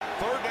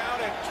Third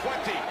down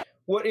and 20.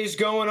 What is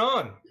going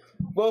on?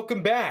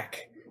 Welcome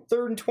back.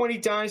 3rd and 20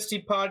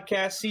 Dynasty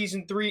Podcast,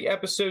 Season 3,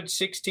 Episode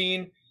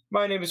 16.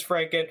 My name is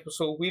Frank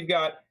Entwistle. We've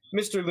got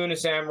Mr.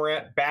 Lunas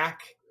Amarat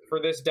back for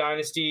this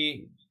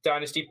Dynasty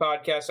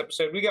Podcast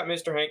episode. We got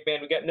Mr.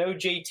 Hankman. We got no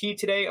JT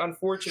today,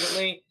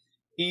 unfortunately.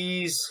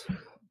 I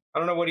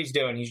don't know what he's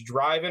doing. He's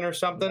driving or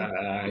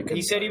something.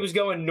 He said he was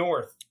going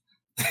north.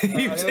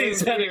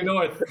 He's heading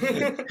north.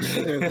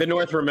 The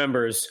North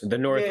remembers. The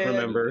North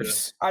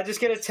remembers. I just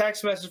get a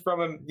text message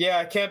from him. Yeah,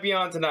 I can't be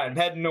on tonight. I'm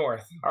heading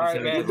north. All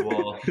right, man.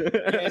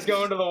 He's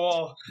going to the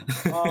wall.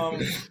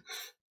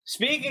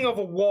 Speaking of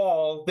a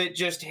wall that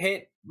just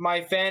hit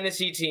my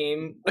fantasy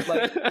team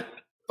like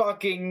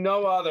fucking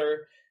no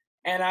other,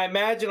 and I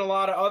imagine a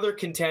lot of other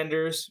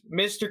contenders,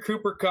 Mr.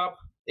 Cooper Kupp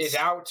is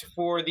out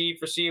for the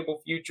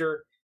foreseeable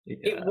future. Yeah.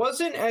 It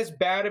wasn't as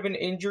bad of an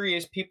injury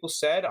as people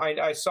said.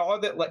 I saw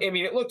that.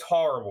 It looked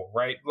horrible,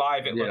 right?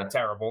 Live, it looked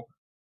terrible.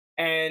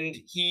 And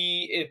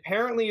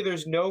apparently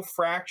there's no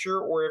fracture,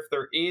 or if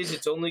there is,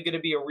 it's only going to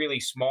be a really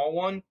small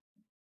one.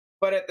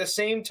 But at the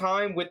same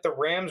time, with the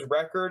Rams'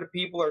 record,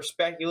 people are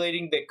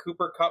speculating that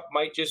Cooper Kupp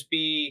might just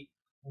be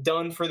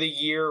done for the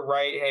year,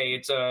 right?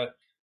 Hey, the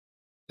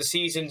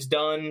season's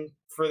done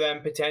for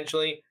them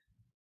potentially.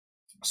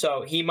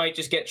 So he might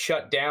just get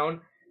shut down.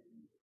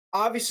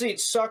 Obviously, it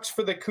sucks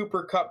for the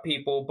Cooper Kupp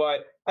people,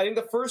 but I think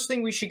the first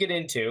thing we should get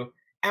into,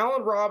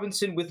 Allen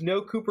Robinson, with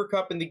no Cooper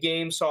Kupp in the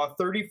game, saw a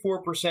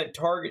 34%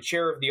 target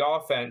share of the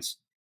offense.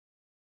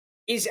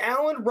 Is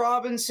Allen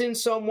Robinson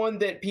someone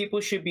that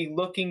people should be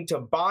looking to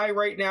buy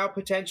right now,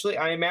 potentially?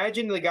 I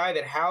imagine the guy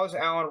that housed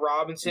Allen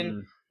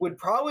Robinson would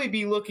probably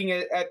be looking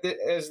at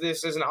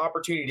this as an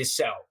opportunity to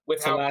sell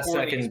with how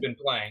poorly he's been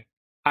playing.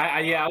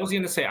 I was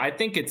going to say, I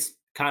think it's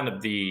kind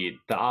of the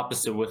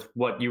opposite with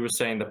what you were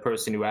saying the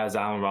person who has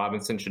Allen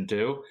Robinson should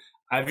do.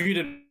 I viewed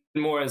it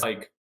more as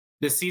like,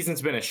 this season's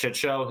been a shit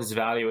show. His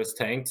value is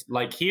tanked.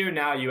 Like here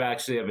now you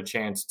actually have a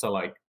chance to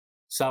like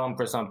sell him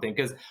for something.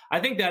 Because I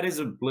think that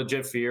is a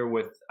legit fear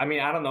with, I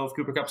don't know if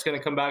Cooper Kupp's going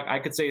to come back. I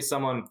could say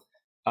someone,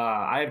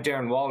 I have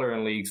Darren Waller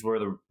in leagues where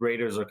the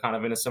Raiders are kind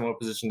of in a similar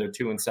position. They're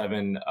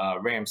 2-7,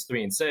 Rams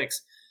 3-6.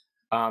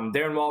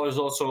 Darren Waller's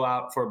also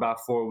out for about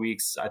 4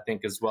 weeks, I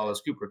think, as well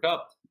as Cooper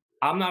Kupp.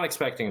 I'm not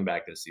expecting him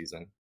back this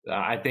season.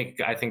 I think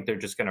they're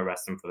just going to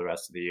rest him for the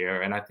rest of the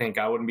year. And I think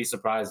I wouldn't be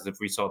surprised if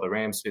we saw the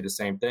Rams do the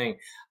same thing.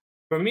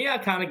 For me, I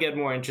kind of get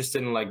more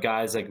interested in like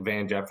guys like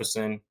Van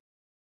Jefferson,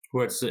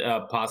 who it's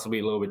possibly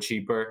a little bit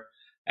cheaper.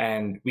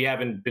 And we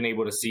haven't been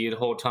able to see a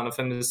whole ton of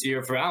him this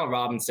year. For Allen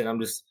Robinson,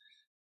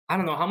 I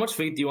don't know. How much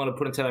faith do you want to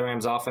put into the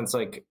Rams offense?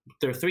 Like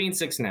they're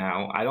 3-6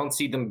 now. I don't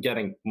see them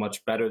getting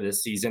much better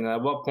this season. And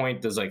at what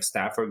point does like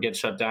Stafford get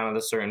shut down at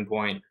a certain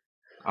point?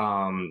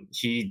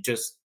 He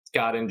just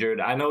got injured.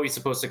 I know he's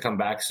supposed to come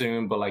back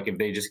soon, but like if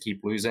they just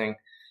keep losing,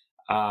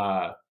 so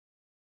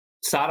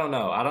I don't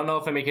know. I don't know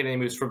if I make any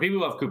moves. For people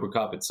who have Cooper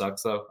Kupp, it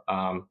sucks though.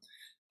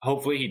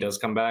 Hopefully he does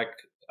come back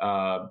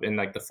in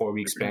like the 4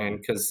 week span,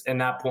 because in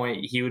that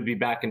point he would be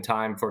back in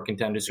time for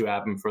contenders who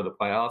have him for the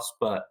playoffs.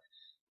 But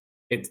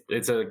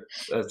it's a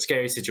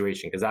scary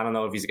situation because I don't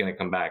know if he's going to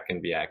come back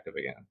and be active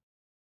again.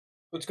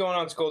 What's going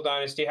on, Skull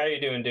Dynasty? How you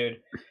doing,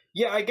 dude?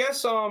 Yeah, I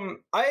guess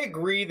I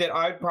agree that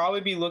I'd probably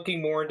be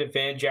looking more into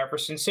Van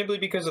Jefferson simply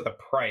because of the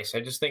price.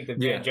 I just think that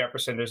Van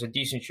Jefferson, there's a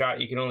decent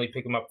shot you can only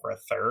pick him up for a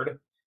third.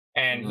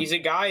 And he's a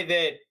guy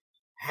that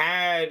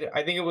had,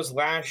 I think it was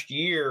last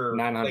year,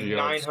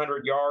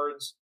 900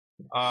 yards.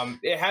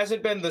 It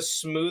hasn't been the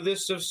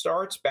smoothest of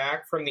starts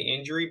back from the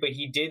injury, but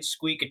he did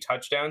squeak a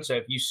touchdown. So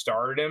if you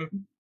started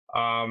him,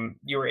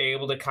 you were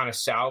able to kind of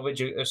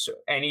salvage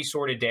any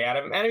sort of day out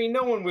of him. And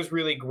no one was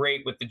really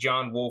great with the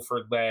John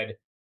Wolford-led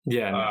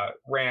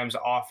Rams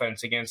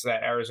offense against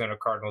that Arizona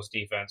Cardinals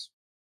defense.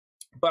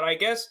 But I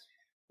guess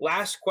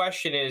last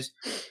question is,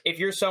 if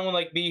you're someone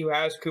like me who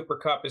has Cooper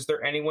Kupp, is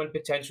there anyone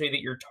potentially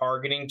that you're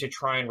targeting to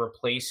try and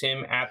replace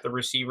him at the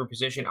receiver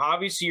position?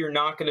 Obviously, you're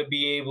not going to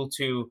be able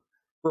to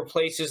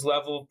replace his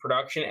level of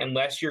production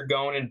unless you're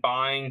going and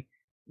buying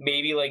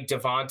maybe like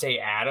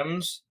Devontae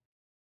Adams.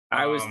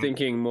 I was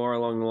thinking more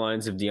along the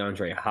lines of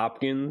DeAndre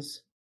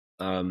Hopkins.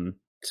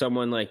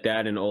 Someone like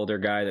that, an older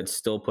guy that's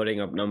still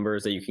putting up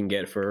numbers that you can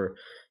get for,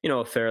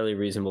 a fairly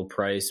reasonable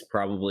price,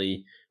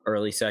 probably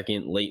early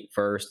second, late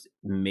first,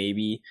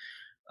 maybe.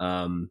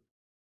 And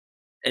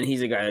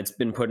he's a guy that's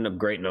been putting up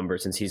great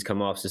numbers since he's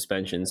come off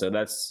suspension. So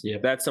that's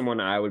someone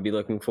I would be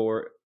looking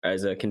for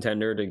as a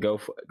contender to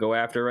go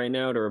after right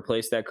now to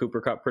replace that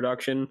Cooper Kupp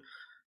production.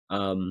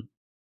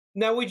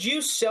 Now, would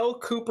you sell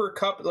Cooper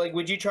Kupp? Like,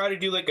 would you try to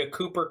do like a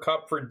Cooper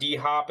Kupp for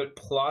D-Hop at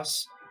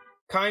plus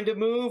kind of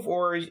move?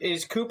 Or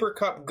is Cooper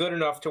Kupp good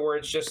enough to where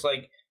it's just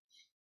like,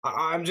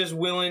 I'm just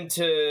willing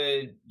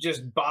to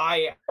just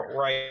buy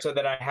outright so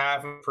that I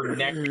have him for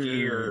next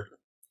year?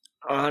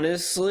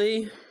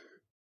 Honestly,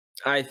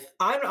 I'm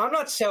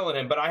not selling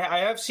him, but I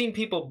have seen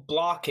people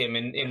block him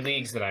in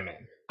leagues that I'm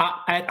in.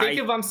 I think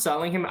if I'm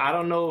selling him, I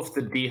don't know if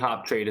the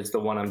D-Hop trade is the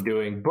one I'm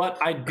doing, but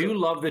I do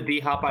love the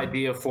D-Hop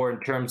idea in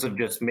terms of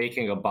just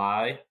making a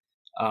buy.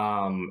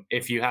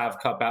 if you have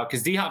Cup out,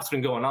 because D-Hop's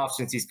been going off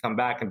since he's come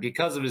back, and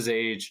because of his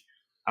age,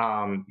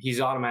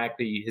 he's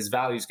automatically, his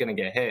value is going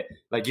to get hit.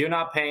 Like, you're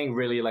not paying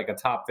really like a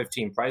top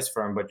 15 price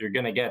for him, but you're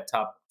going to get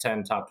top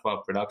 10, top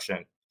 12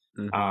 production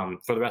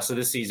for the rest of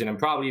this season and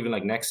probably even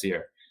like next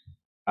year.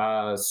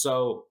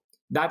 So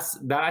that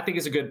I think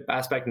is a good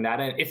aspect in that.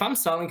 And if I'm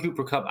selling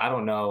Cooper Kupp, I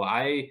don't know.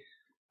 I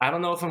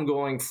don't know if I'm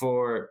going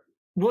for,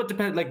 well, it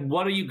depends. Like,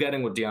 what are you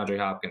getting with DeAndre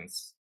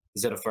Hopkins?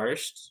 Is it a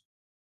first?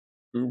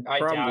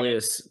 Probably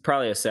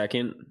a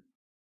second.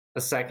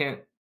 A second?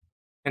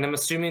 And I'm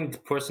assuming the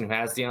person who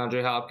has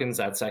DeAndre Hopkins,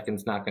 that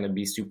second's not going to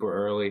be super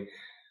early.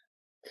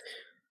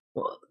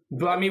 Well,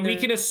 but I mean, we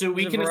can assume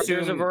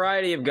there's a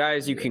variety of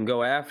guys you can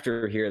go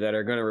after here that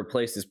are going to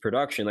replace his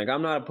production. Like,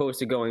 I'm not opposed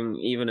to going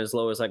even as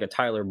low as like a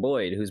Tyler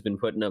Boyd, who's been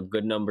putting up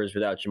good numbers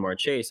without Jamar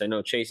Chase. I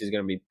know Chase is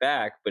going to be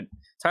back, but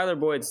Tyler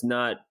Boyd's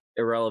not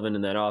irrelevant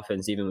in that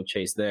offense, even with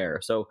Chase there.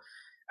 So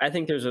I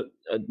think there's a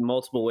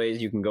multiple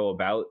ways you can go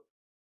about,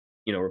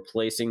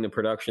 replacing the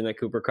production that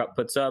Cooper Kupp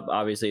puts up.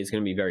 Obviously, it's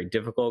going to be very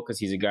difficult because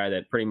he's a guy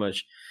that pretty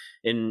much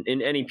in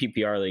any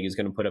PPR league is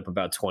going to put up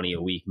about 20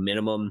 a week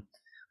minimum.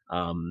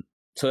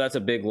 So that's a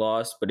big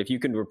loss. But if you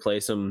can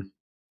replace him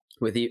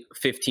with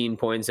 15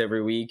 points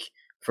every week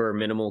for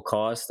minimal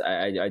cost,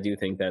 I do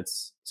think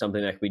that's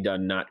something that can be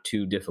done not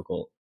too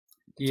difficult.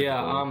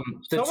 Yeah.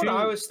 Someone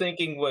I was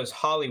thinking was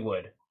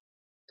Hollywood.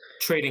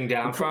 Trading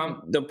down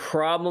from? The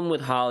problem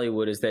with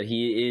Hollywood is that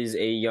he is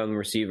a young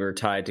receiver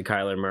tied to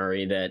Kyler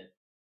Murray that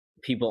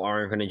people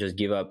aren't going to just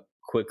give up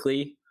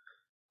quickly.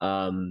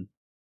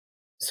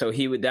 So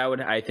that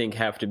would, I think,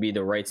 have to be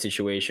the right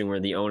situation where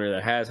the owner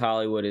that has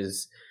Hollywood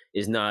is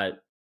not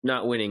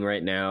winning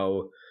right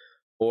now,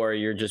 or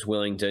you're just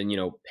willing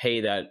to,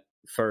 pay that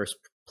first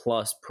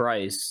plus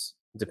price,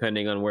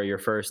 depending on where your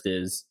first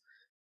is,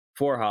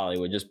 for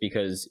Hollywood, just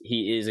because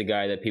he is a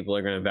guy that people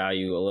are going to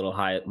value a little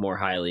more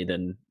highly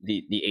than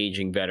the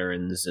aging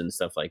veterans and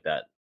stuff like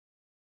that.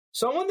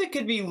 Someone that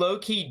could be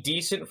low-key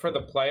decent for the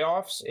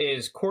playoffs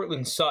is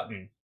Courtland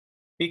Sutton,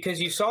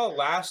 because you saw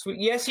last week,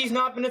 yes, he's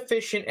not been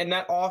efficient, and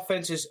that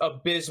offense is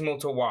abysmal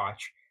to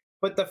watch.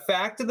 But the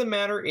fact of the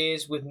matter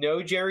is, with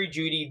no Jerry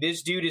Jeudy,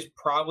 this dude is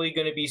probably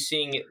going to be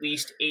seeing at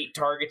least 8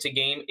 targets a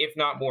game, if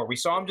not more. We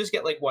saw him just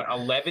get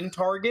 11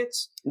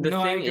 targets? The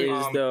thing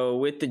is, though,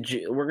 with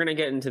we're going to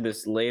get into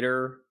this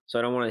later, so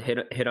I don't want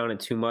to hit on it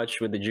too much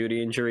with the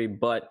Jeudy injury,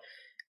 but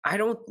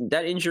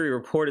that injury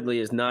reportedly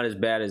is not as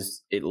bad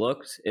as it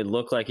looked. It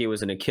looked like it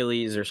was an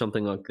Achilles or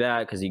something like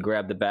that because he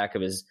grabbed the back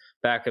of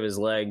his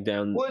leg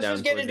down. Well, let's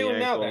just get into him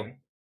now then.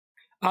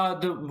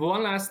 The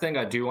one last thing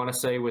I do want to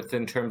say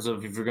in terms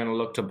of if you're going to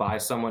look to buy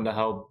someone to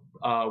help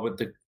with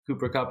the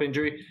Cooper Kupp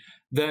injury,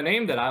 the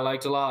name that I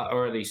liked a lot,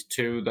 or at least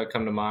two that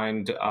come to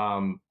mind,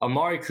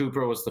 Amari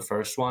Cooper was the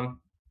first one.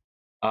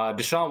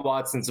 Deshaun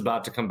Watson's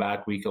about to come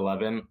back week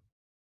 11,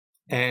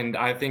 and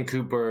I think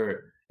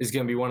Cooper is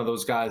going to be one of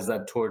those guys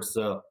that towards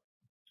the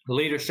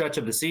later stretch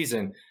of the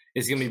season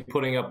is going to be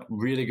putting up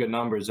really good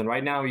numbers. And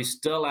right now he's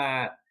still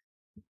at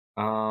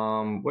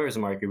where's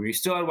Amari Cooper? He's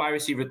still at wide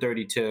receiver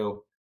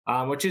 32.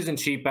 Which isn't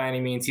cheap by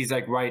any means. He's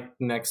right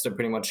next to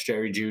pretty much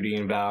Jerry Jeudy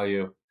in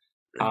value.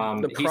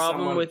 The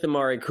problem with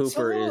Amari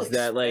Cooper is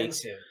that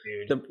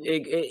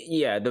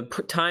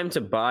the time to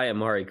buy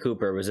Amari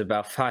Cooper was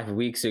about 5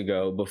 weeks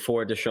ago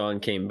before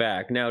Deshaun came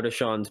back. Now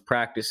Deshaun's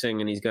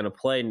practicing and he's going to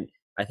play.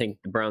 I think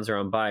the Browns are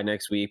on bye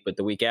next week, but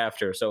the week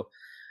after. So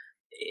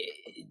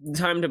the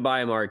time to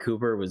buy Amari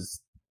Cooper was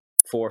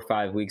 4 or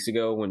 5 weeks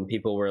ago when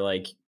people were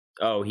like,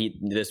 oh,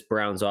 this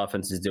Browns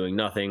offense is doing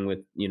nothing with,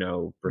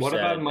 Brissett. What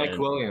about Mike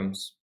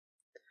Williams?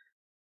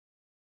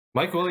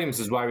 Mike Williams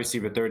is wide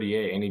receiver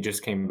 38, and he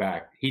just came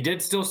back. He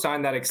did still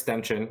sign that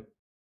extension.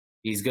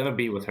 He's going to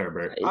be with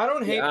Herbert. I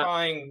don't hate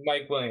buying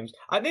Mike Williams.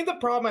 I think the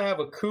problem I have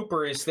with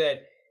Cooper is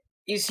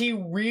he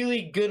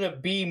really going to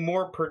be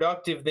more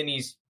productive than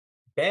he's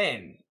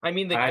been? I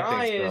mean, the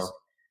guy is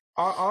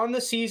on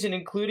the season,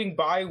 including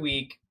bye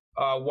week,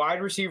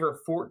 wide receiver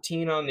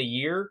 14 on the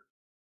year.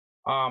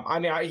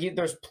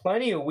 There's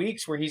plenty of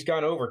weeks where he's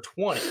gone over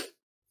 20.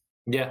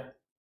 Yeah.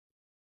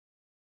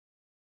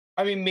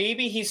 I mean,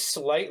 maybe he's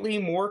slightly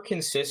more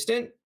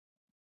consistent,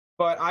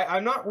 but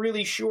I'm not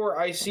really sure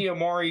I see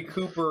Amari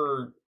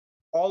Cooper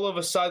all of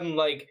a sudden,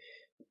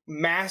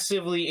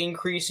 massively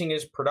increasing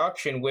his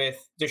production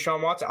with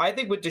Deshaun Watson. I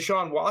think what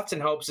Deshaun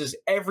Watson helps is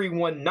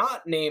everyone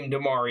not named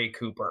Amari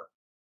Cooper.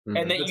 Mm-hmm.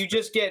 And that you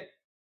just get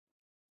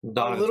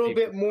a little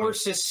bit more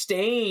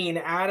sustain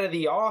out of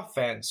the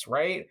offense,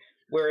 right?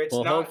 Where it's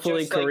not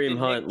hopefully just Kareem the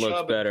Hunt Nick looks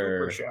Chubb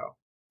better. Show.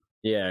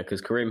 Yeah,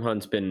 because Kareem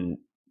Hunt's been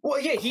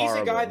he's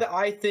horrible. a guy that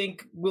I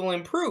think will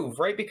improve,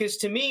 right? Because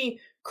to me,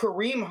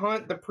 Kareem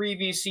Hunt the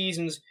previous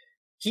seasons,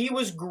 he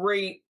was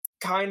great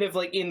kind of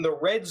in the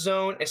red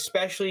zone,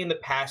 especially in the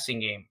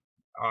passing game.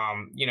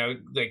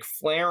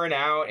 Flaring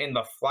out in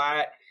the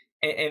flat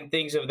and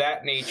things of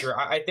that nature.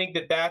 I think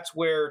that's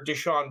where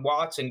Deshaun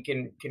Watson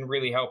can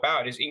really help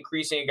out, is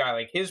increasing a guy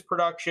like his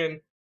production.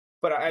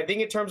 But I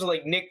think in terms of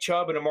Nick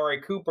Chubb and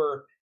Amari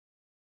Cooper,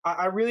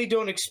 I really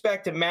don't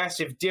expect a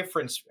massive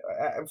difference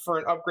for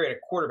an upgrade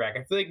at quarterback.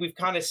 I feel like we've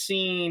kind of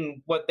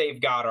seen what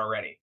they've got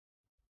already,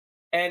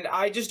 and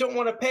I just don't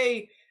want to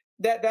pay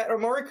that. That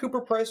Amari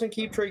Cooper price on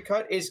keep trade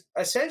cut is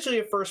essentially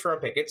a first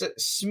round pick. It's a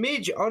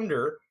smidge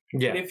under.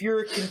 Yeah. But if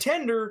you're a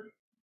contender,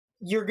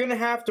 you're going to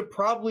have to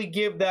probably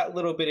give that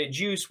little bit of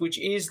juice, which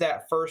is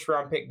that first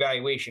round pick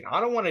valuation.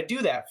 I don't want to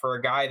do that for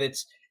a guy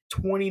that's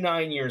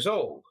 29 years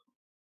old.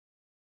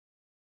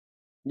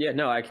 Yeah,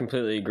 no, I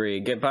completely agree.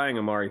 Buying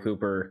Amari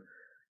Cooper,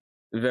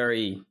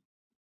 very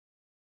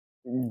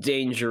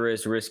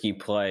dangerous, risky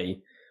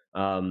play.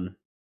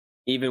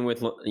 Even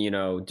with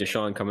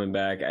Deshaun coming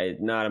back,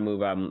 not a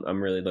move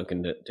I'm really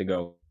looking to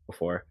go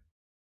for.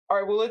 All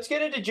right, well, let's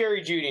get into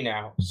Jerry Jeudy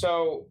now.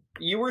 So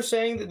you were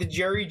saying that the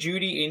Jerry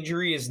Jeudy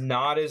injury is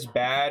not as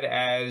bad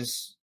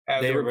as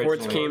the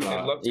reports came.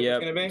 It looked it was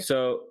going to be.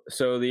 So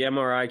the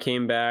MRI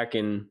came back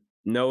and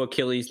no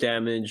Achilles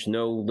damage,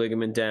 no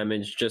ligament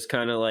damage, just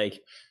kind of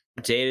like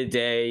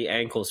day-to-day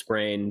ankle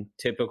sprain,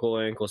 typical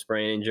ankle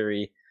sprain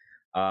injury.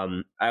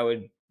 I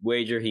would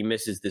wager he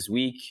misses this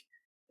week,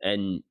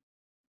 and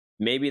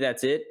maybe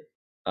that's it.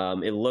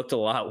 It looked a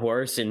lot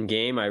worse in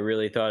game. I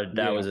really thought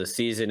that was a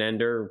season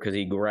ender because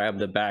he grabbed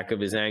the back of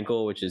his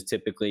ankle, which is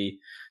typically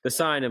the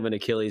sign of an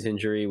Achilles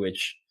injury,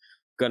 which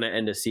going to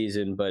end a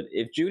season. But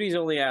if Judy's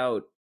only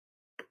out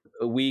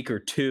a week or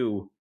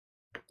two,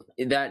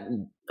 that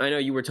I know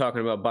you were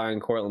talking about buying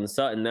Courtland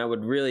Sutton. That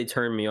would really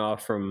turn me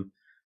off from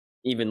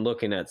even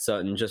looking at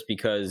Sutton, just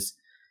because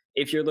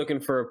if you're looking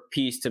for a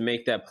piece to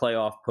make that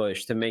playoff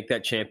push, to make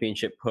that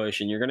championship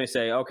push, and you're going to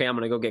say, okay, I'm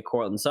going to go get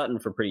Courtland Sutton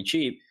for pretty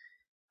cheap,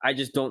 I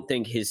just don't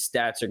think his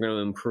stats are going to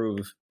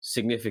improve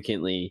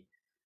significantly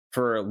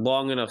for a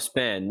long enough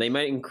span. They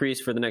might increase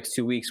for the next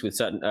 2 weeks with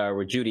Sutton,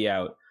 with Jeudy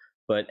out,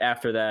 but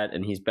after that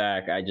and he's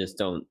back, I just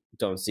don't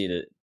see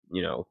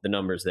the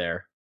numbers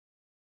there.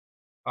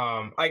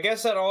 I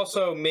guess that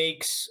also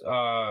makes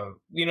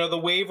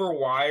the waiver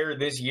wire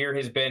this year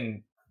has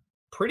been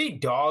pretty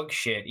dog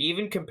shit,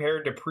 even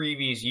compared to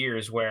previous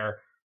years where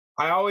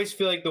I always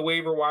feel like the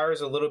waiver wire is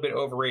a little bit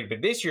overrated,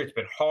 but this year it's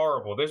been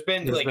horrible. There's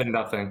been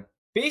nothing.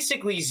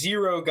 Basically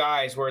zero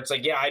guys where it's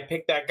like, yeah, I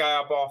picked that guy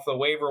up off the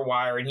waiver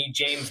wire and he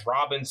James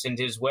Robinsoned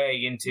his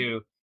way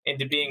into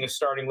being a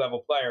starting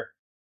level player.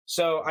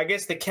 So I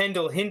guess the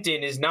Kendall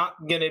Hinton is not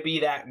going to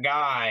be that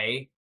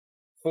guy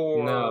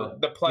for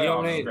the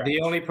playoff. The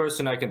only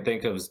person I can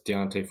think of is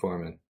Deontay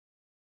Foreman.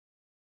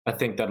 I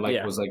think that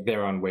was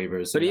there on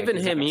waivers. But even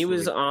him, he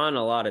was on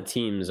a lot of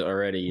teams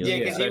already. Yeah,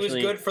 because he was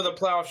good for the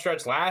playoff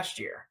stretch last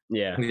year.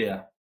 Yeah.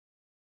 Yeah.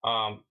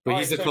 But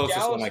he's the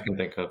closest one I can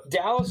think of.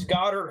 Dallas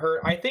Goedert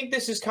hurt. I think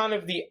this is kind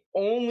of the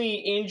only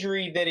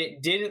injury that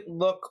it didn't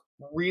look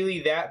really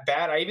that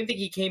bad. I even think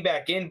he came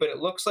back in, but it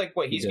looks like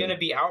he's going to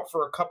be out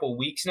for a couple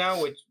weeks now,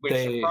 which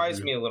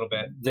surprised me a little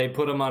bit. They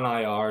put him on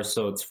IR,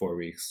 so it's 4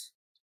 weeks.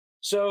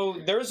 So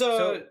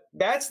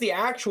that's the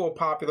actual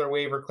popular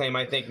waiver claim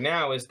I think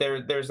now is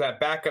there's that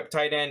backup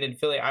tight end in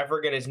Philly. I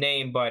forget his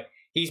name, but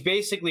he's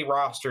basically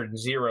rostered in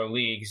 0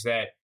 leagues.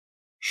 That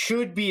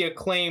should be a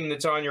claim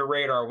that's on your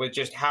radar with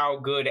just how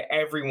good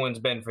everyone's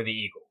been for the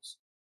Eagles.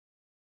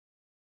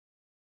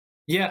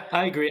 Yeah,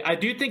 I agree. I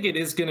do think it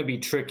is going to be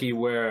tricky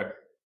where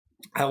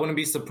I wouldn't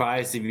be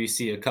surprised if you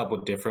see a couple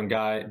different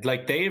guys.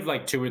 Like they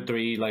have 2 or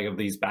 3 of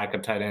these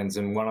backup tight ends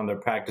and one on their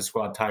practice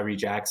squad, Tyree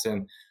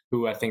Jackson,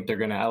 who I think they're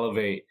going to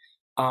elevate.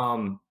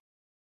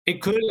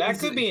 It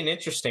could be an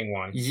interesting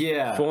one.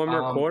 Yeah.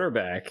 Former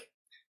quarterback.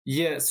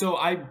 Yeah. So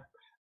I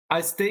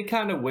stay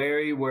kind of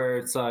wary where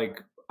it's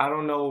like, I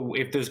don't know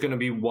if there's going to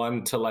be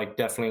one to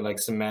definitely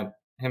cement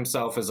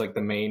himself as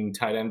the main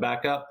tight end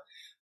backup.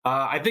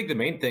 I think the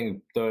main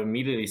thing that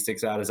immediately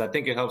sticks out is I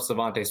think it helps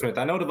Devontae Smith.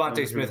 I know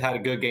Devontae Smith had a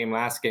good game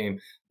last game,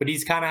 but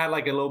he's kind of had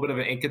a little bit of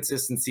an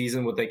inconsistent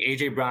season with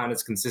AJ Brown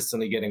is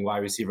consistently getting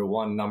wide receiver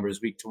 1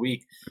 numbers week to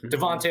week.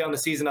 Devontae on the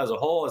season as a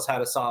whole has had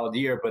a solid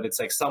year, but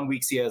it's some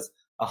weeks he has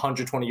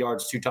 120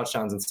 yards, 2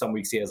 touchdowns, and some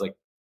weeks he has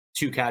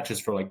 2 catches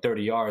for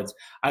 30 yards.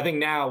 I think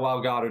now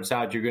while Goddard's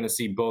out, you're going to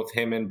see both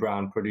him and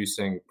Brown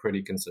producing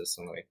pretty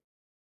consistently.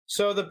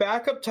 So the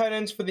backup tight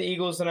ends for the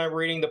Eagles that I'm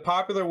reading, the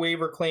popular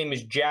waiver claim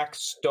is Jack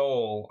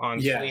Stoll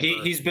on Sleeper.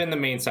 He's been the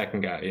main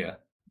second guy, yeah.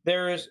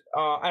 There's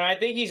and I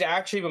think he's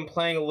actually been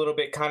playing a little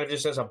bit kind of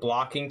just as a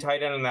blocking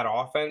tight end in that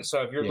offense.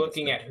 So if you're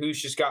looking at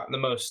who's just gotten the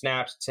most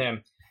snaps, it's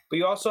him. But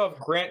you also have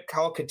Grant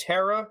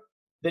Calcaterra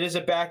that is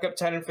a backup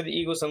tight end for the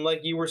Eagles. And like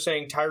you were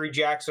saying, Tyree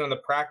Jackson on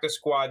the practice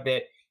squad,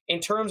 that in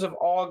terms of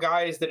all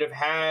guys that have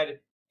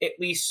had at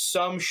least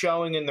some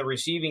showing in the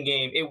receiving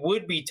game, it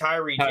would be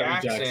Tyree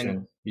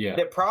Jackson. Yeah.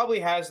 That probably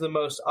has the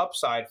most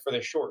upside for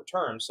the short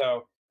term.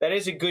 So that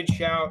is a good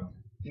shout.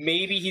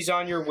 Maybe he's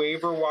on your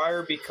waiver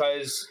wire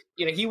because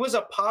he was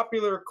a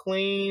popular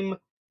claim.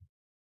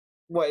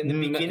 In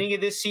the beginning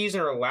of this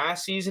season or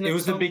last season? It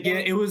was the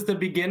beginning. It was the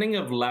beginning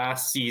of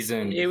last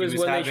season. It was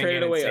when they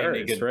traded away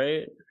Ertz,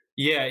 right?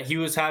 Yeah, he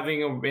was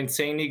having an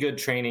insanely good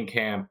training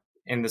camp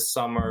in the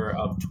summer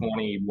of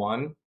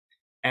 21,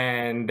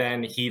 and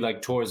then he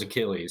tore his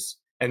Achilles.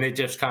 And they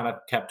just kind of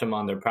kept him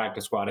on their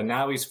practice squad. And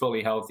now he's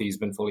fully healthy. He's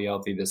been fully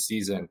healthy this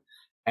season.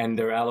 and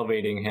they're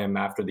elevating him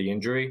after the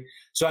injury.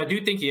 So I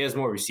do think he has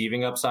more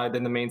receiving upside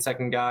than the main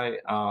second guy.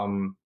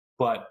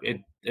 But if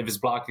it's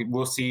blocked,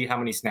 we'll see how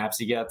many snaps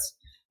he gets.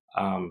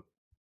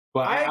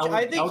 But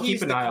I think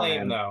he's the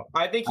claim, him. though.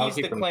 I think he's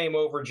the claim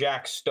over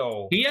Jack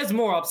Stoll. He has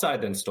more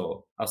upside than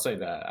Stoll. I'll say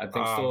that. I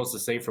think Stoll is the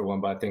safer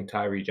one, but I think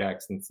Tyree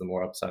Jackson's the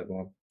more upside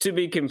one. To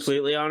be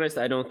completely honest,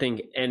 I don't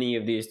think any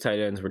of these tight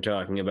ends we're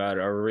talking about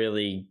are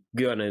really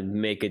gonna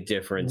make a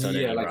difference on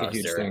any roster. A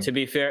huge thing. To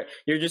be fair,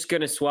 you're just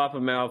gonna swap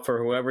them out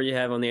for whoever you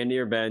have on the end of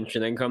your bench,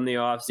 and then come the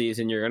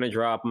offseason, you're gonna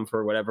drop them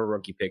for whatever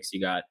rookie picks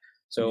you got.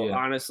 So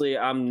honestly,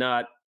 I'm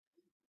not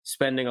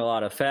spending a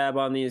lot of fab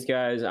on these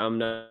guys. I'm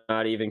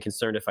not even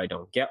concerned if I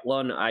don't get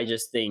one. I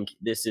just think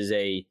this is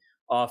a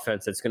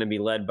offense that's going to be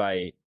led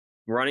by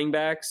running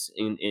backs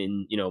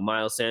in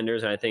Miles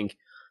Sanders, and I think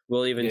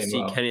we'll even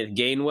see Kenneth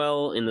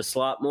Gainwell in the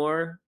slot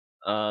more,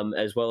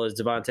 as well as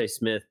Devontae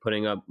Smith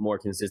putting up more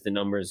consistent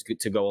numbers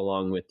to go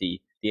along with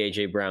the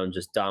AJ Brown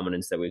just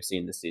dominance that we've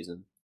seen this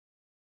season.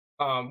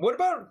 What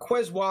about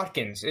Quez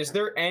Watkins? Is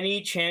there any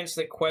chance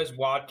that Quez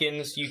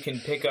Watkins you can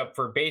pick up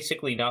for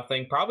basically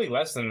nothing? Probably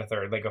less than a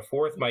third, like a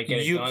fourth might get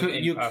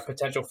a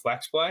potential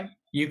flex play.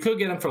 You could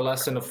get him for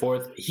less than a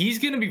fourth. He's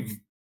going to be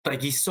like,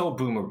 he's so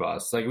boomer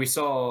bust. Like we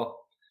saw,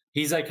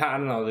 he's like, I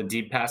don't know, the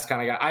deep pass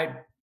kind of guy.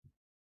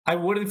 I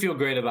wouldn't feel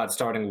great about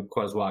starting with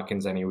Quez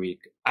Watkins any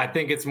week. I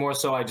think it's more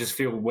so I just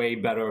feel way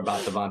better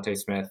about Devontae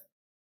Smith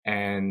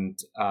and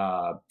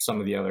some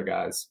of the other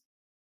guys.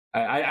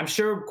 I'm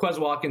sure Quez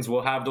Watkins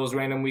will have those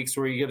random weeks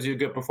where he gives you a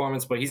good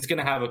performance, but he's going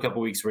to have a couple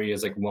weeks where he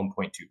has like 1.2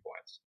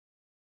 points.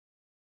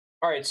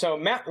 All right, so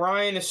Matt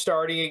Ryan is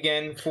starting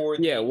again for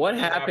the what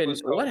happened?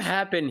 What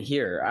happened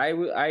here?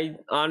 I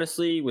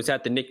honestly was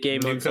at the Knick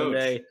game on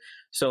Sunday,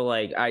 so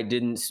like I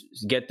didn't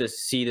get to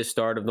see the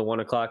start of the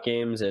 1:00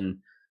 games. And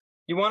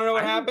you want to know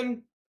what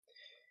happened?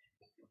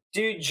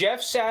 Dude,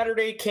 Jeff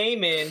Saturday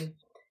came in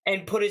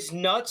and put his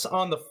nuts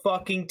on the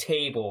fucking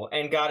table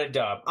and got a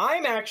dub.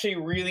 I'm actually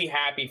really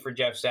happy for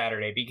Jeff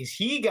Saturday because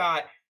he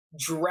got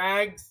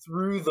dragged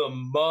through the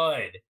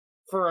mud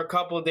for a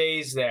couple of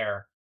days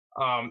there.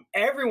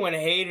 Everyone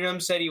hated him,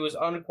 said he was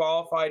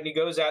unqualified, and he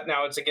goes out.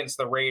 Now it's against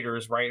the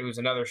Raiders, right, who's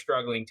another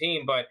struggling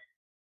team. But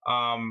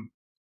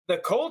the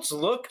Colts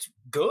looked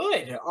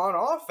good on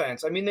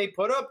offense. I mean, they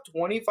put up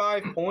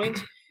 25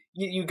 points.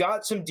 You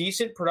got some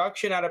decent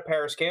production out of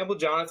Paris Campbell.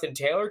 Jonathan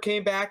Taylor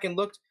came back and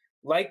looked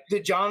like the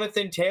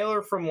Jonathan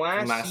Taylor from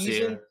last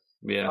season.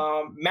 Year.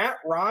 Yeah. Matt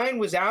Ryan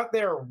was out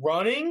there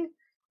running,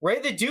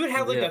 right? The dude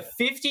had like a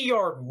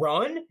 50-yard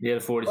run. He had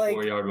a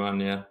 44-yard run,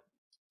 yeah.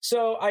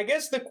 So I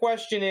guess the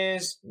question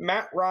is,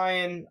 Matt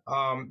Ryan,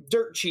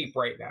 dirt cheap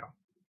right now.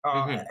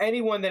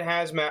 Anyone that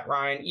has Matt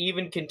Ryan,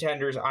 even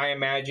contenders, I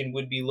imagine,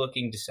 would be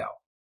looking to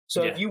sell.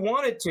 So if you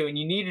wanted to and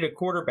you needed a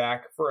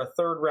quarterback for a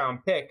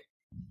third-round pick,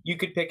 you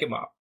could pick him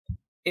up.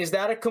 Is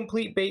that a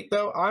complete bait,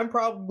 though? I'm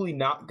probably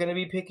not going to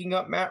be picking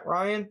up Matt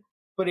Ryan.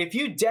 But if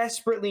you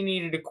desperately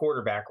needed a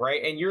quarterback,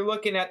 right, and you're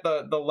looking at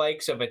the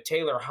likes of a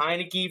Taylor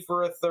Heineke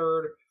for a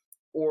third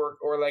or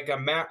like a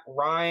Matt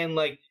Ryan,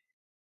 like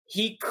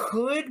he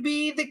could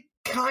be the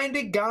kind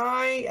of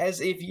guy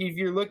as if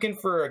you're looking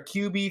for a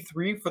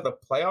QB3 for the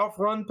playoff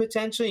run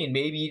potentially, and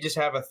maybe you just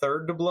have a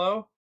third to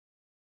blow.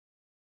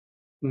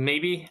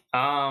 Maybe.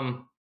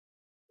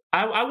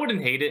 I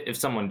wouldn't hate it if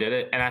someone did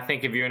it. And I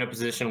think if you're in a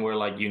position where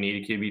like you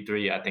need a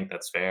QB3, I think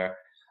that's fair.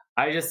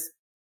 I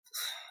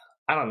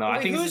don't know. Like,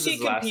 I think who's this is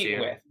he last compete year.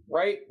 with,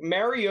 right?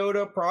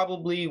 Mariota,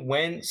 probably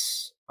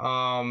Wentz.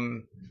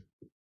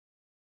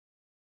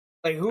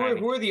 Like who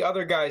are the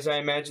other guys I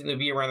imagine to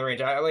be around the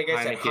range? I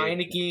said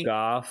Heineke,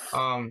 Goff.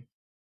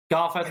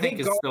 Goff, I think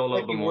is Goff still a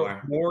little bit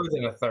more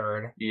than a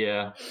third.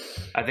 Yeah,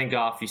 I think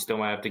Goff you still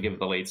might have to give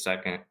the late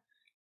second.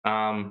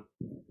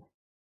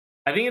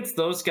 I think it's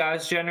those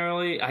guys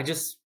generally. I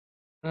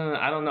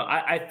don't know.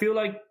 I feel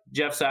like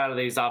Jeff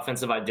Saturday's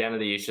offensive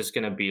identity is just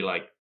going to be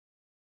like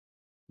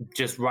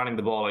just running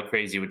the ball like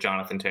crazy with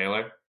Jonathan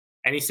Taylor.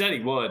 And he said he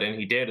would, and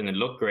he did, and it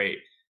looked great.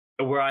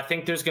 Where I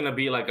think there's going to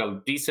be like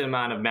a decent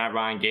amount of Matt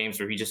Ryan games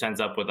where he just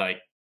ends up with like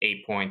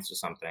 8 points or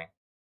something.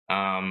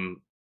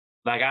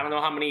 Like, I don't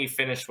know how many he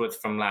finished with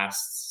from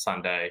last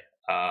Sunday,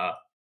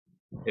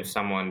 if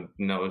someone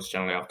knows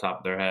generally off the top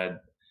of their head.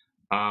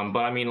 But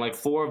I mean, like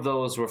 4 of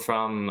those were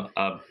from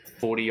a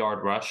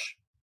 40-yard rush,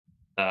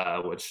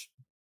 which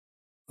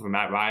for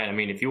Matt Ryan, I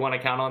mean, if you want to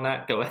count on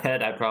that, go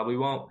ahead. I probably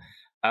won't.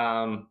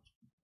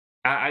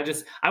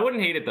 I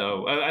wouldn't hate it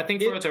though. I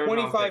think for a third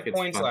 25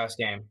 points last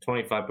game.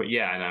 25, but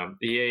yeah, I know.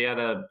 He had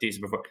a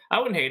decent performance. I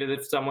wouldn't hate it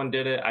if someone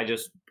did it.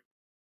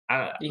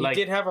 He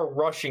did have a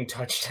rushing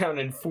touchdown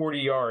in 40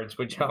 yards,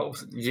 which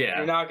helps. Yeah,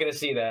 you're not going to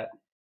see that.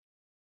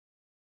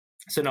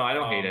 So no, I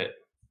don't hate it.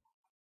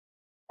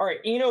 All right,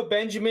 Eno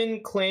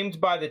Benjamin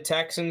claimed by the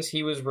Texans.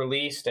 He was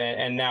released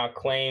and now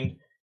claimed.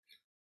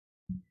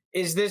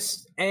 Is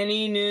this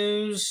any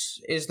news?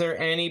 Is there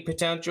any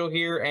potential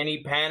here?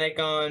 Any panic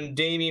on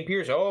Dameon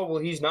Pierce? Oh,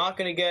 well, he's not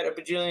going to get a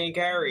bajillion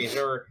carries.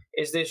 Or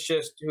is this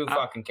just who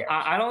fucking cares?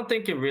 I don't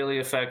think it really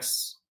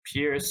affects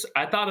Pierce,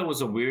 I thought it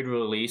was a weird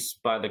release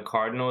by the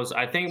Cardinals.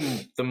 I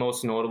think the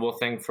most notable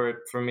thing for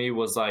me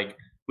was like,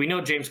 we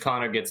know James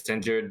Conner gets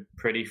injured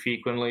pretty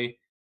frequently.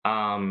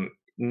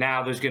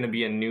 Now there's going to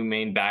be a new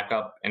main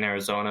backup in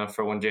Arizona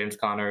for when James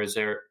Conner is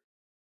there.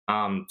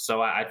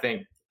 So I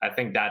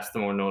think that's the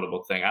more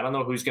notable thing. I don't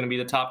know who's going to be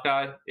the top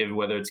guy,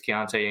 whether it's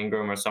Keontae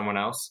Ingram or someone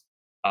else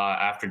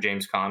after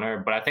James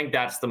Conner, but I think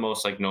that's the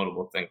most like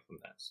notable thing from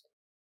this.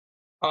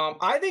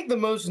 I think the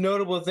most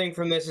notable thing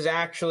from this is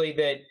actually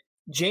that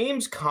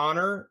James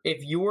Conner,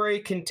 if you're a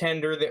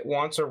contender that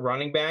wants a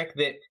running back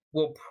that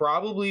will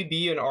probably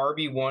be an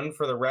RB1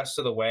 for the rest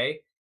of the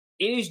way,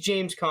 it is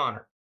James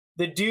Conner.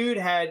 The dude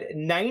had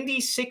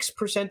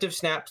 96% of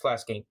snaps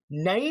last game.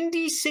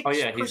 96%. Oh,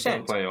 yeah, he's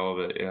going to play all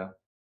of it, yeah.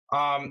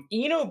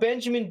 Eno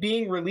Benjamin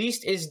being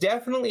released is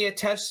definitely a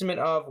testament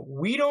of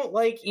we don't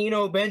like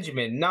Eno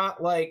Benjamin,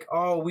 not like,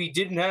 oh, we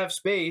didn't have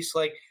space.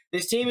 Like,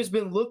 this team has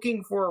been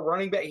looking for a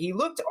running back. He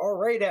looked all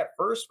right at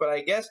first, but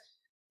I guess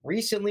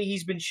recently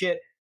he's been shit.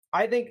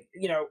 I think,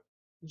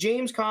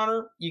 James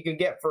Conner you can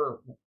get for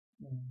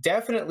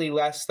definitely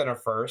less than a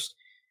first,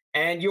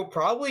 and you'll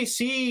probably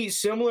see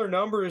similar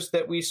numbers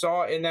that we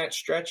saw in that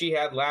stretch he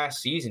had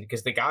last season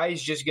because the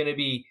guy's just going to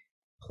be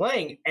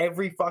playing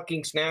every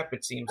fucking snap,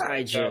 it seems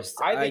like.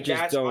 I think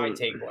that's my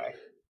takeaway.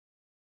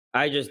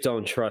 I just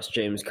don't trust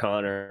James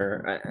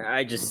Conner.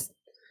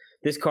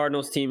 This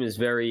Cardinals team is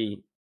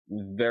very,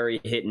 very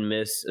hit and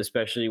miss,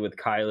 especially with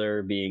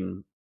Kyler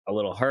being a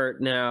little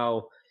hurt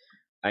now.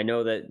 I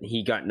know that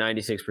he got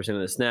 96% of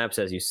the snaps,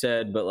 as you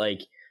said, but like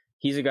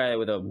he's a guy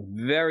with a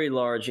very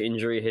large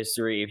injury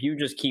history. If you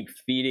just keep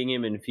feeding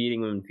him and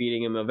feeding him and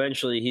feeding him,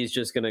 eventually he's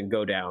just going to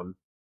go down.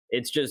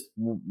 It's just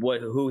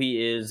who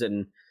he is,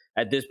 and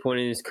at this point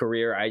in his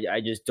career,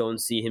 I just don't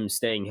see him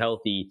staying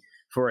healthy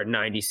for a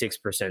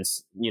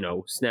 96%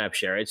 snap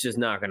share. It's just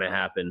not going to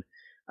happen.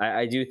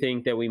 I do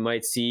think that we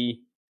might see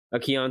a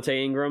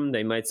Keontae Ingram.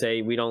 They might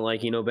say we don't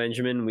like Eno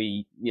Benjamin.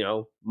 We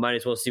might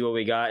as well see what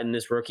we got in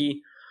this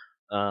rookie.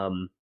 I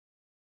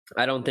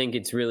don't think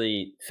it's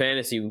really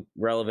fantasy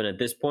relevant at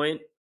this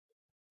point,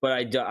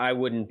 but I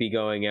wouldn't be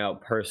going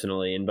out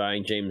personally and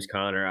buying James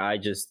Conner.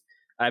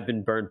 I've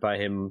been burnt by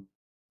him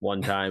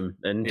one time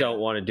and don't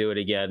want to do it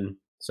again.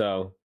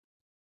 So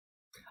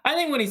I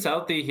think when he's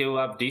healthy, he'll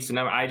have decent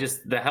number.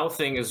 The health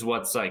thing is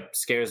what's like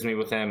scares me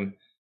with him,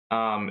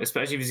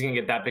 especially if he's going to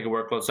get that big a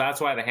workload. So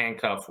that's why the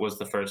handcuff was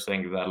the first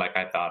thing that like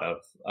I thought of,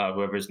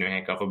 whoever's new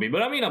handcuff will be.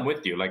 But I mean, I'm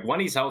with you. Like when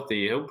he's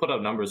healthy, he'll put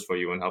up numbers for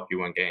you and help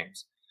you win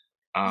games.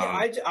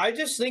 I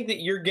just think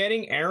that you're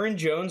getting Aaron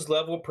Jones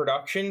level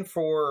production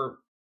for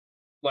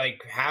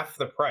like half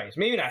the price.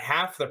 Maybe not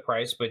half the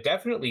price, but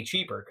definitely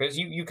cheaper because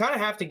you kind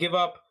of have to give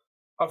up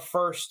a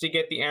first to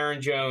get the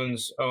Aaron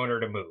Jones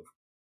owner to move.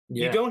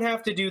 Yeah. You don't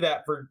have to do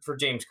that for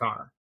James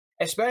Conner,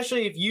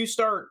 especially if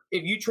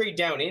you trade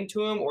down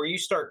into him or you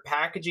start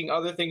packaging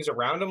other things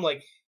around him.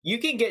 Like you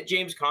can get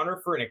James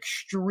Conner for an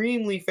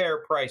extremely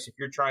fair price if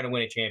you're trying to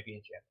win a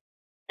championship.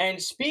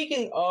 And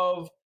speaking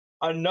of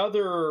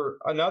another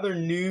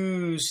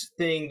news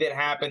thing that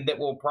happened that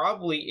will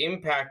probably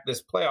impact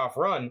this playoff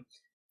run,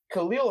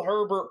 Khalil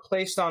Herbert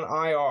placed on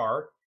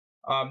IR.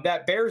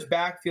 That Bears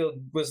backfield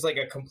was like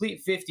a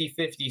complete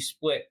 50-50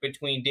 split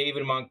between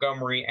David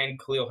Montgomery and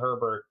Khalil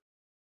Herbert.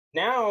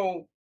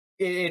 Now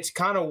it's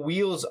kind of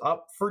wheels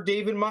up for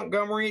David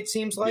Montgomery, it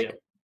seems like. Yeah.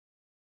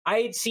 I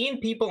had seen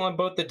people on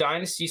both the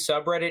Dynasty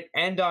subreddit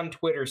and on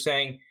Twitter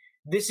saying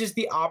this is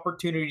the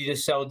opportunity to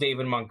sell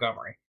David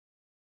Montgomery,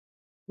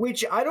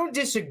 which I don't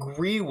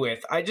disagree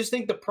with. I just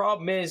think the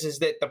problem is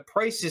that the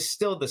price is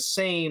still the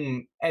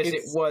same as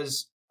it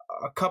was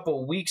a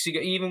couple weeks ago,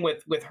 even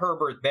with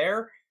Herbert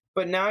there.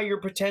 But now you're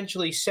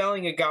potentially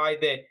selling a guy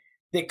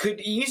that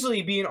could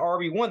easily be an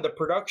RB1. The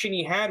production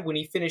he had when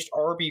he finished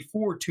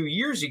RB4 2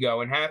 years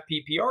ago in half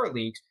PPR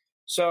leagues.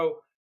 So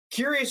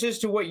curious as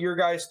to what your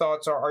guys'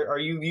 thoughts are. Are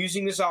you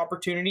using this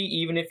opportunity,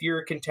 even if you're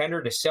a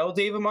contender, to sell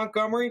David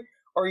Montgomery?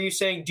 Or are you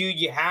saying, dude,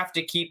 you have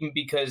to keep him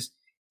because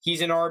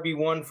he's an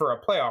RB1 for a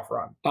playoff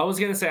run? I was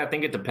going to say, I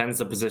think it depends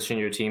the position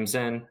your team's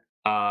in.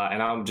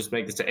 And I'll just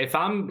make this. If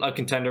I'm a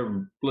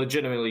contender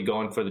legitimately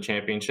going for the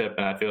championship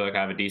and I feel like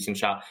I have a decent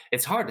shot,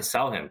 it's hard to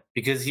sell him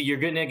because you're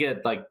going to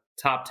get like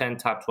top 10,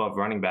 top 12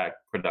 running back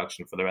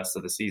production for the rest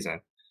of the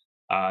season,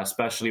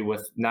 especially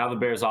with now the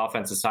Bears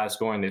offense is high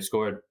scoring. They've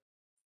scored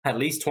at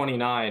least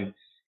 29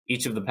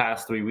 each of the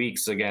past 3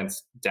 weeks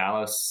against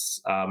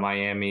Dallas,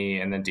 Miami,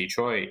 and then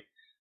Detroit.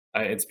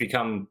 It's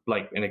become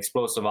like an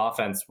explosive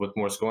offense with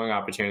more scoring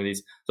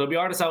opportunities. So it'd be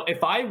hard to sell.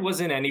 If I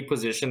was in any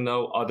position,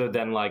 though, other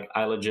than like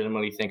I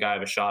legitimately think I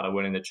have a shot at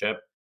winning the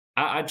chip,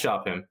 I'd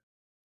shop him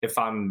if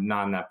I'm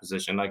not in that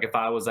position. Like if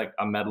I was like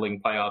a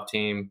meddling playoff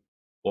team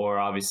or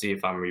obviously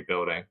if I'm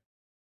rebuilding.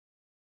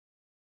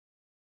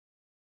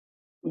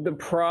 The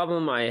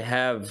problem I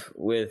have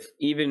with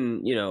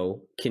even,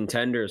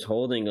 contenders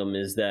holding them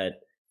is that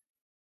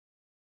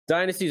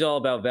Dynasty's all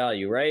about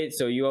value, right?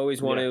 So you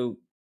always want to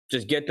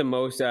just get the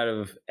most out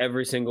of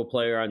every single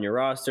player on your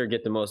roster,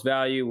 get the most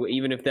value,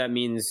 even if that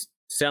means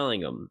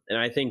selling them. And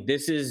I think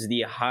this is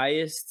the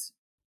highest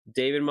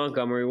David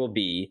Montgomery will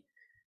be.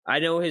 I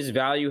know his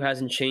value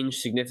hasn't changed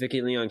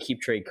significantly on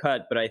keep trade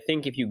cut, but I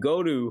think if you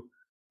go to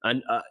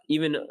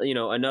even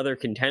another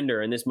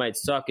contender, and this might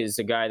suck, is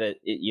a guy that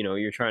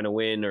you're trying to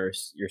win or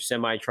you're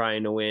semi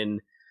trying to win,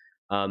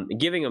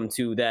 giving them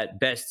to that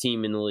best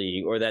team in the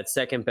league or that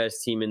second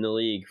best team in the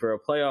league for a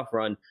playoff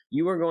run,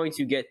 you are going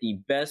to get the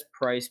best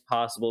price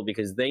possible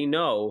because they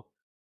know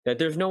that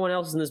there's no one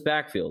else in this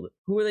backfield.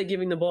 Who are they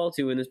giving the ball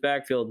to in this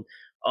backfield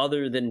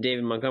other than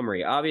David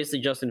Montgomery? Obviously,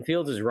 Justin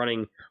Fields is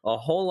running a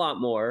whole lot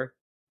more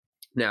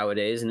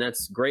nowadays, and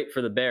that's great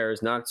for the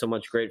Bears, not so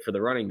much great for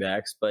the running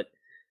backs. But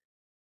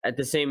at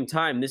the same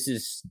time, this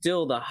is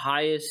still the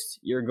highest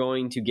you're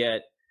going to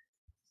get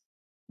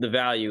the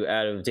value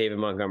out of David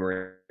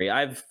Montgomery.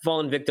 I've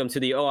fallen victim to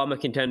the, I'm a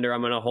contender,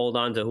 I'm going to hold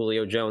on to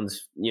Julio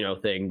Jones,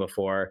 thing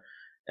before.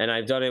 And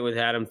I've done it with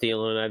Adam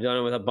Thielen. I've done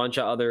it with a bunch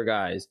of other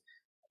guys.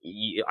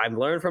 I've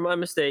learned from my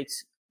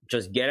mistakes.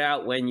 Just get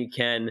out when you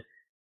can.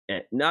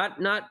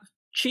 Not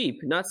cheap.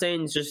 Not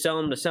saying just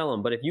sell them to sell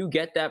them. But if you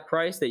get that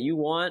price that you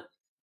want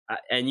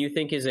and you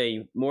think is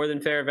a more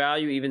than fair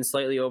value, even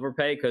slightly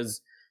overpay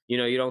because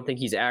you don't think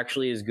he's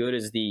actually as good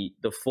as the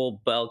full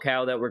bell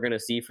cow that we're going to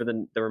see for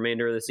the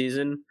remainder of the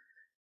season.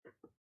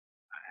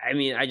 I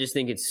mean, I just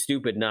think it's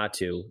stupid not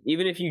to.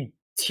 Even if you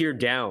tear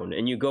down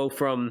and you go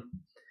from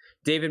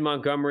David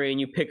Montgomery and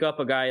you pick up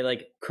a guy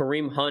like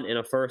Kareem Hunt in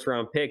a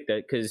first-round pick,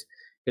 that because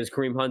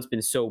Kareem Hunt's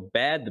been so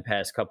bad the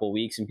past couple of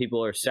weeks and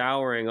people are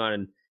souring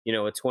on a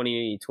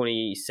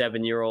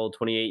 27-year-old,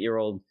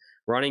 28-year-old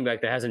running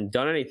back that hasn't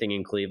done anything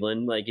in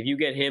Cleveland. Like, if you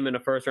get him in a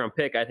first-round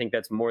pick, I think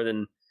that's more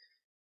than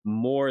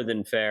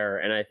fair,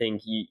 and I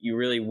think you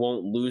really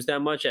won't lose that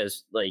much,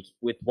 as like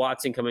with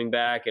Watson coming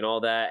back and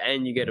all that,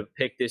 and you get a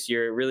pick this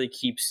year. It really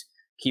keeps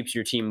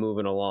your team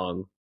moving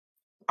along.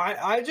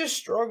 I just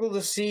struggle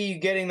to see you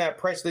getting that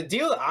price. The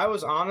deal that I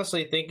was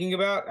honestly thinking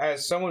about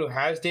as someone who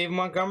has David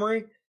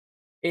Montgomery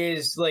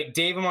is like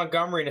David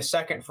Montgomery in a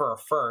second for a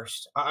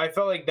first. I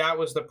felt like that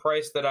was the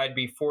price that I'd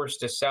be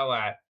forced to sell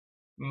at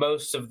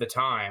most of the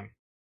time,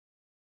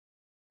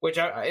 which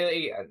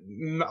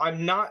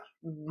I'm not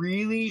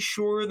really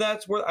sure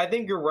that's worth. I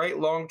think you're right.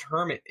 Long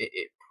term,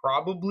 it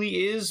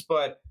probably is,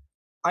 but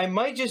I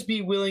might just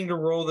be willing to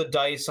roll the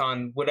dice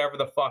on whatever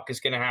the fuck is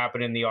going to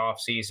happen in the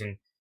offseason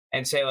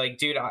and say, like,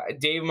 dude,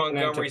 Dave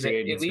Montgomery's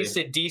at least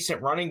a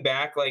decent running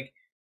back. Like,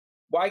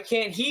 why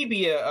can't he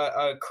be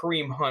a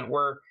Kareem Hunt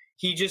where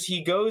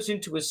he goes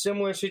into a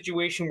similar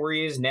situation where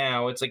he is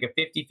now? It's like a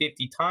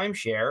 50-50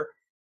 timeshare,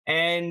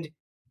 and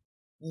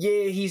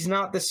yeah, he's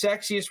not the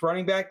sexiest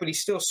running back, but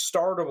he's still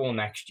startable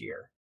next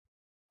year.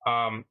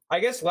 I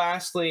guess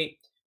lastly,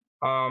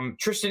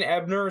 Tristan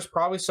Ebner is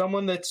probably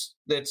someone that's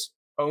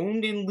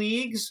owned in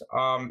leagues.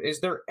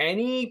 Is there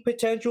any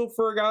potential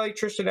for a guy like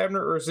Tristan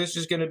Ebner, or is this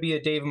just going to be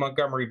a David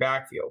Montgomery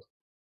backfield?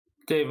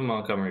 David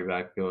Montgomery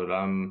backfield.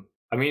 I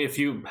mean, if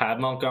you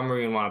had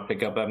Montgomery and want to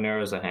pick up Ebner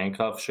as a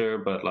handcuff, sure,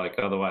 but like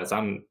otherwise,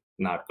 I'm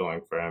not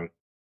going for him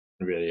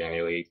in really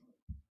any league.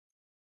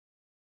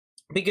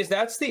 Because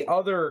that's the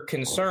other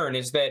concern,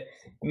 is that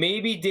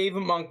maybe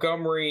David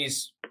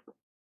Montgomery's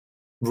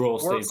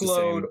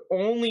workload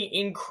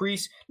only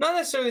not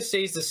necessarily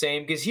stays the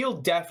same, because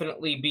he'll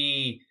definitely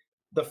be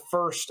the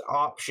first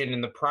option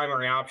and the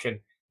primary option.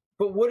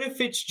 But what if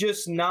it's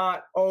just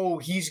not,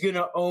 he's going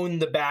to own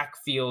the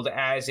backfield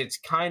as it's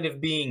kind of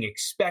being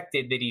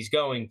expected that he's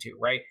going to,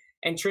 right?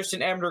 And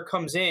Tristan Ebner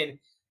comes in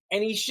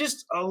and he's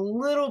just a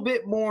little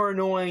bit more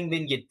annoying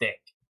than you'd think,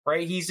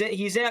 right? He's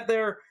at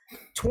there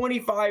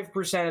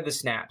 25% of the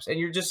snaps, and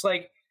you're just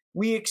like,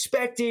 we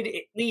expected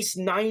at least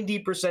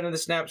 90% of the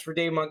snaps for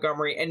Dave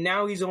Montgomery, and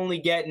now he's only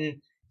getting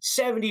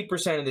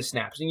 70% of the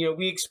snaps. And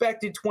we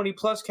expected 20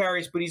 plus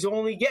carries, but he's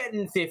only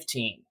getting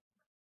 15.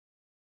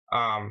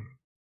 I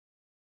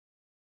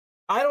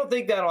don't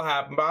think that'll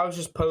happen, but I was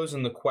just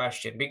posing the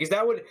question because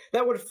that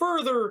would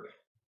further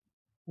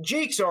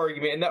Jake's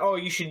argument, and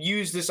that you should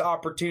use this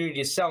opportunity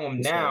to sell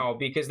him now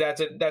because that's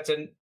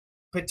a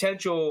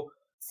potential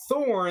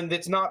thorn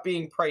that's not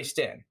being priced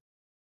in.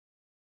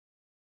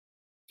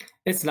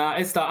 It's not.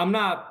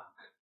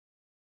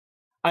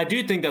 I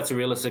do think that's a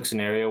realistic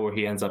scenario where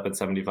he ends up at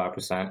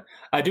 75%.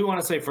 I do want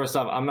to say, first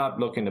off, I'm not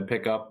looking to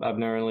pick up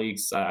Ebner in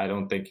leagues. I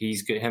don't think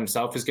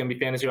himself is going to be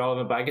fantasy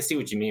relevant, but I can see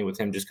what you mean with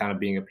him just kind of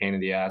being a pain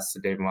in the ass to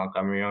David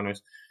Montgomery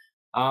owners.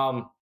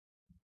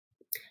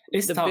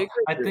 It's tough.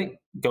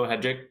 Go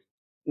ahead, Jake.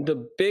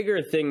 The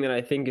bigger thing that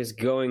I think is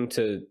going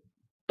to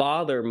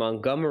bother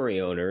Montgomery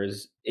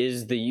owners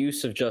is the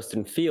use of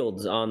Justin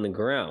Fields on the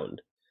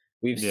ground.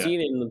 We've seen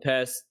it in the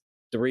past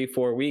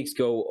 3-4 weeks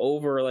go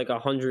over like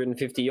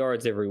 150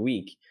 yards every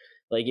week.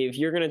 Like, if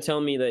you're going to tell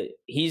me that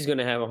he's going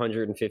to have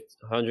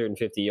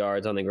 150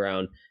 yards on the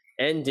ground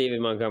and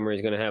David Montgomery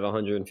is going to have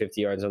 150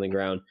 yards on the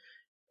ground,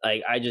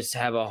 like, I just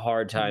have a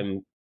hard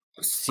time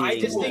seeing. I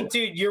just think,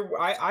 dude,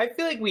 I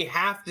feel like we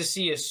have to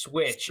see a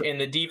switch in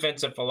the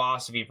defensive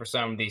philosophy for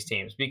some of these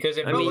teams, because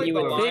it felt like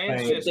the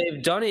Lions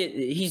they've done it.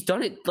 He's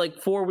done it like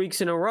 4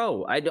 weeks in a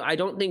row. I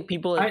don't think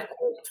people have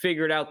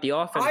figured out the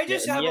offense. I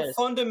just have a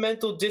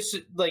fundamental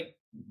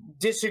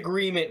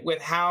disagreement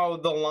with how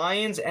the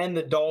Lions and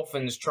the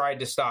Dolphins tried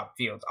to stop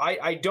Fields.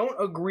 I don't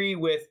agree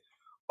with,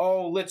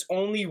 oh, let's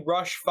only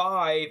rush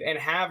 5 and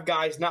have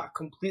guys not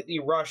completely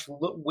rush,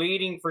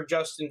 waiting for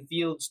Justin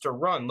Fields to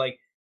run. Like,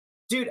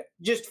 dude,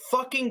 just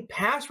fucking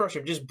pass rush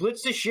him. Just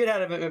blitz the shit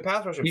out of him and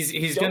pass rush him.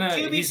 He's gonna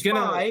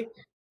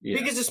yeah.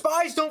 Because the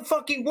spies don't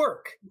fucking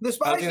work. The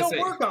spies don't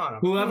work on him.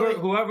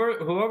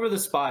 Whoever the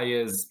spy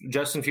is,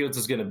 Justin Fields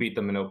is gonna beat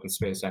them in open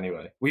space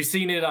anyway. We've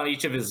seen it on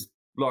each of his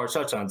large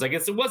touchdowns. Like,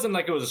 it wasn't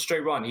like it was a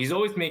straight run. He's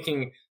always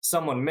making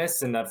someone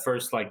miss in that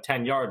first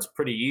 10 yards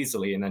pretty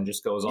easily, and then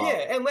just goes off.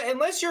 Yeah,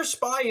 unless your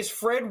spy is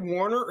Fred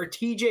Warner or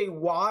T.J.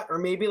 Watt or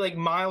maybe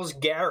Myles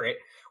Garrett,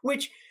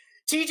 which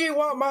T.J.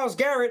 Watt, Myles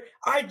Garrett,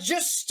 I'd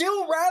just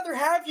still rather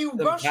have you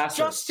rush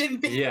Justin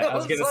Fields. Yeah, I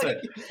was gonna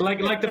say,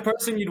 like the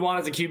person you'd want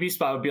as a QB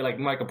spot would be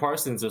Micah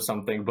Parsons or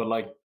something, but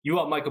you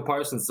want Micah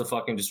Parsons to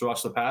fucking just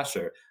rush the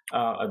passer.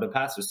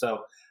 So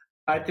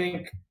I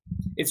think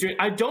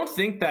I don't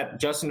think that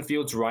Justin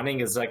Fields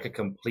running is a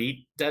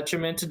complete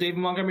detriment to David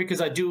Montgomery,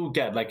 because I do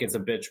get it's a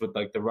bitch with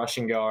the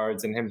rushing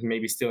yards and him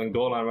maybe stealing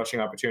goal line rushing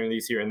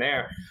opportunities here and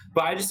there.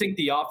 But I just think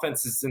the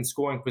offense is in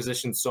scoring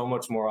position so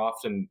much more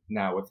often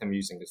now with him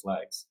using his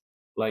legs.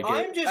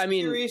 I'm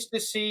curious to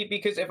see,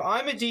 because if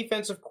I'm a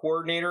defensive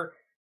coordinator,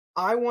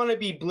 I want to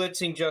be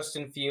blitzing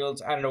Justin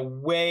Fields at a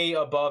way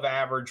above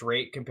average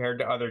rate compared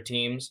to other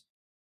teams.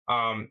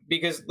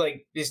 Because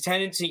his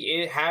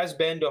tendency has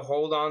been to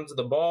hold on to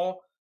the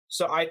ball.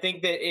 So I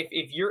think that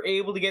if you're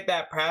able to get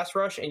that pass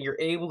rush and you're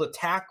able to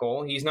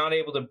tackle, he's not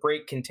able to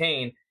break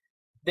contain,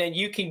 then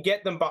you can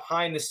get them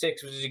behind the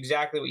sticks, which is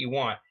exactly what you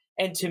want.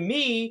 And to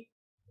me,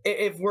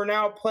 if we're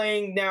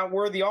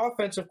we're the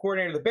offensive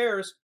coordinator of the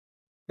Bears,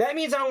 that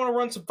means I want to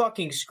run some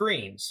fucking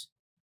screens.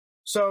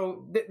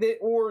 So,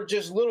 or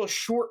just little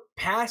short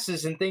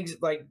passes and things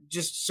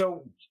just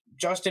so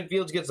Justin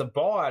Fields gets the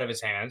ball out of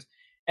his hands.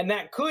 And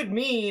that could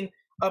mean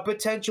a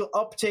potential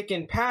uptick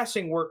in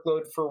passing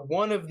workload for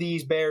one of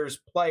these Bears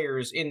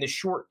players in the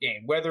short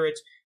game, whether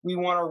it's we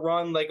want to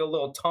run a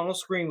little tunnel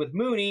screen with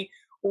Mooney,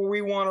 or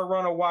we want to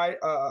run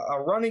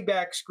a running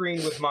back screen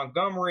with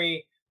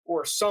Montgomery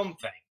or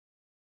something.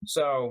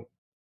 So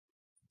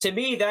to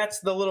me,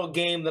 that's the little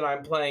game that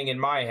I'm playing in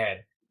my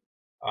head.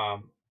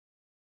 But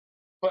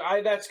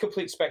that's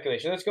complete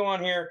speculation. Let's go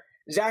on here.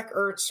 Zach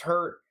Ertz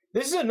hurt.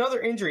 This is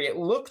another injury. It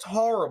looked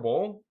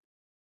horrible.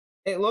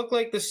 It looked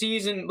like the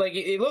season,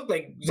 it looked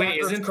like Zach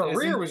Ertz's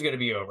career was going to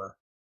be over.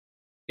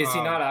 Is he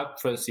not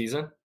out for the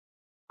season?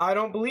 I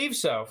don't believe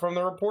so. From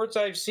the reports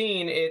I've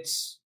seen,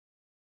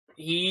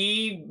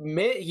 he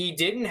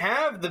didn't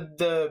have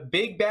the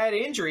big bad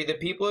injury that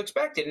people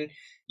expected. And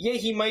yeah,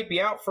 he might be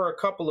out for a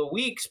couple of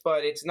weeks,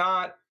 but it's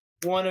not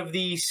one of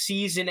these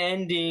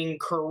season-ending,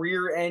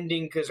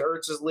 career-ending, because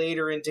Ertz is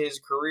later into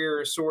his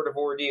career sort of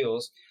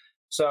ordeals.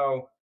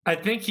 So I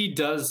think he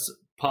does.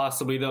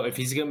 Possibly, though, if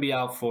he's going to be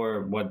out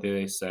for, what do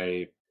they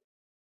say?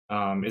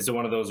 Is it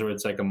one of those where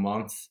it's a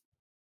month?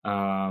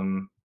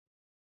 No.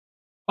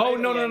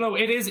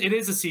 It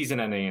is a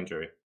season-ending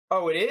injury.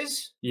 Oh, it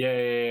is?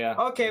 Yeah.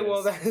 Okay,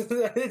 well,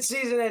 it's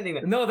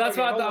season-ending. No, that's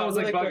what I thought. I was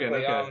really bugging.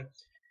 Okay.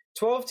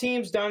 12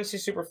 teams, Dynasty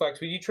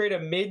Superflex. Would you trade a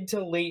mid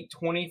to late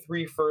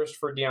 23 first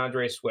for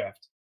DeAndre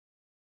Swift?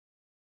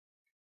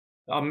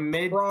 A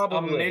mid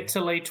to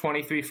late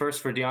 23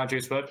 first for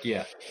DeAndre Swift?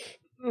 Yeah.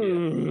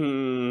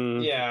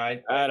 Yeah,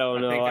 I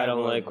don't know. I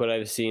don't like what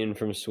I've seen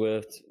from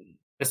Swift,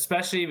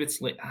 especially if it's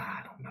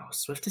I don't know.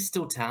 Swift is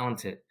still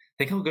talented.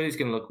 Think how good he's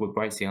going to look with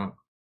Bryce Young.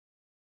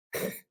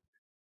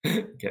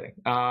 Kidding.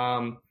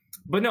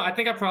 But no, I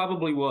think I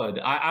probably would.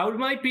 I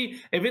might be,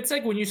 if it's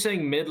when you're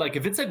saying mid,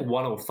 if it's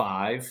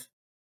 105,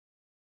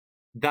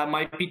 that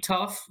might be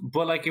tough.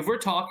 But if we're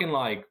talking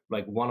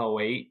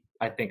 108,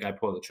 I think I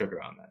pull the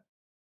trigger on that.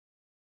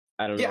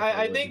 I don't know. Yeah,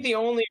 I think the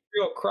only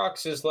real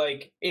crux is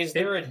is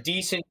there a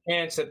decent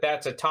chance that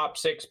that's a top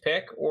 6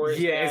 pick, or is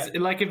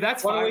if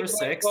that's 5 or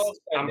 6,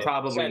 I'm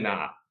probably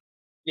not.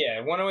 Yeah,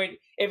 108.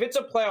 If it's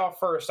a playoff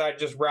first, I'd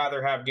just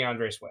rather have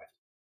DeAndre Swift.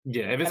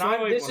 Yeah, if it's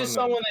this is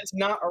someone that's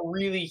not a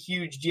really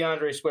huge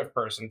DeAndre Swift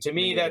person. To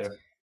me,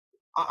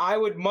 I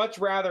would much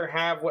rather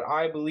have what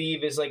I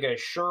believe is a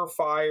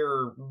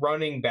surefire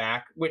running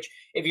back, which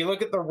if you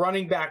look at the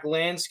running back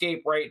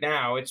landscape right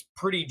now, it's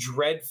pretty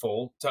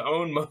dreadful to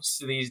own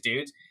most of these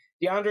dudes.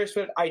 DeAndre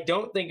Swift, I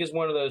don't think is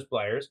one of those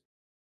players.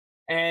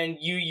 And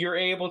you're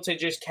able to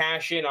just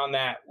cash in on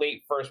that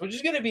late first, which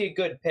is going to be a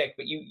good pick,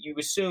 but you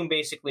assume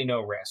basically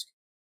no risk.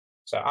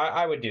 So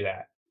I would do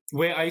that.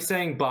 Wait, are you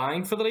saying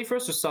buying for the late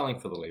first or selling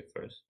for the late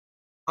first?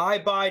 I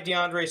buy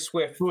DeAndre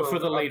Swift for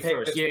the late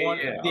first.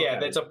 Yeah,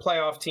 that's a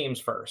playoff team's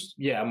first.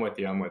 Yeah, I'm with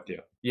you.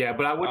 Yeah,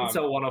 but I wouldn't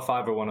sell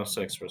 105 or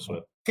 106 for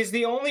Swift. Because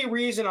the only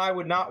reason I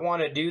would not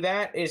want to do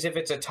that is if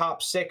it's a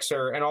top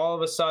 6er and all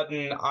of a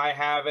sudden I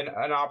have an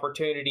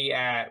opportunity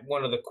at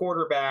one of the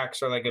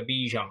quarterbacks or a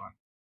Bijan.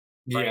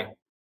 Right?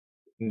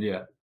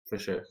 Yeah, for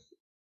sure.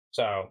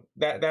 So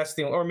that's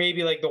or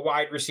maybe the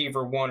wide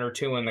receiver 1 or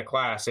 2 in the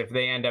class if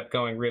they end up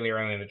going really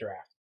early in the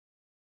draft.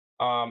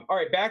 All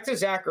right, back to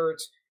Zach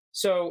Ertz.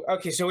 So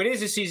it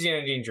is a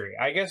season-ending injury.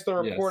 I guess the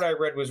report I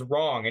read was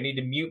wrong. I need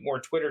to mute more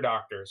Twitter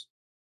doctors.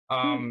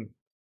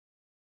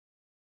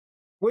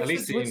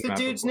 What's the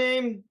dude's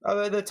name?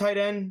 The tight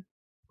end?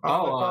 Trey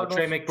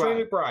McBride.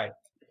 Trey McBride.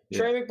 Yeah.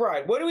 Trey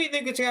McBride. What do we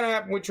think is going to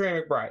happen with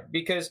Trey McBride?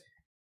 Because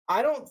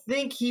I don't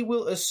think he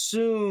will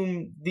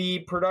assume the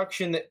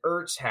production that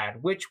Ertz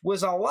had, which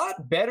was a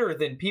lot better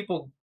than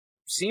people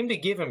seem to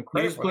give him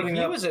credit for.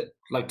 He was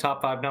like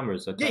top 5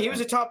 numbers. He was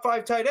a top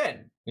 5 tight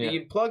end. Yeah.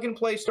 You plug and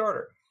play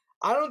starter.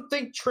 I don't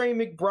think Trey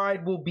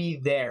McBride will be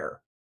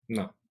there.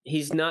 No.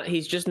 He's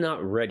just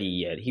not ready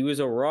yet. He was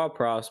a raw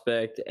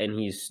prospect and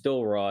he's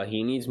still raw.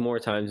 He needs more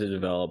time to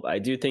develop. I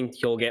do think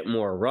he'll get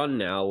more run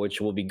now, which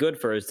will be good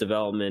for his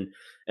development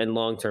and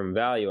long-term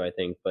value, I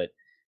think. But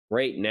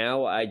right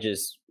now, I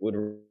just would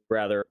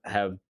rather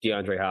have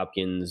DeAndre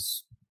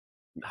Hopkins,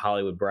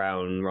 Hollywood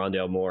Brown,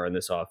 Rondale Moore in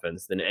this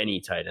offense than any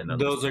tight end.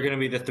 Those are going to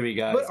be the 3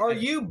 guys. But are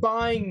you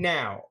buying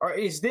now? Or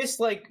is this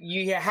like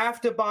you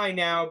have to buy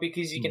now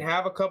because you can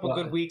have a couple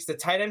good weeks? The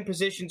tight end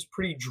position's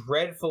pretty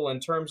dreadful in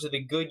terms of the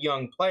good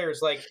young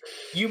players. Like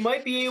you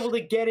might be able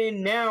to get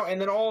in now,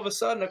 and then all of a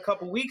sudden, a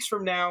couple weeks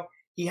from now,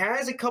 he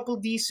has a couple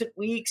decent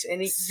weeks,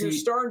 and you're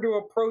starting to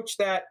approach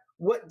that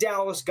what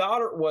Dallas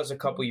Goedert was a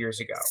couple years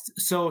ago.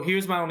 So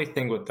here's my only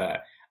thing with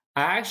that.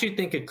 I actually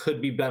think it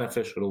could be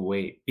beneficial to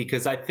wait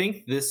because I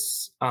think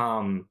this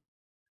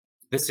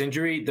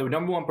injury, the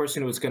number one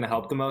person who's going to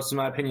help the most, in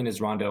my opinion, is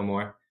Rondale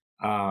Moore.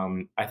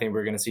 I think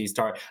we're going to see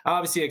start. I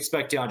obviously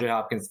expect DeAndre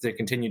Hopkins to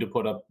continue to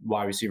put up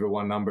wide receiver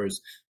 1 numbers,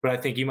 but I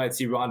think you might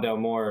see Rondale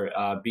Moore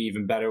be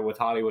even better with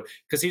Hollywood.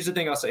 Because here's the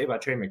thing I'll say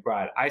about Trey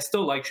McBride. I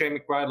still like Trey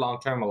McBride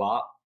long-term a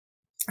lot,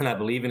 and I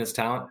believe in his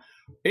talent.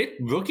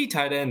 Rookie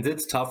tight ends,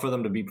 it's tough for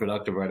them to be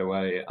productive right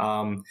away.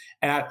 And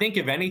I think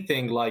if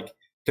anything, like,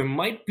 there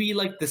might be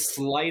like the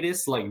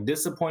slightest like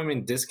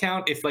disappointment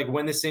discount if like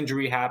when this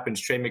injury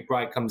happens, Trey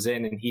McBride comes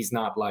in and he's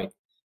not like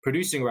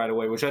producing right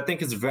away, which I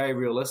think is very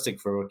realistic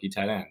for a rookie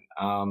tight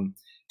end.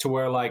 To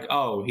where like,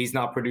 oh, he's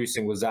not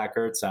producing with Zach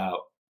Ertz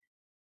out.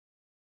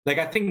 Like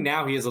I think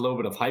now he has a little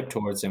bit of hype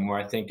towards him where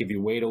I think if you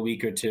wait a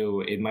week or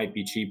two, it might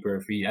be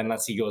cheaper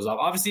unless he goes off.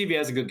 Obviously if he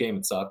has a good game,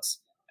 it sucks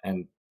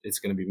and it's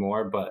gonna be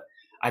more, but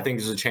I think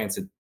there's a chance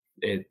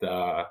it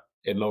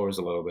lowers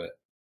a little bit.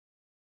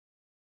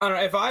 I don't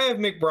know. If I have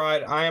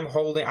McBride, I am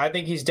holding. I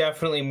think he's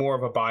definitely more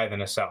of a buy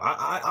than a sell.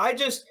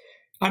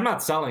 I'm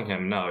not selling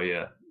him. No,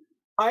 yeah.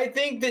 I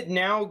think that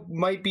now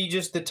might be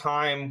just the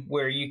time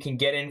where you can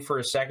get in for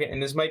a second,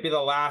 and this might be the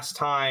last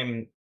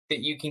time that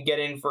you can get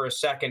in for a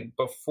second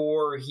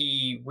before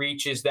he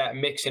reaches that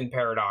Mixon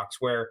paradox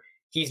where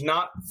he's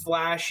not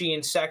flashy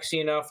and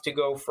sexy enough to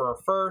go for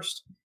a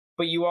first,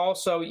 but you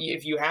also,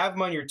 if you have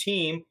him on your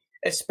team,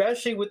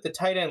 especially with the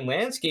tight end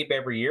landscape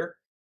every year,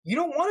 you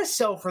don't want to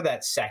sell for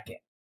that second.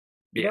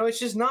 You know, it's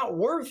just not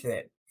worth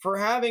it for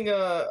having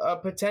a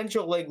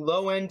potential like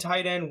low end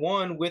tight end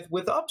 1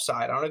 with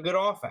upside on a good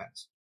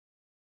offense.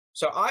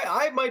 So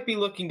I might be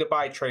looking to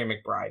buy Trey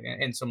McBride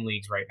in some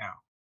leagues right now.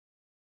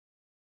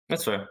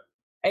 That's fair.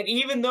 And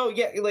even though,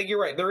 yeah, like you're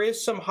right, there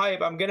is some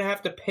hype. I'm gonna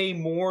have to pay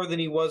more than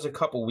he was a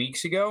couple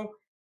weeks ago.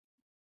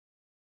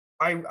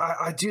 I'm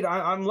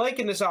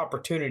liking this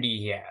opportunity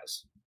he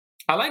has.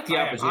 I like the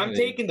opportunity. I'm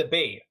taking the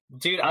bait,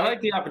 dude. I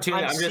like the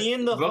opportunity. I'm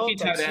seeing the hook.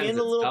 I'm seeing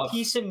the little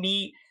piece of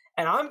meat.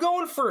 And I'm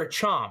going for a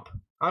chomp.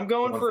 I'm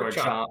going for a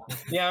chomp.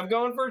 Yeah, I'm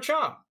going for a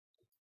chomp.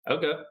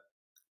 Okay.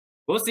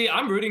 We'll see.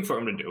 I'm rooting for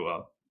him to do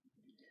well.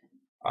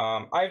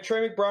 I have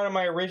Trey McBride on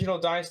my original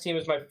Dynasty team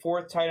as my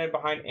 4th tight end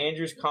behind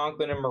Andrews,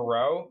 Conklin, and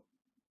Moreau.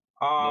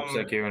 Looks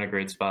like you're in a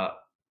great spot.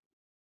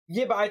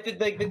 Yeah, but I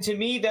think like to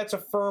me that's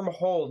a firm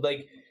hold.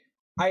 Like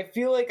I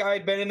feel like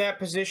I've been in that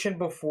position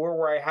before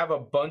where I have a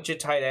bunch of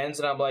tight ends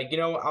and I'm like, you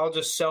know, I'll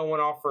just sell one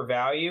off for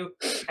value.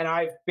 And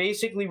I've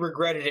basically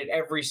regretted it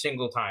every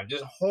single time.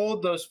 Just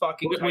hold those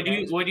fucking tight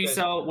ends. Would you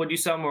sell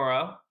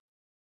Moreau?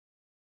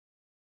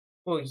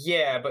 Well,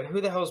 yeah, but who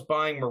the hell's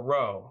buying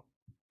Moreau?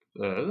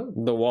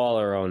 The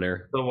Waller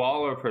owner. The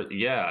Waller,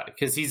 yeah,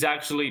 because he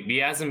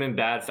hasn't been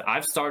bad.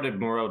 I've started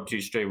Moreau 2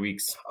 straight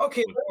weeks.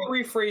 Okay, let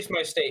me rephrase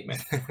my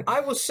statement.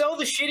 I will sell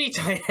the shitty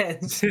tight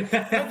ends,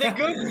 but the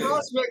good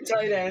prospect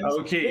tight ends.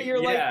 Okay,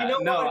 you're like, you know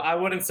what? I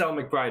wouldn't sell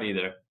McBride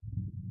either.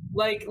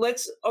 Like,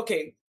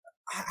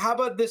 how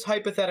about this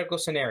hypothetical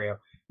scenario?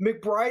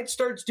 McBride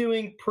starts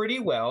doing pretty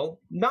well,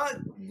 not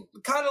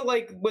kind of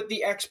like what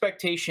the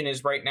expectation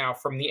is right now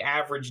from the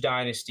average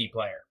dynasty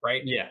player,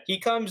 right? Yeah. He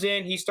comes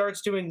in, he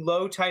starts doing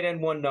low tight end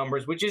 1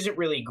 numbers, which isn't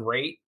really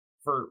great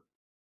for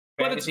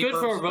but it's good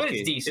purposes, for a rookie. But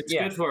it's decent.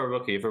 It's good for a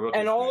rookie.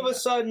 And all of a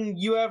sudden,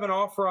 you have an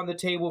offer on the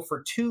table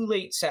for 2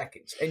 late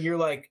seconds, and you're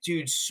like,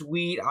 dude,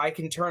 sweet, I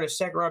can turn a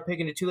second round pick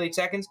into 2 late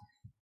seconds.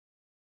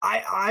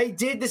 I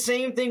did the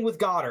same thing with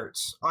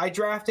Goddard's. I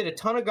drafted a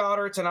ton of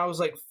Goddard's, and I was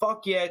like,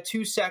 fuck yeah,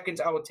 2 seconds,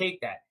 I will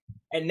take that.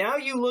 And now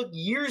you look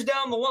years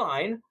down the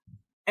line,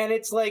 and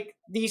it's like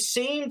these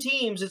same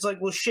teams, it's like,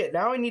 well, shit,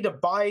 now I need to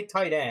buy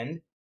tight end.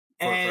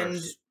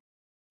 And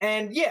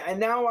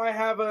now I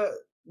have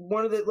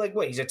one of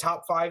the he's a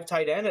top 5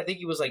 tight end. I think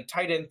he was like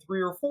tight end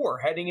 3 or 4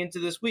 heading into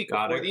this week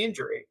before the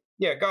injury.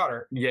 Yeah,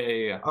 Goddard.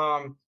 Yeah.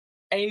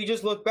 And you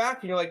just look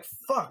back and you're like,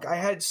 fuck, I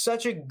had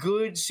such a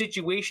good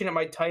situation at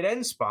my tight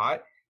end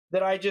spot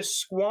that I just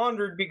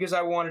squandered because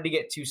I wanted to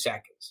get 2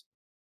 seconds.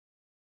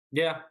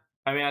 Yeah,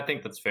 I mean, I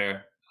think that's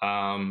fair.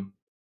 Yeah,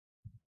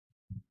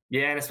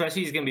 and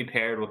especially he's going to be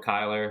paired with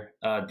Kyler.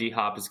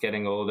 D-Hop is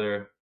getting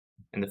older.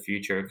 In the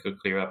future, it could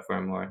clear up for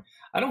him more.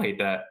 I don't hate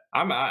that.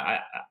 I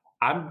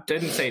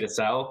didn't say to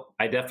sell.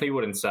 I definitely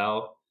wouldn't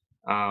sell.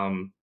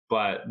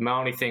 But my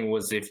only thing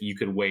was if you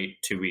could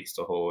wait 2 weeks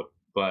to hold.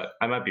 But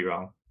I might be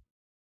wrong.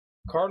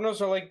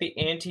 Cardinals are like the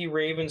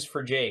anti-Ravens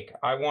for Jake.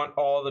 I want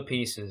all the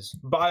pieces.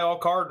 Buy all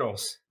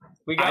Cardinals.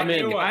 We got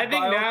new one. I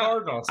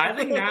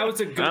think now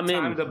is a good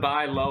time to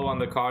buy low on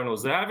the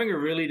Cardinals. They're having a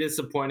really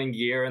disappointing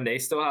year, and they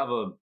still have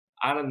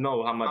I don't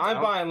know how much.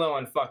 I'm buying low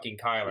on fucking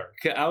Kyler.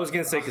 I was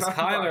going to say, because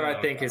Kyler, I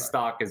think his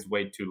stock is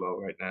way too low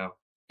right now.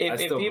 If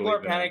people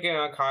are panicking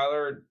on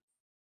Kyler,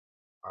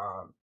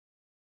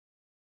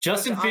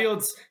 Justin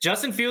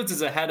Fields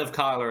is ahead of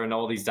Kyler in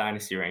all these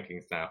dynasty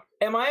rankings now.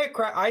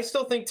 I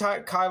still think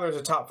Kyler is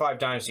a top 5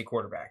 dynasty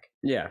quarterback.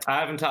 Yeah, I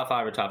have him top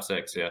 5 or top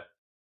 6. Yeah,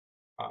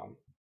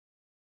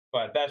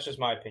 but that's just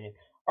my opinion.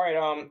 All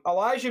right,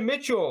 Elijah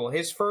Mitchell,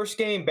 his first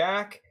game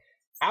back,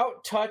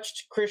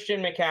 out-touched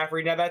Christian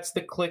McCaffrey. Now that's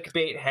the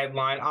clickbait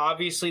headline.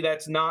 Obviously,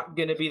 that's not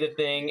going to be the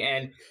thing,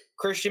 and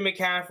Christian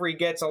McCaffrey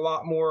gets a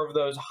lot more of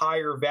those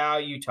higher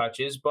value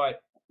touches,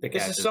 but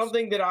this is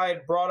something that I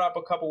had brought up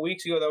a couple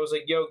weeks ago that was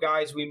like, yo,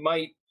 guys, we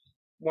might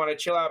want to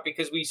chill out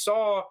because we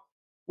saw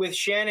with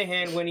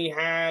Shanahan when he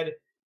had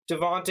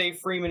Devontae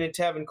Freeman and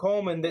Tevin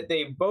Coleman that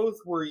they both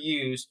were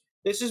used.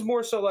 This is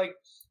more so like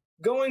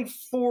going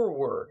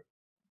forward.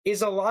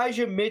 Is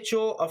Elijah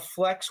Mitchell a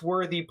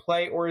flex-worthy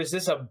play, or is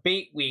this a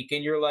bait week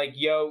and you're like,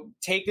 yo,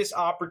 take this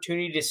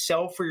opportunity to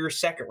sell for your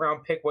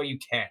second-round pick while you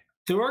can?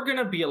 There are going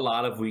to be a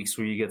lot of weeks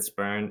where you get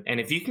spurned, and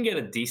if you can get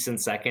a decent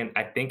second,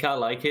 I think I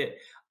like it.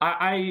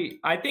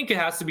 I think it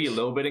has to be a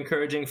little bit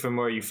encouraging from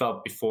where you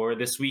felt before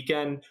this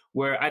weekend,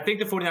 where I think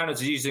the 49ers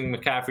are using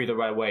McCaffrey the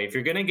right way. If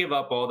you're going to give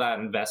up all that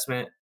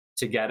investment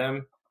to get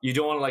him, you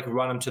don't want to like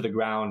run him to the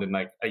ground in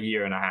like a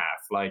year and a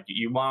half. Like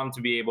you want him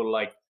to be able to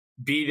like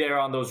be there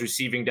on those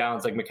receiving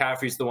downs. Like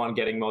McCaffrey's the one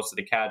getting most of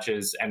the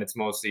catches, and it's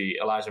mostly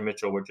Elijah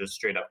Mitchell, which is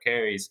straight up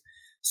carries.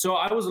 So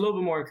I was a little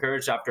bit more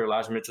encouraged after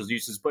Elijah Mitchell's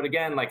uses. But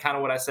again, like kind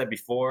of what I said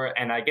before,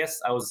 and I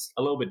guess I was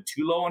a little bit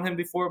too low on him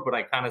before, but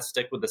I kind of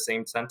stick with the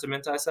same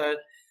sentiment I said.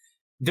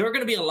 There are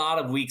going to be a lot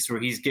of weeks where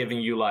he's giving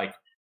you like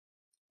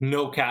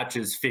no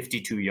catches,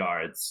 52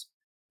 yards,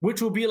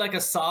 which will be like a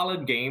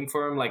solid game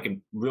for him, like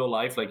in real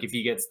life. Like if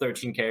he gets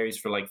 13 carries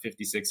for like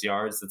 56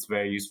 yards, that's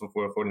very useful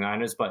for the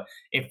 49ers. But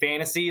in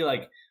fantasy,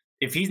 like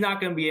if he's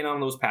not going to be in on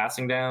those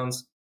passing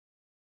downs,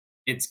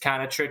 it's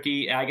kind of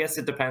tricky. I guess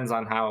it depends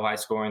on how high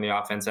scoring the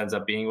offense ends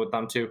up being with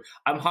them too.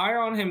 I'm higher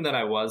on him than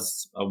I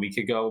was a week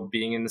ago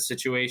being in the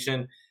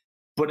situation.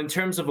 But in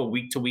terms of a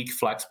week-to-week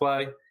flex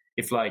play,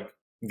 if like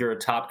you're a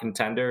top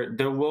contender,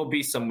 there will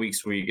be some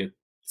weeks where you get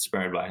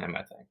spurned by him,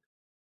 I think.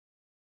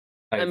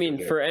 I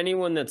mean, for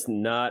anyone that's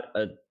not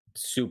a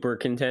super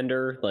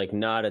contender, like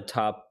not a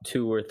top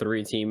 2 or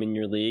 3 team in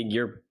your league,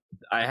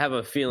 I have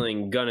a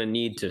feeling gonna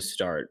need to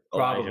start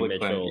Elijah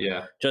Mitchell,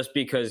 just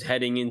because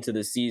heading into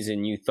the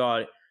season you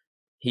thought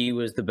he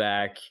was the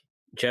back,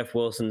 Jeff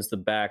Wilson's the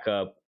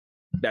backup,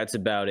 that's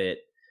about it.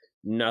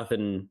 No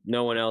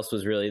one else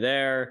was really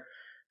there.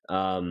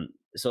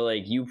 So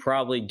like you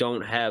probably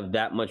don't have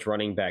that much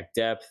running back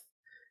depth,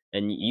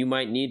 and you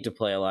might need to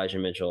play Elijah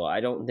Mitchell.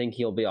 I don't think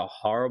he'll be a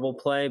horrible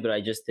play, but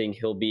I just think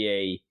he'll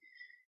be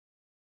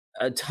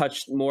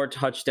more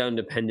touchdown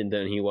dependent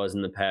than he was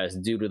in the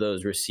past due to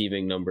those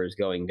receiving numbers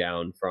going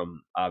down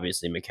from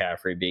obviously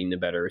McCaffrey being the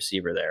better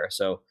receiver there.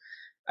 So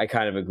I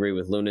kind of agree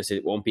with Lunas.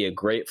 It won't be a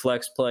great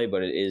flex play,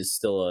 but it is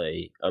still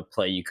a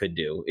play you could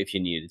do if you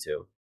needed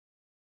to.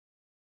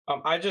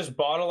 I just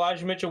bought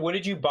Elijah Mitchell. What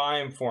did you buy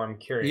him for? I'm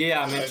curious.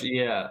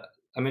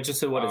 I'm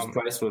interested what his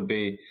price would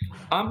be.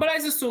 But I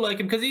just still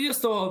like him because he just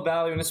still has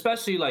value, and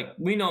especially like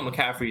we know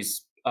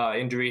McCaffrey's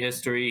injury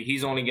history.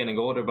 He's only getting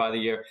older by the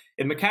year.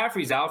 If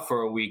McCaffrey's out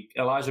for a week,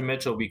 Elijah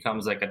Mitchell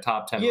becomes like a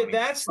top 10. Yeah,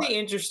 that's the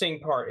interesting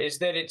part, is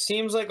that it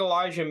seems like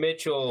Elijah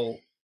Mitchell,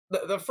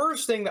 the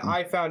first thing that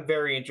I found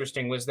very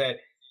interesting was that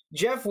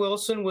Jeff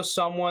Wilson was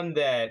someone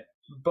that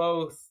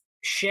both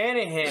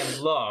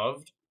Shanahan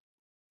loved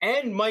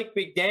and Mike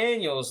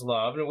McDaniels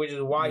loved, which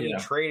is why he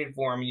traded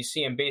for him. You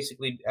see him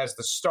basically as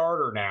the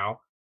starter now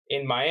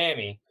in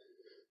Miami.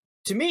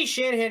 To me,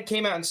 Shanahan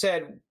came out and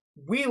said,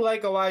 we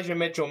like Elijah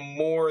Mitchell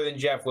more than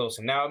Jeff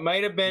Wilson. Now, it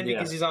might have been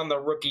because he's on the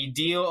rookie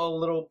deal a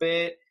little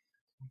bit,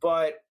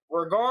 but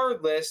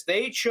regardless,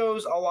 they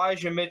chose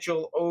Elijah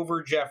Mitchell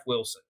over Jeff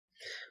Wilson.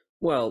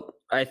 Well,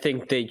 I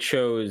think they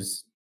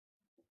chose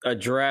a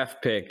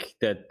draft pick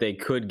that they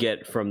could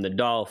get from the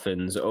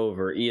Dolphins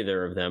over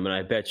either of them, and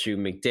I bet you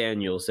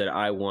McDaniel said,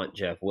 I want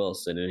Jeff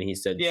Wilson, and he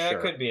said, yeah, sure.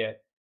 That could be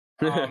it.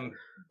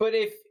 But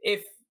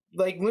if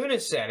like Luna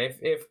said,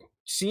 if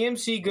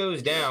CMC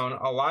goes down,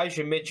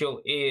 Elijah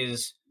Mitchell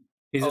is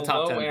He's a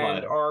top 10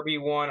 low-end player.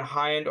 RB1,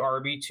 high-end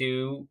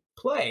RB2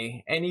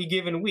 play any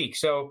given week.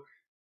 So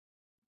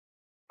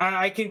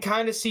I can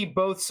kind of see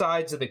both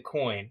sides of the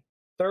coin.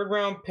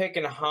 Third-round pick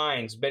and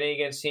Hines betting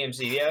against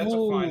CMC. Yeah, that's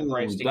a fine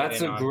price to That's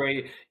get in a on.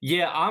 great.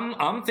 Yeah,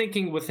 I'm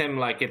thinking with him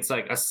like it's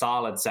like a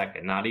solid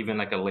second, not even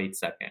like a late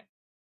second.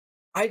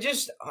 I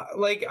just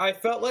I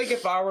felt like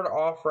if I were to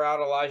offer out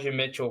Elijah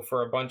Mitchell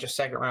for a bunch of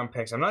second-round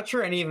picks, I'm not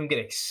sure any of them get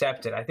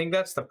accepted. I think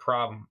that's the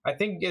problem. I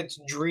think it's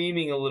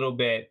dreaming a little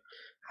bit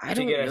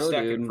to get a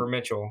second for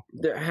Mitchell.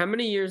 How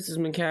many years does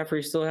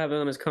McCaffrey still have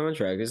on his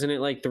contract? Isn't it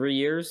like 3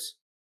 years?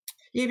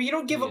 Yeah, but you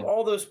don't give up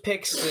all those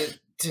picks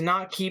to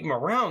not keep him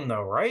around,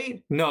 though,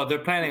 right? No, they're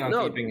planning on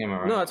keeping him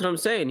around. No, that's what I'm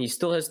saying. He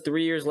still has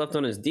 3 years left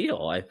on his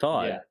deal, I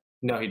thought. Yeah.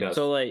 No, he does.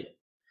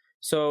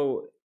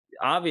 So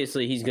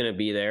obviously he's going to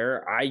be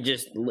there. I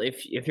just,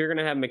 if you're going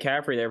to have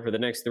McCaffrey there for the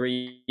next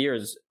 3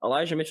 years,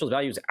 Elijah Mitchell's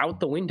value is out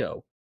the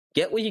window.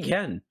 Get what you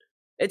can.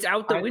 It's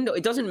out the window.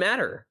 It doesn't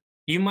matter.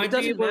 It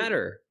doesn't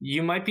matter.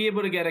 You might be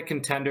able to get a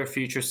contender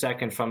future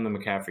second from the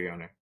McCaffrey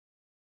owner.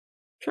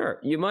 Sure,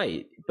 you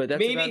might, but that's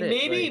maybe.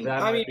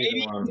 about it. Maybe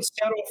you can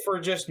settle for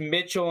just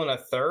Mitchell and a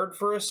third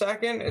for a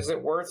second. Is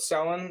it worth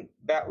selling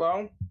that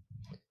low?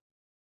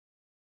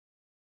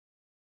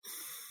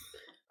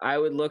 I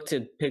would look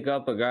to pick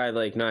up a guy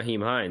like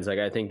Nyheim Hines. Like,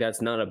 I think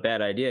that's not a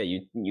bad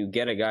idea. You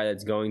get a guy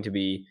that's going to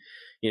be,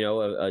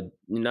 a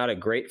not a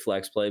great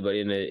flex play, but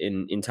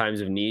in times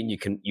of need,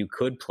 you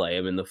could play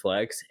him in the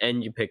flex,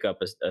 and you pick up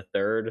a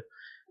third.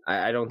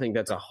 I don't think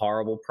that's a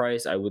horrible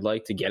price. I would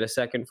like to get a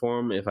second for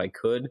him if I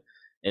could,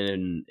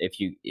 and if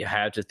you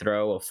had to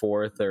throw a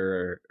fourth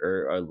or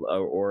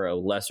a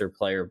lesser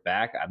player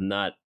back, I'm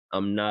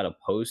not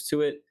opposed to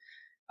it.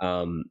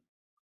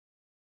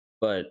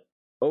 But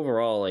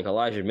overall, like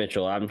Elijah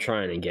Mitchell, I'm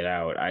trying to get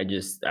out. I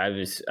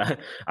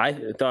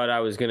thought I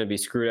was going to be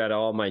screwed out of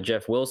all my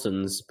Jeff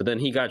Wilsons, but then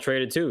he got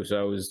traded too.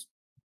 So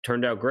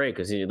turned out great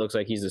because it looks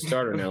like he's the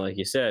starter now, like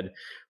you said.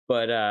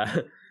 But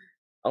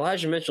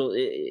Elijah Mitchell,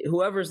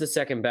 whoever's the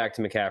second back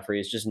to McCaffrey,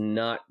 is just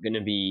not going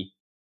to be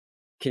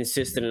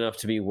consistent enough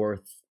to be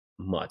worth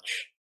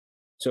much.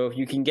 So if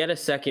you can get a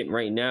second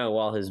right now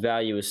while his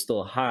value is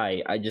still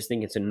high, I just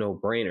think it's a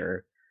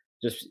no-brainer.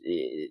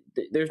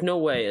 There's no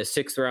way a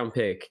 6th-round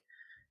pick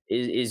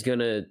is going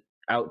to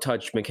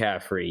outtouch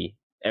McCaffrey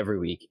every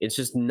week. It's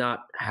just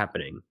not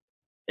happening.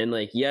 And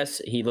yes,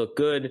 he looked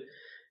good,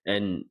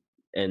 and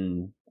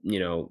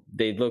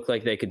they look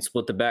like they could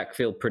split the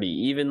backfield pretty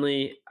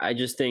evenly. I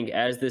just think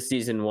as this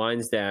season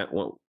winds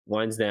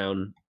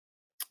down,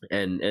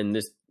 and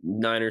this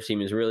Niners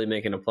team is really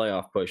making a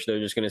playoff push, they're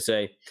just going to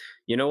say,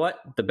 you know what?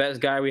 The best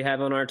guy we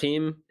have on our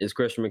team is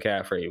Christian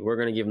McCaffrey. We're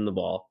going to give him the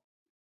ball.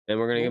 And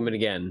we're going to give it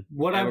again.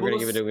 What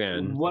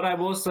I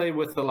will say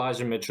with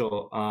Elijah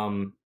Mitchell,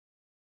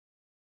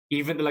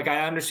 even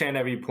I understand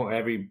every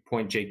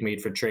point Jake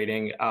made for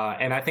trading,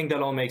 and I think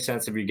that all makes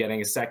sense if you're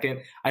getting a second.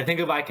 I think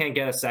if I can't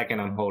get a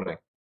second, I'm holding.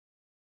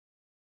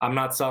 I'm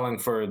not selling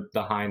for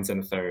the Hines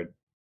and a third.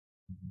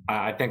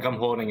 I think I'm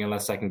holding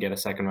unless I can get a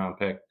second round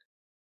pick.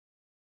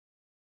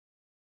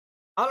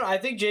 I don't know. I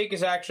think Jake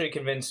has actually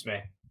convinced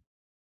me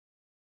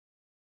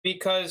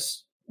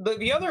because.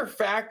 The other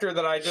factor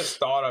that I just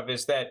thought of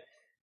is that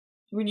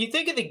when you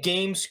think of the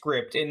game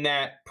script in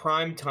that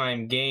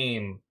primetime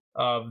game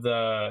of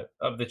the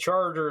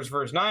Chargers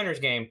versus Niners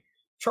game,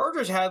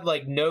 Chargers had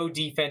no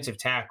defensive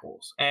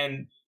tackles,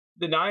 and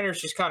the Niners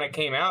just kind of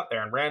came out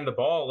there and ran the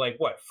ball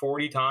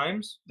 40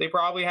 times they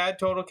probably had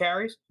total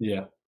carries.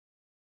 Yeah.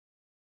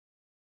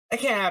 That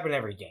can't happen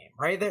every game,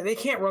 right? They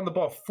can't run the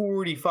ball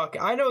 40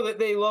 fucking. I know that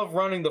they love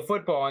running the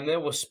football and they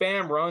will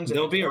spam runs.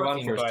 There'll be a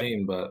run first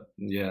team, but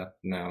yeah,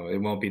 no, it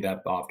won't be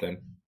that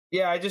often.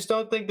 Yeah, I just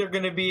don't think they're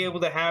going to be able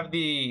to have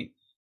the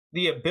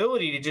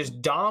ability to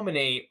just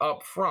dominate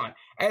up front.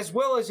 As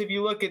well as if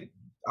you look at,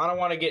 I don't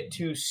want to get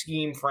too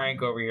scheme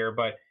frank over here,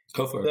 but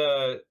go for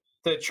it.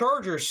 The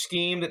Chargers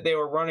scheme that they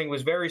were running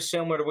was very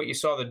similar to what you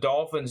saw the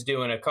Dolphins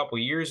doing a couple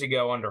years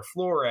ago under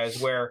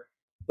Flores, where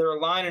they're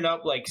lining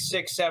up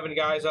 6-7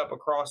 guys up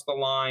across the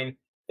line.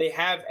 They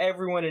have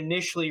everyone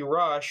initially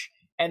rush,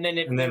 and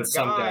then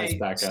some guys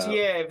back out.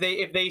 Yeah,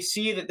 if they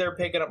see that they're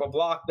picking up a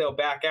block, they'll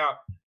back out.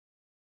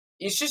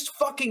 It's just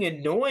fucking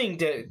annoying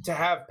to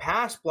have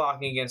pass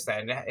blocking against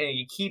that, and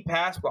you keep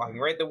pass blocking,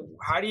 right?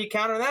 How do you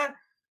counter that?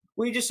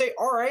 Well, you just say,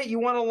 all right, you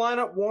want to line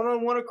up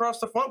one-on-one across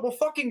the front? Well,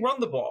 fucking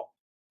run the ball,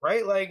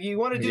 right? You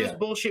want to do this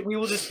bullshit, we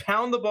will just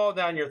pound the ball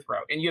down your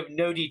throat, and you have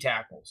no D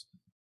tackles.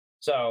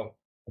 So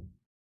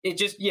it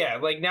just,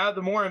 now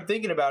the more I'm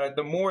thinking about it,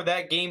 the more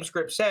that game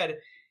script said,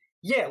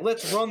 yeah,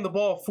 let's run the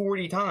ball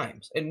 40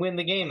 times and win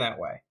the game that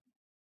way.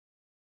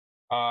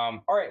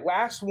 All right,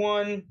 last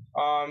one,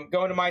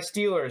 going to my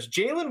Steelers.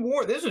 Jaylen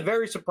Warren, this was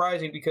very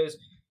surprising because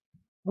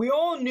we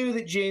all knew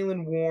that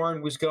Jaylen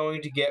Warren was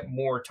going to get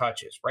more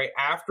touches, right?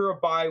 After a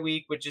bye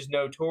week, which is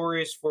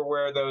notorious for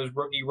where those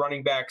rookie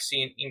running backs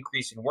see an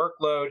increase in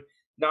workload.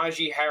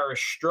 Najee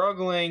Harris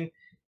struggling.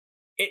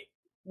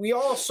 We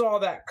all saw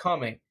that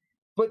coming.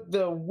 But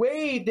the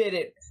way that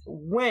it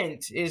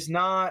went is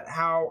not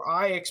how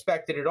I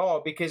expected at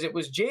all, because it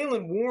was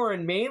Jaylen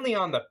Warren mainly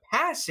on the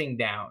passing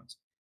downs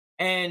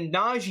and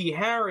Najee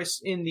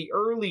Harris in the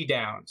early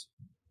downs,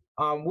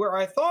 where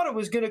I thought it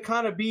was going to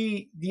kind of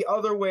be the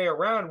other way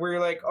around, where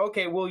you're like,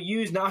 okay, we'll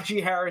use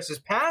Najee Harris's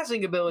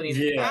passing ability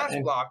and pass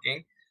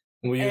blocking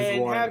and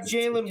have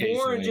Jaylen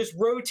Warren just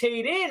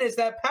rotate in as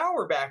that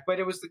power back. But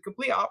it was the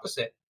complete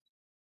opposite.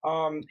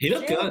 He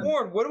looked good.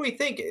 Warren, what do we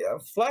think? A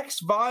flex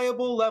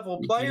viable level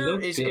player?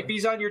 If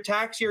he's on your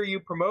taxi, are you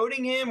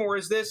promoting him, or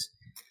is this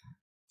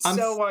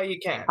sell while you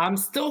can? I'm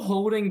still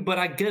holding, but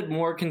I get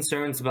more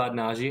concerns about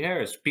Najee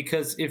Harris,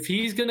 because if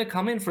he's going to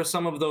come in for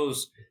some of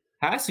those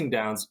passing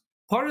downs,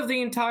 part of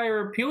the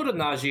entire appeal to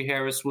Najee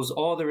Harris was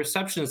all the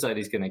receptions that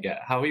he's going to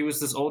get, how he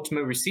was this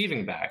ultimate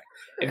receiving back.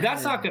 If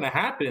that's not going to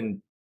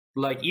happen,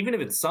 like even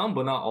if it's some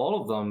but not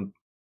all of them,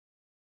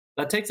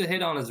 that takes a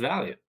hit on his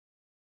value.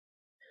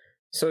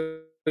 So,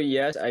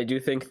 yes, I do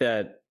think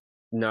that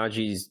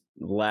Najee's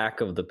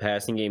lack of the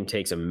passing game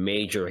takes a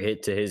major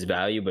hit to his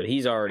value, but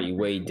he's already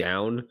way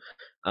down.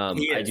 I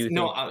think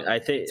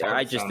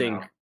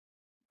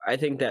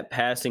that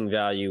passing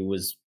value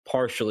was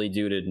partially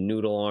due to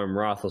noodle arm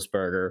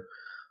Roethlisberger.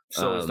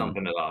 So he's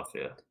dumping it off,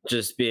 yeah.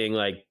 Just being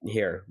like,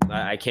 here,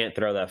 I can't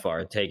throw that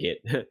far. Take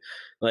it.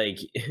 Like,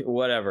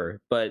 whatever.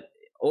 But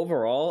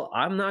overall,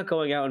 I'm not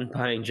going out and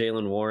buying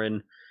Jaylen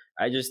Warren.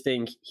 I just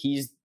think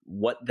he's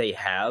what they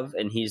have,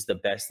 and he's the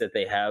best that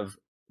they have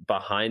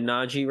behind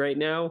Najee right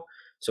now.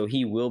 So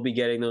he will be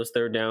getting those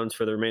third downs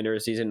for the remainder of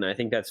the season, and I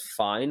think that's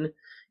fine.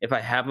 If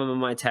I have him in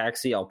my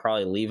taxi, I'll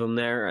probably leave him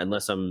there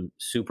unless I'm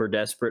super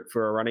desperate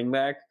for a running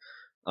back.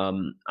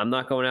 I'm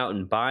not going out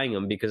and buying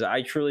him, because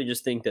I truly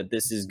just think that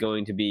this is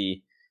going to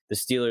be the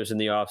Steelers in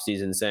the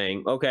offseason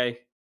saying, okay,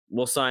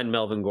 we'll sign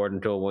Melvin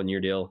Gordon to a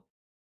 1-year deal.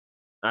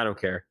 I don't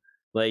care.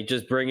 Like,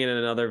 just bring in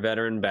another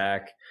veteran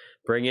back,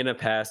 bring in a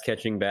pass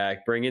catching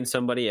back, bring in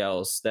somebody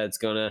else that's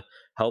going to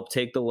help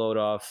take the load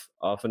off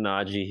of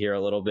Najee here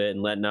a little bit,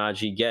 and let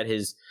Najee get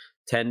his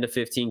 10 to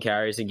 15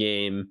 carries a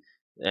game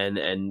and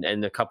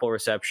a couple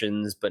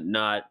receptions, but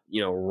not,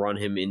 run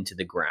him into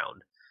the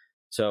ground.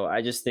 So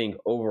I just think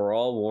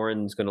overall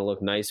Warren's going to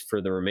look nice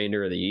for the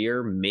remainder of the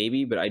year,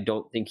 maybe, but I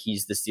don't think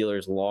he's the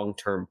Steelers'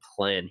 long-term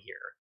plan here.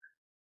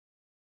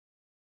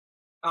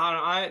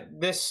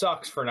 This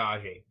sucks for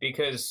Najee,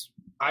 because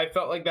I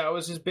felt like that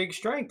was his big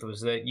strength,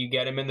 was that you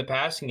get him in the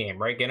passing game,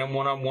 right? Get him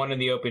one-on-one in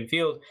the open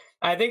field.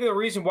 I think the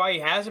reason why he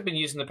hasn't been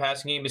using the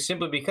passing game is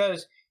simply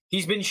because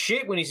he's been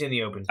shit when he's in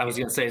the open field. I was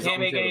going to say, he can't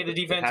make any of the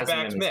defensive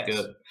backs miss.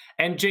 Good.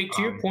 And Jake,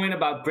 to your point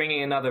about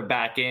bringing another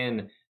back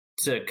in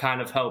to kind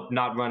of help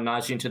not run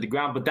Najee into the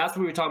ground, but that's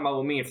what we were talking about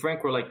with me and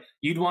Frank. We're like,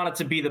 you'd want it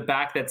to be the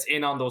back that's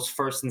in on those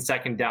first and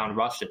second down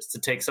rushes to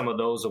take some of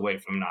those away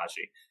from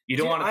Najee. You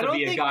don't want it to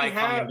be a guy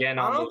coming in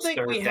on those third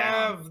down. I don't think we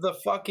have the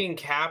fucking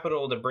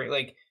capital to bring,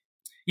 like,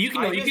 you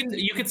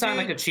can sign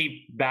like a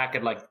cheap back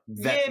at like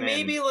Vetman.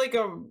 Maybe like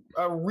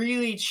a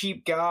really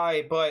cheap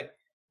guy, but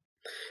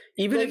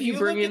even if you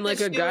bring in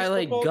like a guy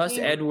like Gus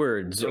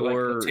Edwards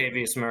or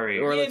Latavius Murray,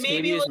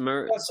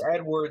 Gus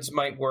Edwards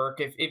might work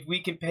if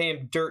we can pay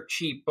him dirt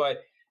cheap. But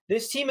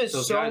this team has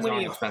so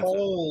many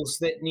holes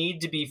that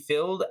need to be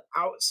filled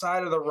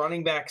outside of the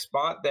running back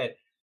spot that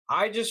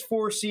I just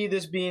foresee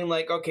this being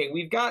like, okay,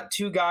 we've got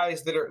two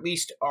guys that are at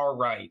least all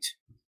right,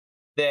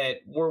 that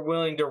we're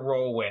willing to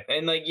roll with.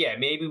 And like, yeah,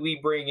 maybe we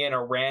bring in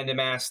a random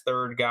ass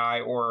third guy,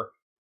 or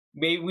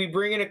maybe we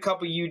bring in a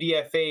couple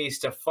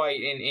UDFAs to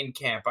fight in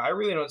camp. I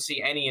really don't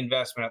see any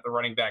investment at the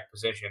running back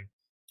position.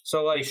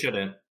 So like, they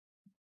shouldn't.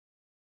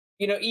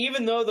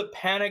 Even though the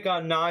panic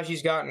on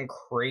Najee's gotten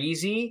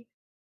crazy,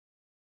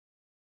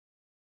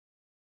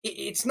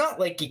 it's not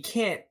like you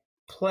can't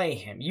play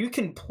him. You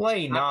can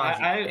play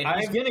Najee, and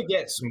he's going to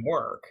get some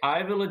work. I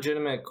have a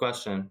legitimate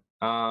question.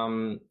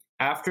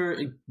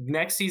 After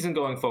next season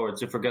going forward,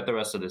 so forget the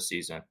rest of this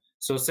season.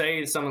 So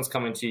say someone's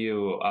coming to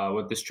you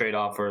with this trade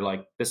offer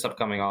like this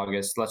upcoming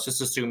August. Let's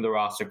just assume the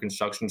roster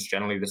construction is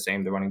generally the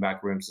same. The running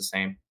back room's the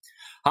same.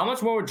 How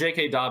much more with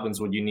J.K. Dobbins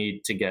would you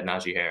need to get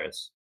Najee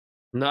Harris?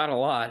 Not a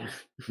lot.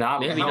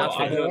 Maybe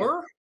nothing.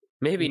 More?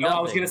 Maybe nothing. I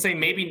was going to say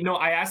maybe no.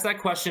 I asked that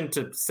question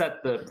to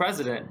set the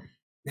precedent.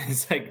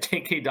 It's like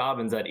J.K.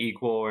 Dobbins at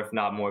equal or if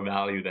not more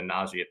value than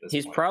Najee at this point.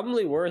 He's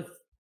probably worth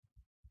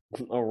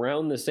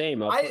around the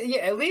same.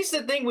 At least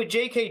the thing with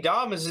J.K.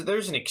 Dobbins is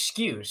there's an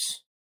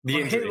excuse.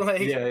 The injury.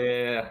 Like,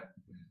 yeah.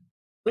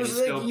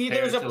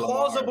 There's a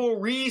plausible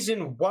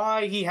reason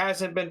why he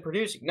hasn't been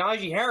producing.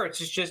 Najee Harris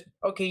is just,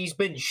 okay, he's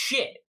been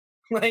shit.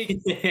 Like,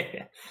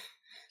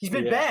 he's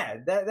been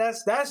bad.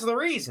 That's the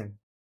reason.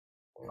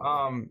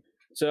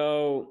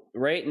 So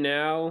right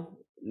now,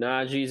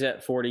 Najee's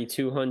at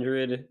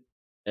 4,200.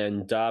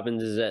 And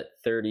Dobbins is at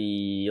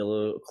 30,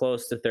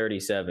 close to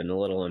 37, a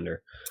little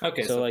under.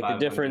 Okay, so like the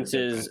difference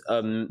is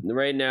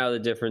right now the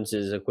difference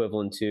is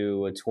equivalent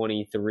to a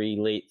 23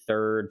 late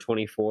third,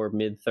 24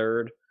 mid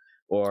third,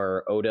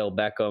 or Odell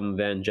Beckham,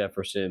 Van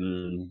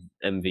Jefferson,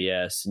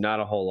 MVS.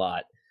 Not a whole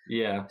lot.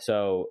 Yeah.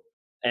 So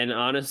And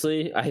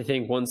honestly, I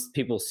think once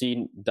people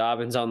see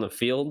Dobbins on the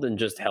field and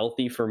just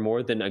healthy for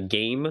more than a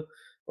game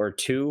or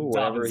two,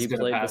 whatever Dobbins he is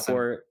gonna played pass him.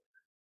 before,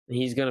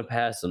 he's going to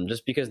pass him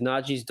just because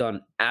Najee's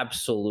done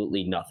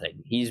absolutely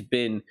nothing. He's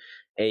been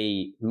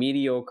a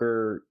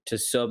mediocre to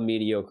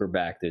sub-mediocre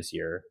back this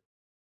year.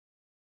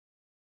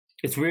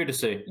 It's weird to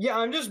see. Yeah,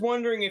 I'm just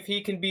wondering if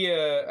he can be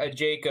a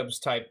Jacobs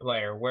type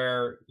player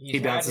where He he's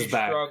had bounces his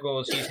back.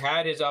 struggles, he's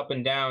had his up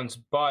and downs,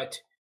 but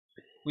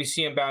we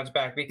see him bounce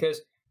back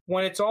because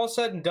when it's all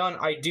said and done,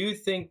 I do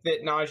think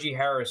that Najee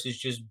Harris is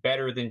just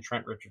better than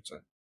Trent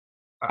Richardson.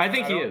 I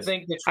think he don't is.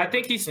 Think that I Trent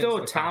think he's Richardson's still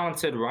a the comp.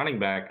 talented running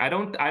back. I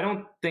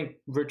don't think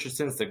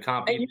Richardson's the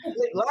comp. And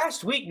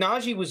last week,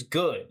 Najee was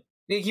good.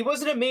 He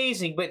wasn't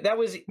amazing, but that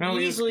was No, he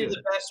was easily good.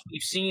 the best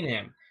we've seen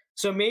him.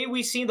 So maybe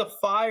we see the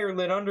fire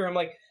lit under him.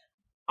 Like,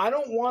 I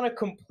don't want to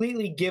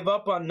completely give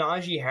up on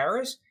Najee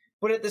Harris,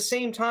 but at the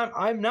same time,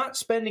 I'm not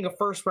spending a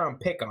first-round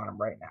pick on him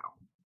right now.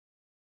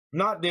 I'm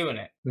not doing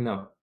it.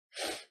 No.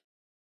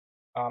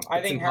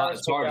 I think Harris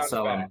it's will hard to bounce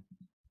sell back. him.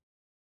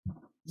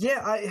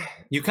 Yeah,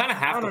 You kind of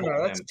have I to don't know,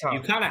 hold that's him. tough. You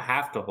kind of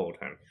have to hold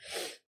him.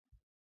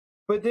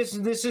 but this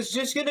is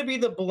just going to be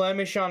the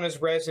blemish on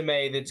his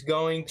resume that's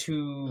going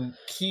to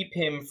keep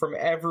him from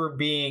ever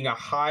being a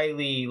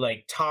highly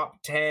like top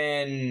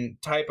 10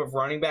 type of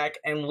running back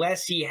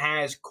unless he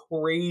has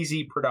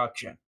crazy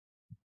production.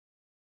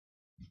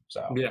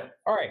 So Yeah.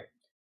 all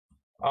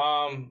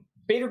right,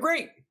 Beta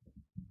great.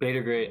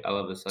 Beta great. I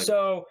love this segment.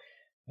 So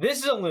this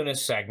is a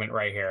Lunas segment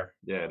right here.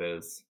 Yeah, it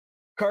is.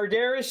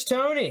 Kadarius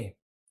Toney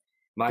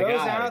My goes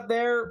guy. out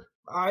there.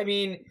 I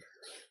mean,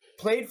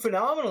 played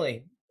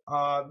phenomenally.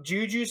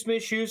 Juju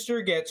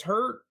Smith-Schuster gets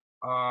hurt,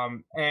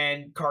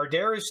 and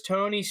Kadarius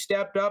Toney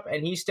stepped up,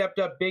 and he stepped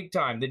up big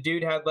time. The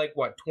dude had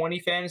 20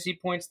 fantasy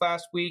points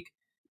last week.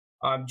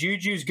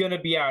 Juju's going to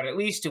be out at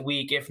least a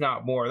week, if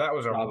not more. That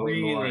was a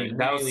Probably more. really,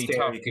 That was really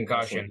scary tough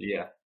concussion.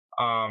 Yeah.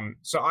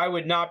 So I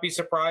would not be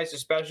surprised,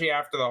 especially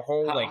after the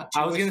whole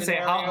I was gonna say,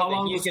 how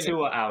long was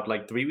Tua out?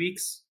 Like 3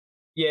 weeks?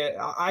 Yeah,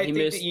 I think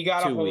that you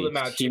got to hold him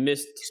out. He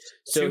missed.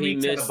 So 2 he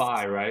weeks missed. at a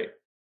bye, right?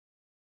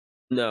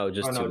 No,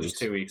 just Oh, 2 no, weeks. just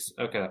 2 weeks.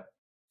 Okay.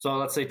 So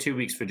let's say 2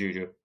 weeks for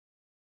Juju.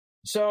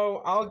 So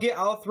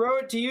I'll throw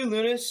it to you,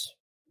 Lunas.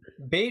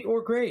 Bait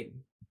or great?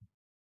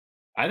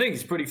 I think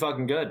he's pretty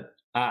fucking good.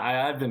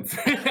 I've been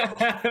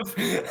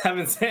I've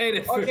been saying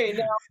it for Okay,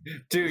 now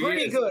 2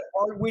 pretty years. good.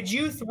 Or would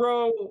you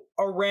throw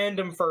a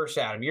random first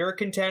at him? You're a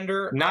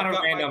contender. Not I've a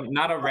got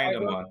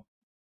random one.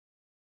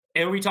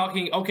 And are we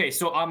talking? Okay,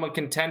 so I'm a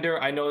contender.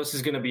 I know this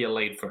is going to be a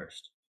late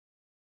first.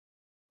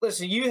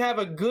 Listen, you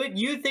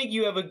think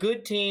you have a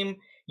good team.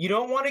 You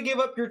don't want to give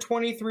up your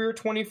 23 or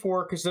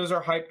 24 because those are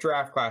hype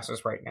draft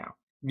classes right now.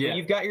 Yeah. But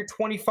you've got your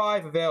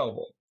 25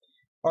 available.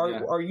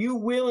 Are you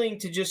willing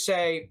to just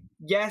say,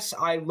 yes,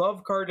 I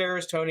love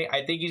Kadarius Toney.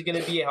 I think he's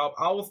going to be a help.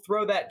 I will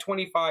throw that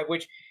 25,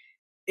 which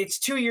it's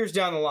 2 years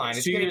down the line.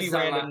 It's going to be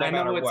random no I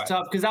know matter it's what.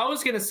 tough because I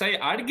was going to say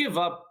I'd give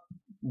up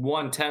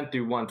 110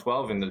 through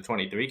 112 in the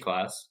 23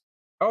 class.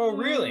 Oh,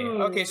 really?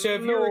 Okay, so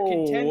if you're a No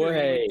contender,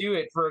 way. you would do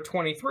it for a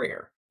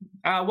 23er.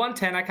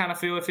 110, I kind of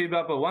feel iffy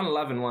about, but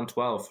 111,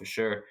 112 for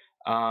sure.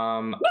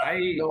 Oh,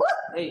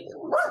 the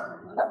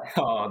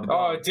Oh,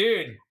 dog.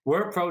 dude.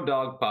 We're a pro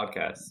dog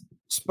podcast.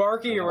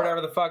 Sparky or whatever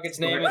the fuck its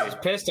name is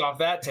pissed off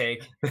that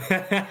take.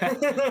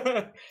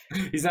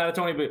 He's not a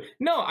Tony, but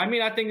no, I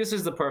mean, I think this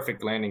is the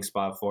perfect landing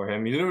spot for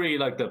him. He's literally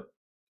like the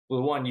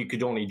one you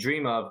could only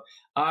dream of.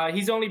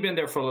 He's only been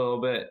there for a little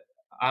bit.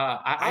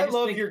 I just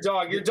love think- your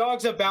dog. Your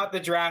dog's about the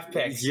draft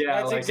picks. Yeah,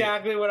 That's like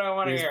exactly what I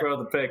want to He's hear. throw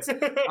the picks.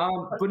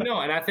 But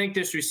no, and I think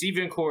this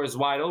receiving core is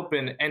wide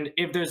open. And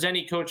if there's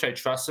any coach I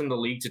trust in the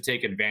league to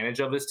take advantage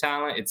of his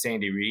talent, it's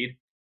Andy Reid.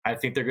 I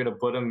think they're going to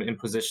put him in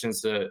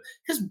positions to.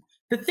 Because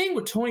the thing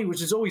with Tony, which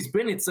has always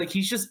been, it's like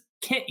he just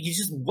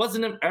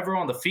wasn't ever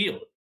on the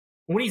field.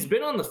 When he's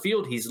been on the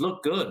field, he's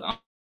looked good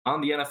on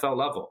the NFL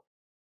level.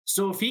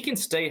 So if he can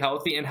stay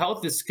healthy, and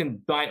health is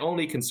my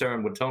only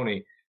concern with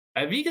Tony.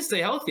 If he can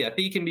stay healthy, I think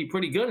he can be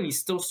pretty good, and he's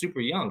still super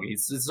young.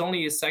 It's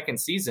only his second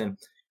season.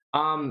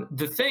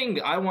 The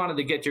thing I wanted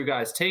to get your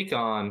guys' take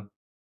on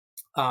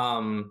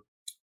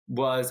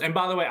was, and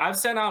by the way, I've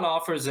sent out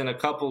offers in a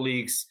couple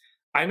leagues.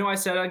 I know I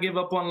said I'd give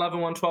up 111,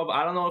 112.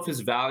 I don't know if his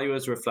value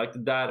has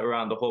reflected that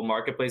around the whole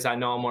marketplace. I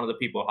know I'm one of the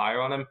people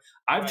higher on him.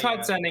 I've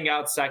tried sending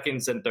out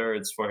seconds and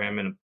thirds for him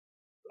in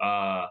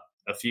a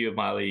few of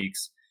my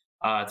leagues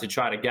to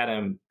try to get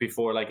him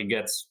before it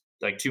gets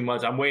too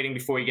much. I'm waiting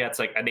before he gets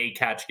an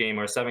 8-catch game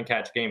or a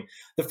 7-catch game.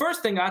 The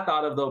first thing I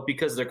thought of, though,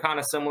 because they're kind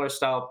of similar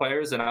style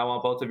players, and I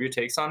want both of your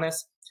takes on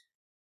this.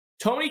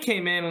 Tony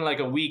came in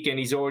a week, and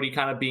he's already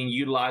kind of being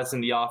utilized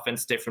in the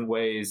offense different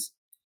ways.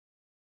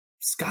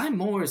 Sky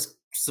Moore is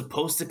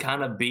supposed to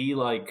kind of be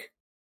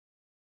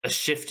a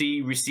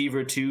shifty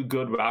receiver too,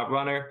 good route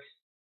runner.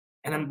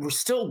 And we're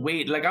still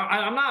waiting.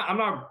 I'm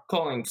not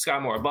calling Sky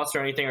Moore a bust or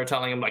anything or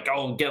telling him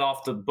oh, get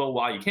off the boat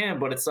while you can.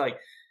 But it's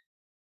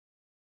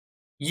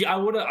yeah, I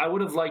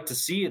would have liked to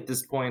see at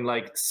this point,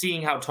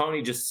 seeing how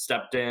Tony just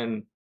stepped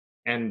in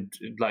and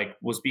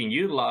was being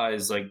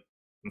utilized.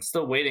 I'm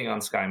still waiting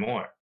on Sky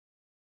Moore.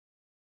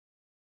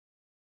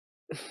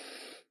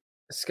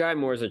 Sky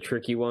Moore's a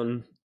tricky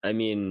one. I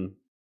mean,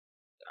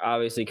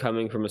 obviously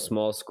coming from a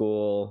small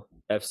school,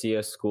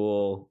 FCS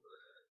school,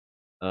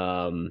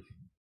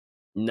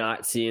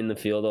 not seeing the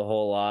field a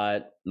whole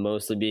lot,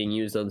 mostly being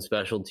used on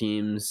special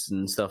teams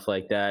and stuff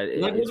like that.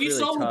 Like what you really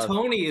saw with tough.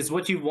 Tony is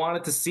what you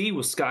wanted to see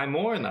with Sky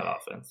Moore in that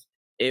offense.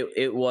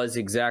 It was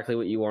exactly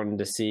what you wanted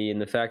to see,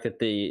 and the fact that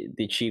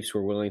the Chiefs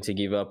were willing to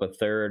give up a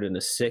third and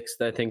a sixth,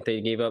 I think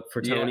they gave up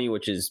for Tony,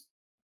 which is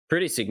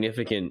pretty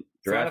significant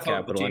draft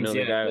capital. I know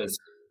the guy was.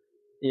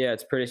 Yeah,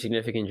 it's pretty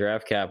significant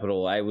draft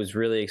capital. I was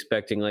really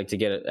expecting to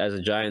get it as a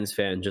Giants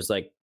fan, just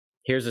like,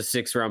 here's a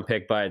 6th-round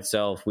pick by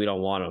itself. We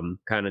don't want him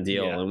kind of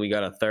deal. Yeah. And we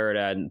got a third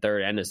and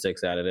a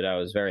 6th out of it. I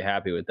was very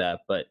happy with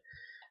that. But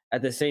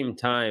at the same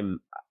time,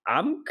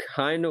 I'm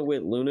kind of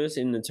with Lunas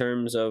in the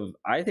terms of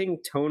I think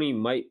Tony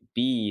might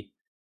be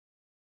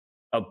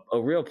a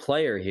real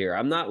player here.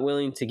 I'm not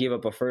willing to give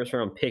up a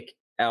 1st-round pick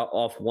out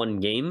off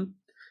one game.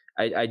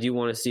 I do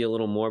want to see a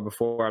little more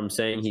before I'm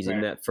saying he's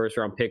in that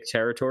 1st-round pick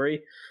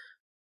territory.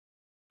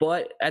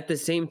 But at the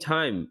same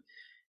time,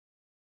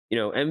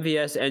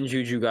 MVS and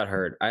Juju got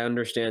hurt. I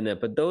understand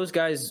that. But those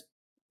guys,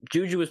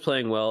 Juju was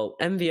playing well.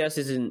 MVS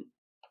isn't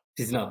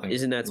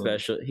that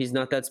special. He's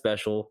not that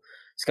special.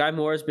 Sky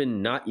Moore has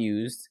been not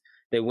used.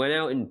 They went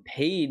out and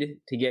paid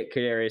to get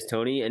Kadarius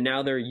Toney, and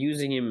now they're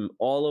using him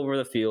all over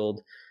the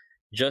field.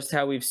 Just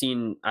how we've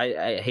seen,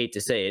 I hate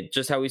to say it,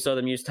 just how we saw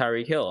them use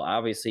Tyreek Hill.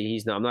 Obviously,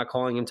 he's not. I'm not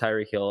calling him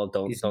Tyreek Hill.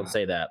 Don't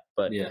say that.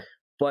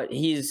 But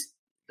he's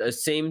the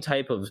same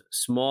type of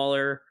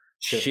smaller,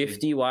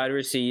 shifty wide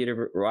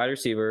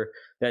receiver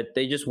that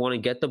they just want to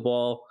get the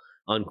ball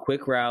on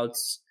quick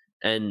routes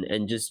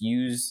and just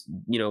use,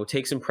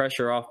 take some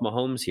pressure off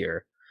Mahomes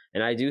here.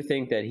 And I do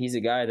think that he's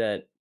a guy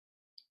that,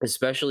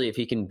 especially if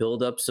he can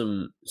build up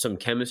some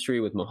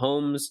chemistry with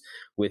Mahomes,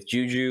 with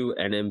Juju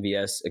and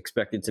MVS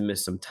expected to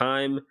miss some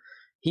time,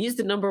 he's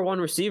the number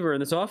one receiver in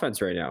this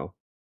offense right now.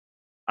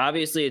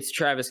 Obviously, it's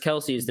Travis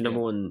Kelce is the number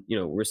one,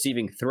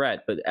 receiving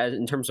threat, but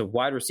in terms of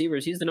wide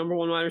receivers, he's the number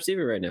one wide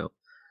receiver right now.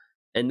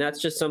 And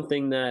that's just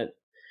something that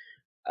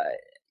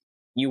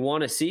you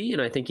want to see,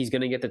 and I think he's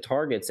going to get the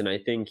targets, and I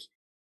think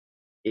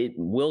it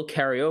will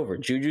carry over.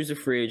 Juju's a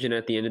free agent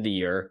at the end of the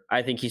year.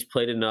 I think he's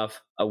played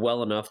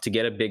well enough to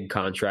get a big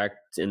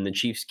contract, and the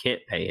Chiefs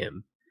can't pay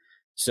him.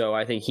 So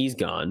I think he's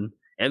gone.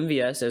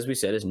 MVS, as we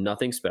said, is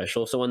nothing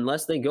special. So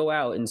unless they go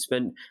out and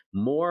spend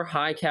more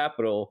high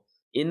capital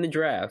in the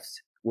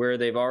draft, where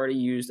they've already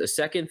used a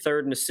 2nd,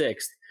 3rd, and a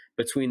 6th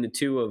between the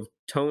two of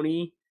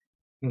Toney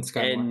and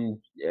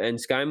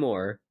Sky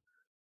Moore,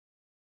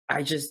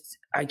 I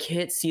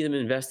can't see them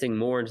investing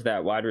more into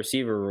that wide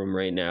receiver room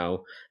right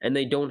now, and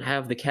they don't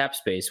have the cap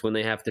space when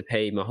they have to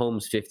pay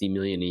Mahomes $50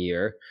 million a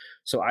year.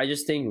 So I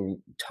just think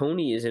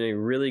Toney is in a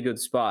really good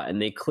spot, and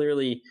they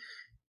clearly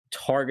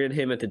targeted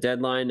him at the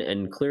deadline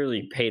and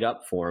clearly paid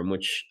up for him,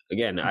 which,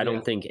 again, I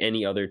don't think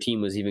any other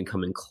team was even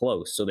coming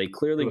close. So they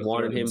clearly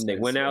wanted him. They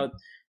went out,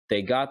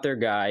 they got their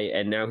guy,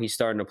 and now he's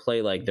starting to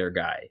play like their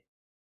guy.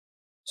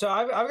 So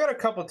I've got a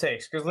couple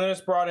takes because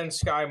Linus brought in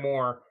Sky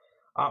Moore.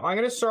 I'm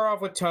going to start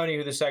off with Tony,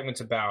 who the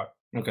segment's about.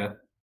 Okay.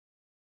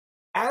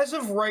 As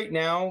of right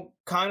now,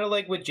 kind of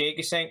like what Jake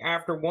is saying,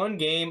 after one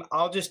game,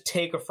 I'll just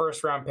take a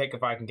 1st-round pick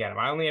if I can get him.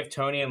 I only have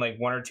Tony in 1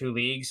 or 2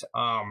 leagues.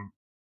 I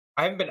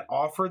haven't been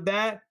offered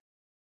that.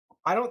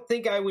 I don't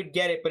think I would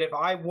get it, but if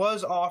I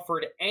was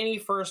offered any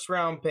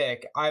 1st-round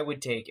pick, I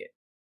would take it.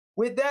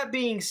 With that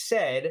being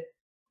said,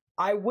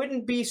 I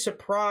wouldn't be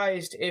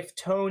surprised if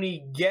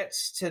Tony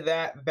gets to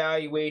that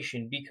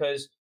valuation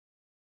because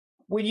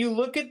when you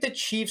look at the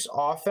Chiefs'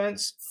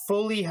 offense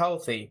fully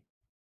healthy,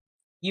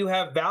 you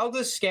have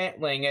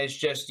Valdes-Scantling as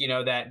just,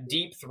 that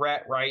deep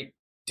threat, right?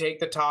 Take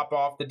the top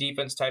off the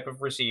defense type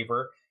of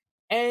receiver.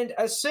 And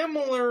a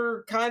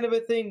similar kind of a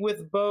thing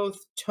with both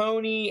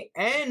Tony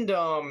and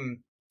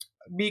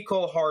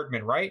Mecole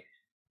Hardman, right?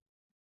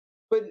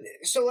 But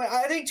so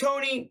I think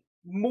Tony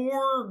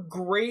more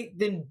great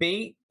than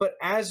bait, but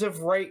as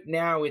of right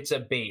now, it's a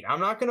bait. I'm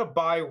not going to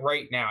buy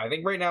right now. I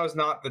think right now is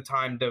not the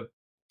time to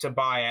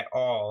buy at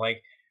all.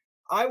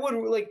 I would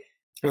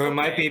or it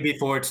might be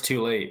before it's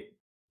too late.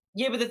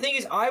 Yeah, but the thing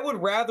is, I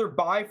would rather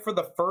buy for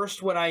the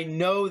 1st when I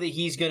know that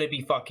he's going to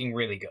be fucking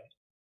really good,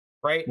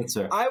 right? That's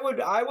right. I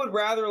would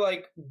rather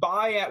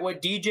buy at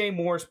what DJ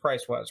Moore's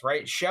price was,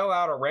 right? Shell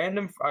out a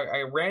random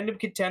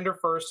contender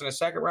 1st and a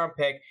 2nd-round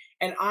pick,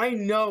 and I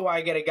know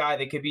I get a guy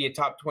that could be a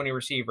top 20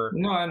 receiver,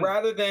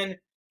 rather than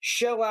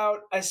shell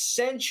out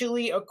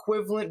essentially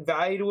equivalent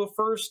value to a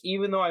 1st,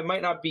 even though I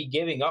might not be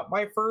giving up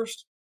my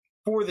 1st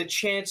for the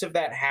chance of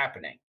that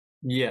happening.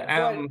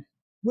 Yeah.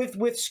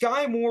 With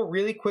Sky Moore,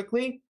 really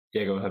quickly.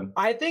 Yeah, go ahead.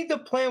 I think the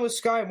plan with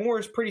Sky Moore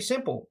is pretty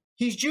simple.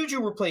 He's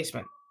Juju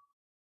replacement.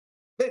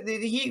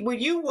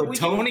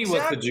 Tony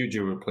was the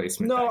Juju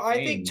replacement. No,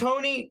 I think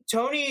Tony.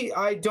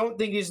 I don't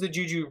think is the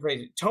Juju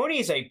replacement. Tony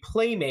is a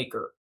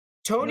playmaker.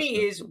 Tony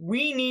is.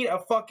 We need a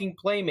fucking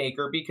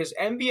playmaker because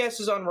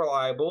MVS is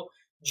unreliable.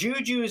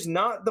 Juju is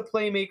not the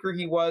playmaker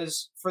he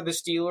was for the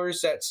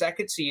Steelers that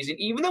second season,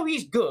 even though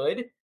he's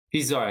good.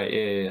 He's all right.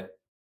 Yeah.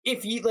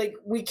 If you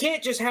we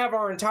can't just have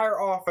our entire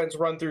offense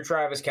run through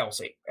Travis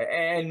Kelce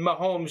and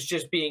Mahomes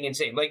just being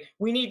insane. Like,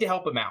 we need to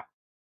help him out.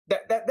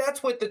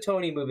 That's what the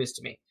Toney move is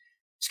to me.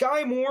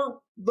 Sky Moore,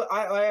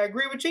 I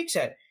agree with Jake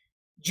said.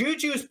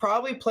 Juju's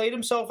probably played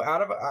himself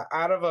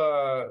out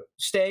of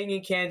staying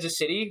in Kansas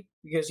City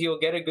because he'll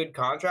get a good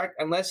contract,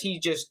 unless he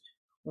just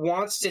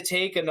wants to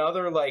take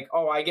another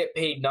I get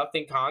paid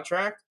nothing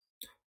contract.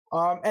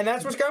 And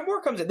that's where Sky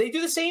Moore comes in. They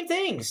do the same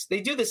things.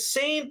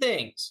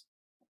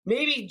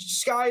 Maybe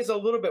Sky is a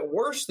little bit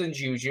worse than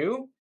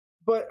Juju,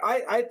 but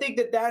I think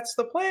that's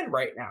the plan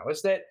right now,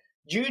 is that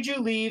Juju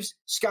leaves,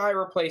 Sky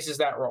replaces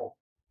that role.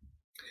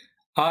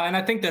 And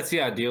I think that's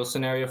the ideal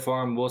scenario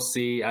for him. We'll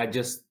see.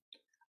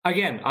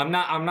 I'm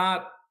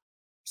not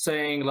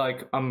saying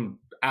I'm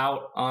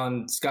out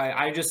on Sky.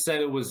 I just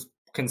said it was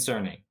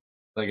concerning,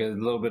 like a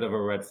little bit of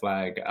a red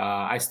flag.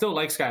 I still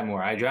like Sky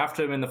Moore. I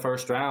drafted him in the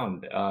first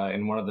round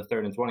in one of the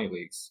 3rd and 20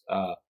 leagues.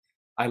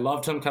 I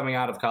loved him coming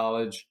out of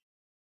college.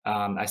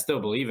 I still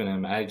believe in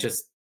him. It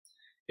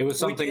was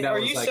something that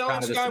was kind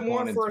of disappointing. Are you selling Sky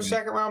Moore for a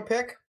second round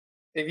pick?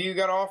 If you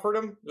got offered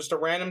him, just a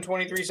random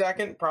 23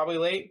 second, probably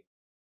late?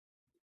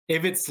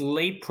 If it's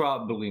late,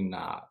 probably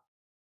not.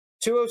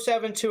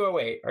 207,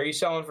 208. Are you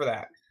selling for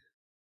that?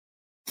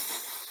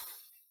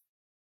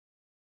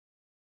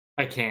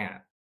 I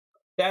can't.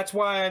 That's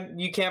why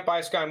you can't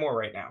buy Sky Moore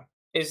right now.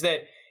 Is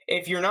that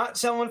if you're not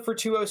selling for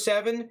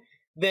 207,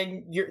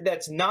 then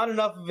that's not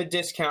enough of a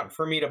discount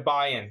for me to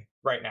buy in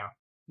right now.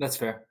 That's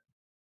fair.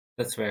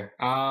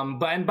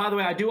 And by the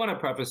way, I do want to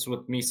preface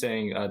with me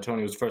saying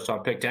Toney was first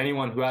round pick. To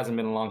anyone who hasn't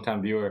been a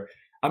long-time viewer,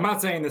 I'm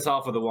not saying this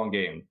off of the one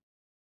game.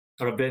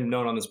 I've been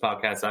known on this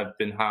podcast. I've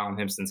been high on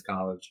him since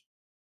college.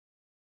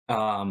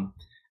 And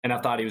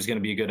I thought he was going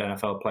to be a good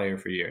NFL player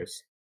for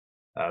years.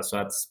 So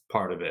that's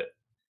part of it.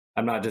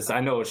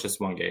 I know it's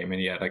just one game,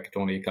 and he had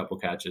only a couple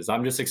catches.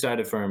 I'm just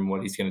excited for him,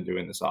 what he's going to do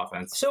in this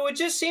offense. So it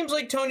just seems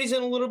like Toney's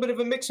in a little bit of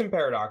a mixing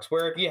paradox,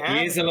 where if you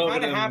have, you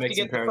kind of have to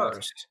get the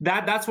first.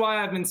 That's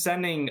why I've been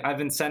sending,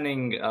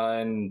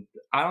 and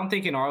I don't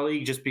think in our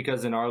league, just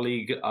because in our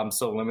league I'm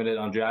so limited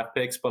on draft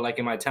picks, but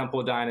in my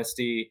Temple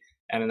Dynasty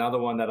and another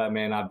one that I'm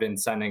in, I've been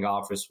sending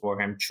offers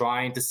for him,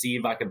 trying to see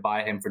if I could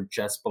buy him for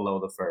just below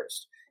the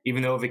first.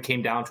 Even though if it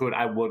came down to it,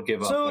 I would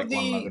give up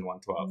 111,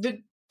 112.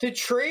 The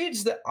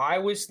trades that I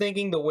was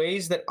thinking, the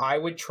ways that I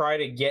would try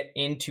to get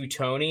into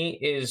Toney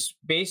is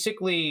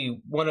basically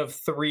one of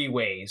 3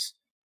 ways.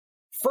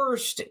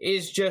 First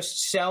is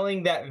just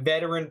selling that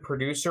veteran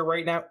producer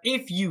right now,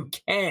 if you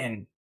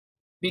can,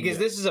 because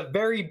this is a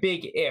very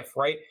big if,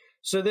 right?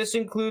 So this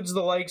includes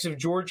the likes of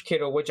George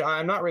Kittle, which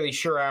I'm not really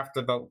sure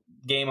after the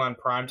game on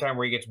primetime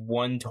where he gets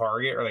 1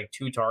 target or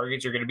 2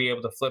 targets, you're going to be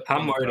able to flip.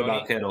 I'm worried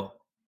about Kittle.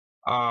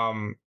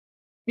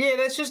 Yeah,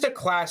 that's just a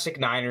classic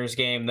Niners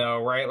game,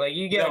 though, right?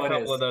 You get a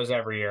couple of those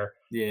every year.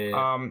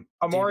 Yeah.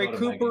 Amari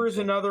Cooper is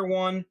another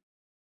one.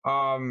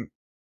 Mike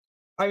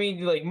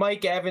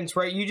Evans,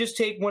 right? You just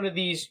take one of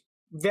these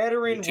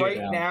veteran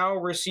now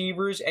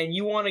receivers, and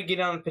you want to get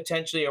on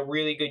potentially a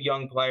really good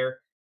young player.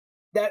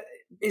 That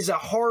is a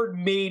hard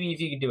maybe if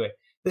you can do it.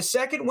 The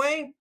second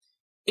way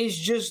is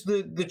just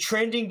the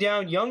trending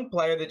down young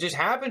player that just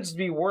happens to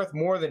be worth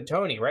more than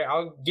Toney, right?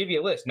 I'll give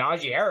you a list.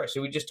 Najee Harris,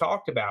 who we just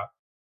talked about.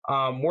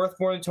 Worth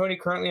more than Toney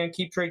currently on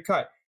Keep Trade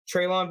Cut.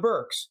 Treylon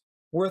Burks,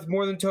 worth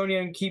more than Toney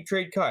on Keep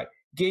Trade Cut.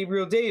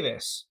 Gabriel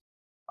Davis,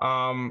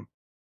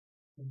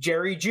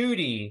 Jerry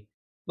Jeudy.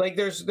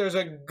 There's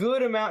a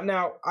good amount.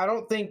 Now, I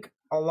don't think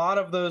a lot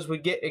of those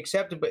would get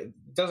accepted, but it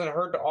doesn't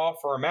hurt to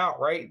offer them out,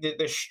 right?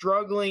 The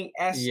struggling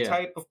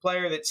type of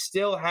player that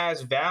still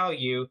has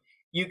value,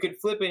 you could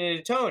flip it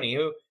into Toney,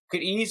 who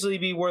could easily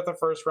be worth a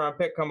first-round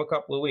pick come a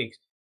couple of weeks.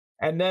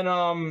 And then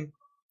I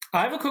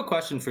have a quick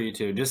question for you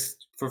two,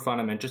 just for fun.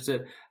 I'm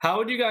interested. How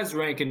would you guys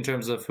rank in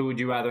terms of who would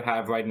you rather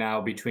have right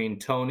now between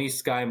Toney,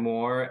 Sky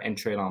Moore, and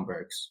Treylon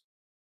Burks?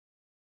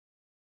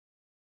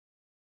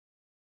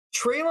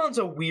 Treylon's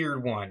a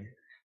weird one.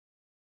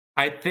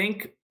 I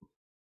think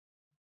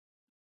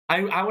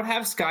I would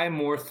have Sky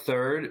Moore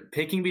third.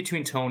 Picking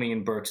between Toney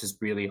and Burks is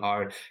really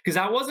hard because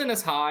I wasn't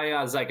as high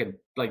as like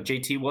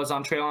JT was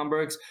on Treylon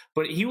Burks,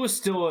 but he was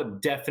still a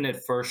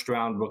definite first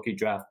round rookie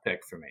draft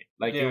pick for me.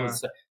 It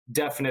was a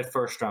definite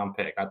first round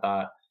pick. I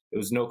thought it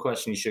was no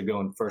question he should go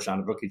in the first round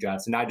of rookie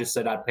drafts. And I just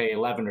said I'd pay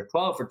 11 or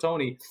 12 for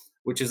Toney,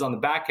 which is on the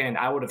back end.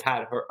 I would have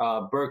had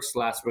Burks'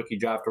 last rookie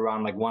draft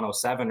around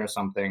 107 or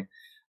something.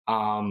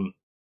 So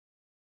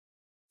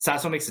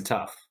that's what makes it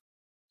tough.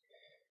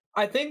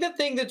 I think the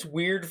thing that's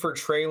weird for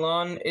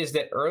Treylon is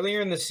that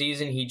earlier in the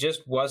season, he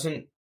just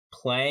wasn't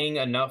playing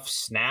enough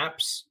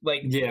snaps.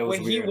 When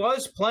he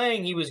was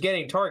playing, he was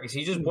getting targets.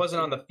 He just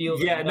wasn't on the field.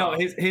 Yeah, enough.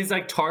 No, his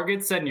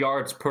targets and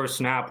yards per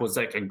snap was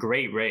a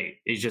great rate.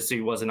 It's just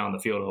he wasn't on the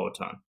field a whole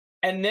ton.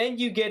 And then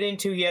you get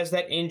into he has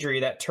that injury,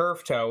 that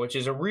turf toe, which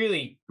is a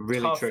really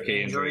tough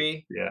tricky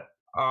injury. Yeah.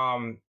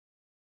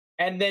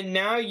 And then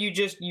now you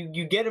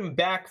get him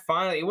back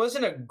finally. It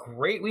wasn't a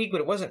great week,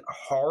 but it wasn't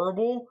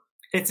horrible.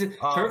 It's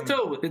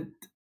Turfto.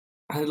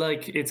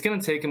 It's going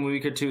to take him a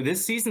week or two.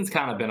 This season's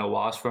kind of been a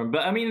wash for him.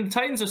 But, I mean, the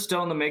Titans are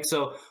still in the mix,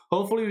 so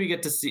hopefully we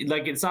get to see...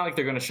 it's not like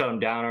they're going to shut him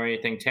down or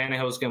anything.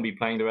 Tannehill's going to be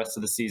playing the rest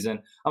of the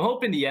season. I'm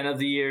hoping the end of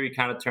the year he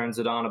kind of turns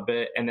it on a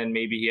bit, and then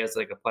maybe he has,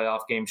 a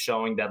playoff game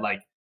showing that,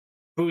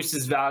 boosts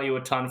his value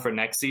a ton for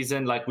next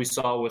season, like we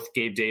saw with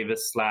Gabe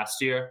Davis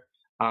last year.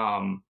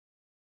 I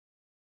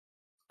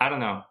don't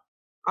know.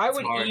 I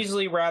would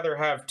easily rather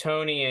have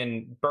Tony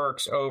and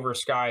Burks over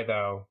Sky,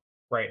 though.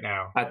 Right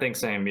now, I think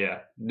same.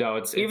 Yeah, no,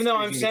 it's even though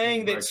I'm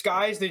saying that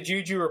Sky's the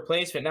Juju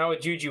replacement. Now with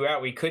Juju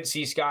out, we could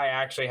see Sky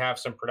actually have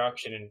some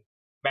production and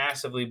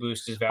massively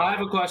boost his value. I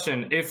have a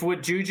question: if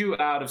with Juju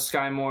out, if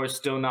Sky Moore is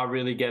still not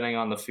really getting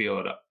on the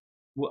field,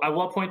 at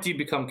what point do you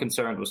become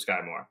concerned with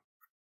Sky Moore?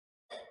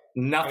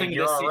 Nothing. I mean,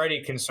 you're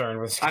already concerned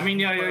with Sky. I mean,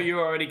 yeah,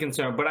 you're already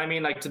concerned, but I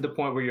mean, to the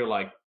point where you're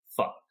like,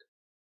 fuck.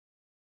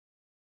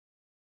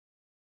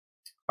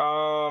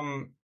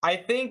 I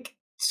think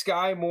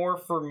Sky Moore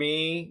for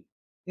me.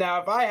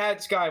 Now, if I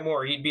had Sky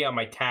Moore, he'd be on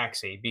my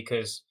taxi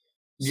because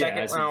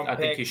second round pick.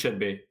 I think he should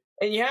be.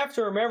 And you have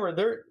to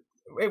remember,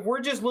 if we're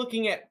just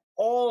looking at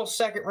all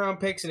second round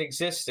picks in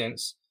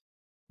existence,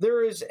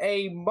 there is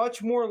a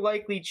much more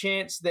likely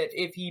chance that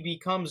if he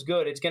becomes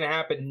good, it's going to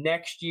happen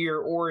next year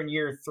or in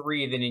year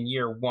 3 than in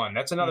year 1.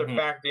 That's another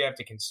factor you have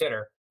to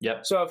consider.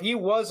 Yep. So if he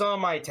was on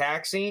my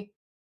taxi,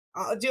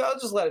 I'll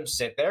just let him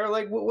sit there.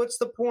 What's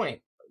the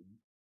point?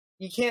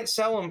 You can't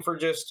sell him for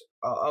just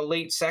a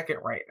late second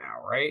right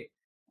now, right?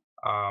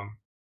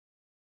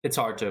 It's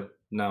hard to.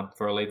 No,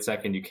 for a late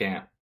second, you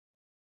can't.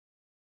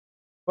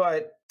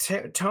 But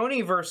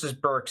Tony versus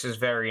Burks is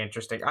very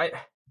interesting.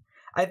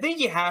 I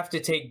think you have to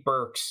take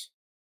Burks.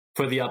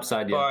 For the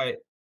upside, yeah.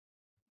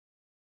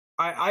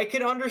 But I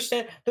can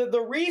understand.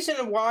 The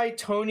reason why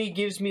Tony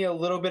gives me a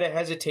little bit of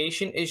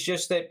hesitation is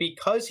just that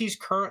because he's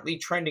currently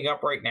trending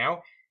up right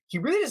now, he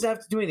really doesn't have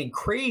to do anything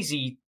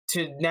crazy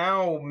to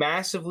now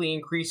massively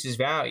increase his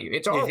value.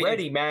 It's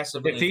already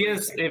massively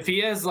increasing. If he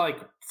has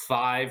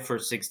 5 for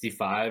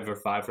 65 or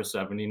 5 for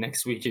 70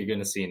 next week, you're going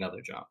to see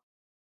another jump.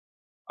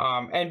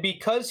 And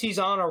because he's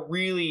on a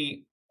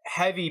really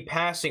heavy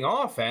passing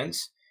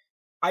offense,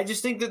 I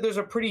just think that there's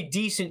a pretty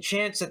decent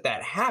chance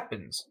that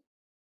happens.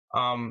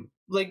 And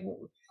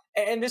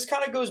this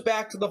kind of goes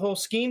back to the whole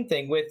scheme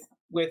thing with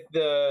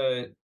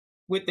the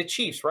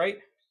Chiefs, right?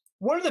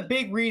 One of the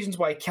big reasons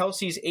why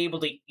Kelce is able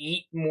to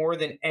eat more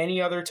than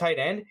any other tight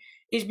end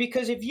is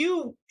because if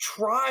you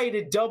try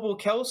to double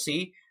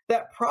Kelce,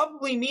 that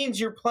probably means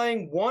you're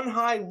playing one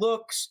high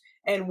looks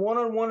and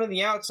one-on-one on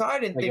the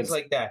outside and things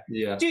like that.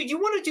 Yeah. Dude, you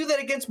want to do that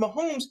against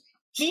Mahomes?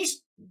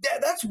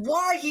 That's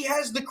why he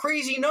has the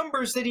crazy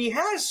numbers that he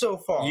has so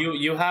far.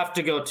 You have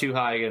to go too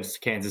high against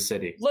Kansas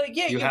City.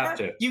 You have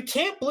to. You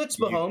can't blitz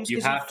Mahomes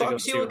because he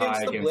fucks you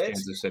against the blitz.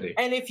 Kansas City.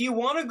 And if you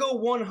want to go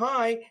one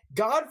high,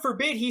 God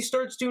forbid he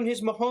starts doing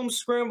his Mahomes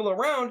scramble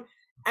around.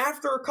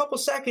 After a couple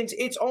seconds,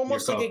 it's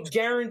almost like a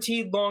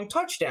guaranteed long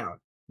touchdown.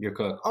 You're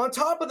cooked. On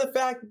top of the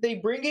fact that they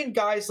bring in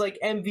guys like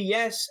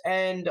MVS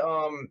and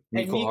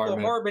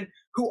Mecole Hardman,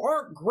 who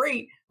aren't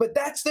great, but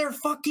that's their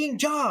fucking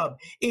job.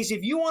 Is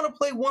if you want to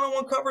play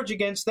one-on-one coverage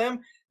against them,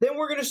 then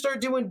we're going to start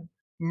doing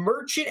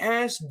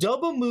merchant-ass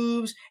double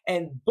moves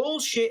and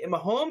bullshit, and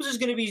Mahomes is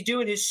going to be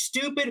doing his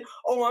stupid,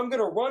 I'm going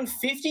to run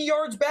 50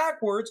 yards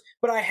backwards,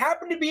 but I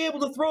happen to be able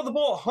to throw the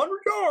ball 100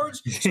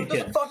 yards, so it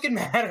doesn't fucking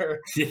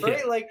matter,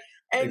 right?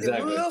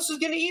 Who else is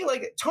going to eat?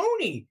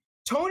 Tony.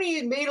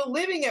 Tony made a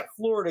living at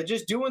Florida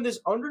just doing this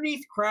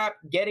underneath crap,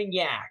 getting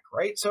yak,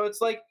 right? So it's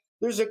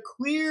there's a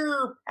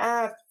clear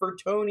path for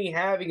Tony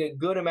having a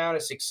good amount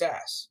of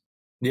success.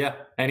 Yeah,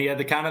 and he had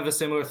the kind of a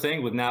similar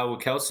thing with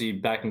Kelce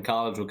back in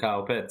college with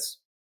Kyle Pitts.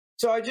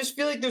 So I just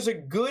feel like there's a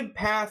good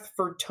path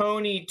for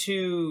Tony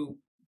to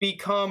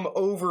become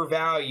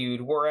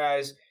overvalued,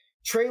 whereas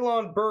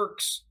Treylon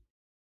Burks,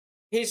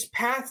 his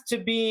path to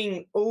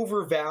being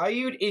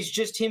overvalued is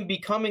just him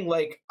becoming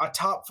a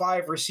top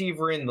 5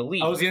 receiver in the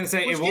league. I was gonna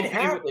say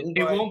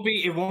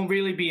it won't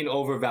really be an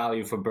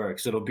overvalue for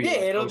Burks. It'll be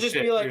it'll just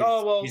be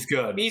he's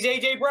good. He's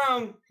AJ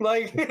Brown.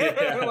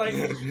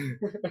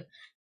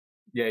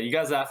 Yeah, you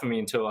guys laugh at me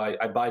until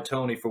I buy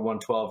Tony for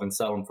 112 and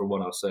sell him for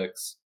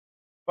 106.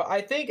 But I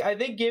think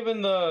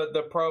given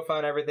the profile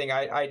and everything,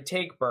 I'd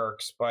take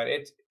Burks, but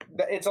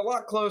it's a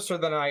lot closer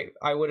than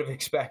I would have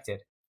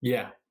expected.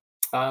 Yeah.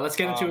 Let's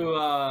get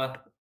into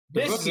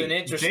this is an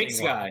interesting Jake's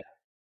guy.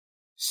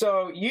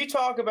 So you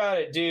talk about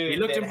a dude he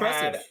looked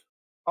impressive. Had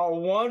a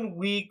 1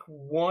 week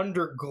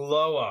wonder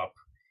glow up.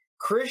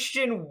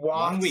 Christian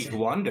Watson. 1 week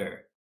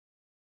wonder.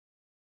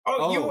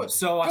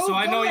 So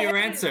I know your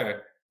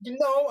answer.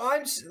 No,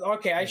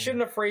 okay. I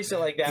shouldn't have phrased it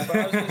like that. But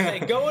I was going to say,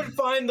 go and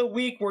find the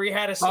week where he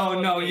had a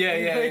solid no, week.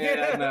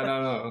 yeah.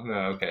 No.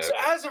 Okay. So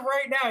as of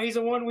right now, he's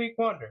a 1 week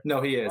wonder.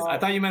 No, he is. I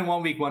thought you meant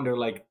 1 week wonder.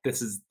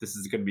 This is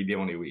going to be the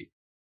only week.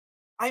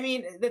 I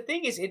mean, the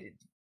thing is,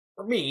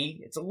 for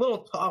me, it's a little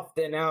tough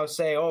to now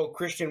say,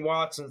 Christian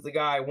Watson's the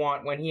guy I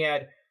want when he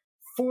had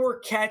 4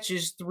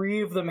 catches,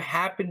 3 of them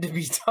happened to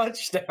be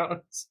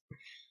touchdowns.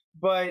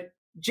 But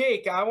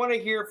Jake, I want to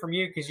hear from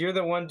you because you're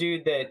the one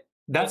dude that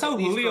That's how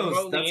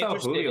Julio's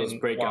Watson.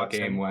 breakout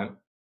game went.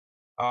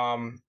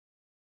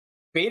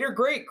 Bait or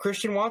great,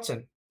 Christian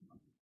Watson.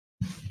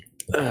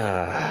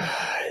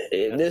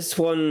 This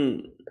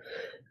one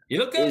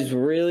is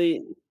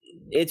really,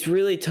 it's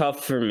really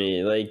tough for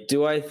me. Like,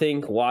 do I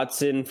think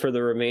Watson for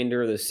the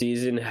remainder of the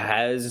season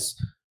has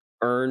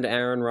earned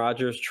Aaron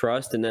Rodgers'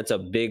 trust? And that's a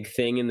big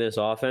thing in this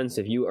offense.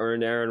 If you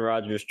earned Aaron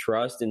Rodgers'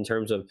 trust in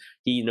terms of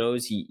he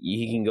knows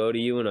he can go to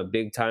you in a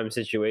big time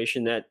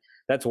situation,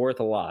 that's worth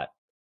a lot.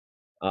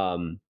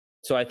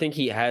 So I think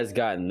he has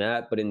gotten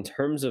that. But in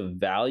terms of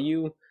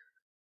value,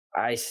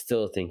 I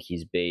still think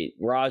he's bait.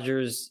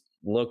 Rodgers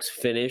looks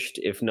finished,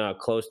 if not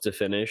close to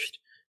finished.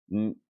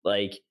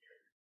 Like,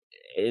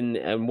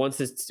 and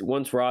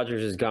once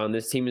Rodgers is gone,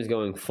 this team is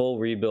going full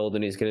rebuild,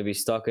 and he's going to be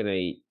stuck in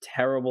a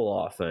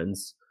terrible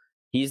offense.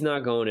 He's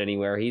not going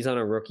anywhere. He's on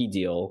a rookie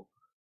deal.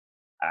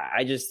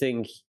 I just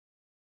think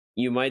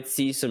you might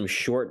see some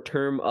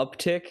short-term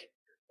uptick,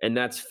 and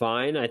that's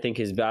fine. I think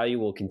his value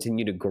will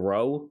continue to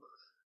grow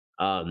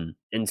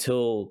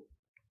until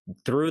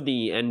through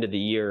the end of the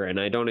year, and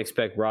I don't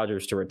expect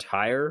Rodgers to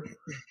retire.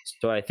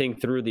 So I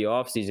think through the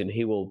offseason,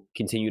 he will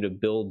continue to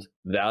build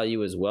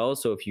value as well.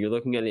 So if you're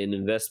looking at an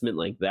investment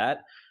like that,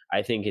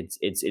 I think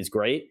it's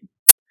great.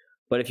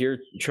 But if you're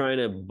trying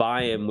to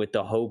buy him with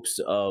the hopes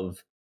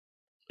of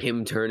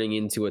him turning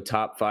into a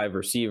top 5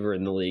 receiver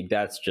in the league,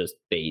 that's just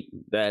bait.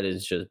 That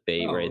is just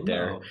bait right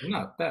there. No,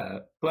 not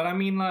that. But I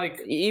mean,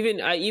 like,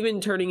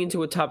 even turning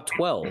into a top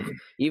 12,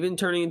 even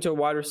turning into a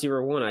wide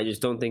receiver 1, I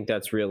just don't think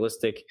that's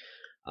realistic.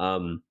 I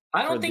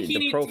don't think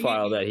the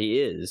profile that he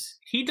is.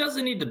 He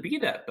doesn't need to be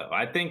that though.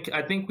 I think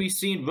we've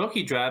seen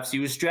rookie drafts. He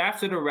was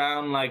drafted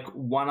around like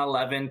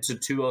 111 to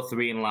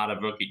 203 in a lot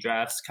of rookie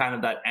drafts, kind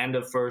of that end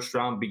of first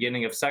round,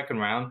 beginning of second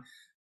round.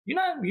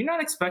 You're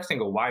not expecting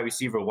a wide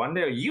receiver 1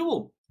 there. You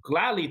will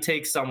gladly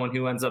take someone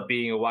who ends up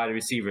being a wide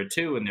receiver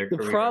 2 in their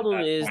career. The problem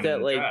is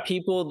that like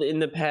people in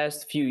the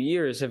past few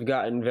years have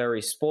gotten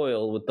very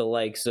spoiled with the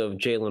likes of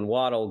Jalen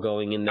Waddle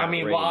going in that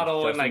range.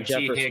 Waddle and like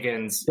T.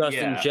 Higgins.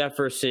 Justin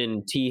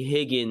Jefferson, T.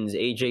 Higgins,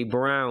 A.J.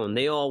 Brown,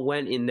 they all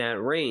went in that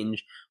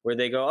range where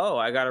they go, oh,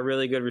 I got a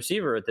really good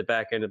receiver at the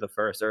back end of the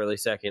first, early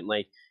second.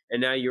 Like,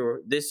 and now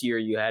this year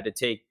you had to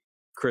take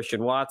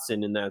Christian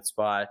Watson in that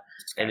spot,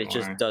 and it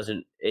just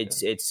doesn't.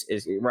 It's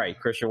right,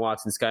 Christian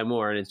Watson, Sky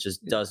Moore, and it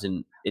just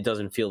doesn't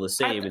feel the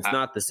same. It's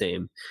not the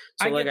same.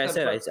 So, like I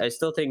said, I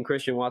still think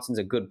Christian Watson's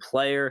a good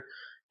player,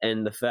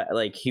 and the fact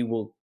like he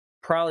will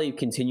probably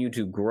continue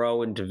to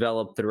grow and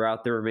develop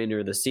throughout the remainder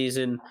of the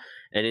season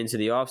and into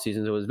the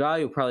offseason. So his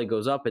value probably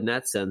goes up in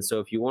that sense. So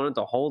if you wanted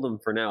to hold him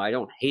for now, I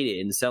don't hate it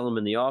and sell him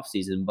in the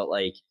offseason, but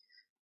like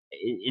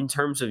in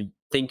terms of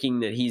thinking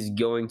that he's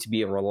going to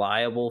be a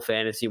reliable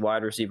fantasy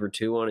wide receiver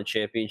 2 on a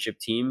championship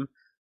team,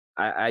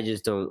 I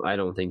just don't. I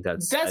don't think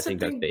that's. I think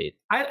that's bait.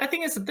 I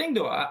think it's the thing,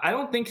 though. I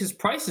don't think his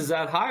price is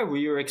that high where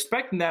you're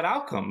expecting that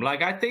outcome.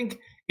 Like, I think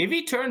if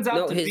he turns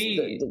out to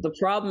be, the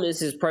problem is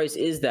his price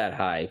is that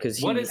high because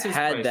he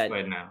had that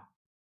right now.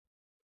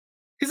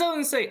 Because I was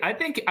gonna say, I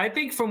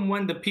think from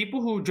when the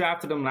people who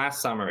drafted him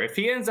last summer, if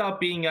he ends up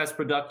being as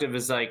productive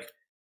as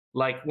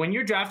like when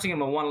you're drafting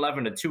him a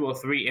 111 to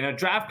 203 in a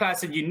draft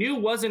class that you knew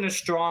wasn't as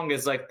strong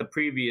as like the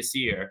previous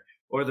year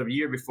or the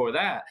year before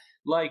that,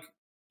 like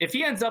if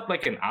he ends up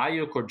like an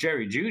Ayuk or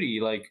Jerry Jeudy,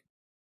 like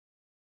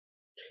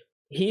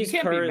he's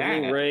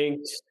currently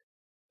ranked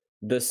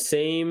the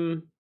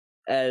same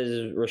as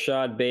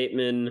Rashad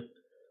Bateman,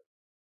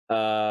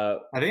 right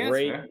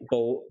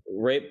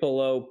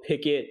below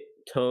Pickett,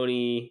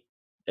 Tony,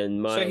 and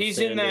Miles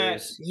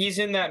Sanders. He's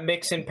in that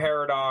Mixon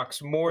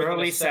paradox more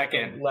early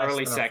second.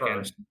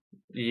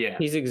 Yeah,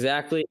 he's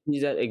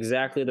at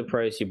exactly the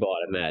price you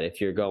bought him at.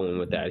 If you're going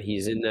with that,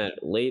 he's in that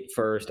late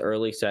first,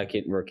 early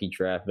second rookie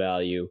draft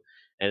value.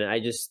 And I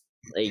just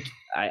think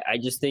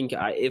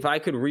if I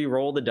could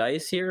re-roll the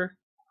dice here,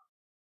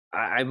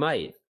 I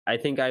might. I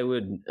think I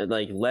would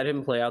like let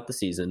him play out the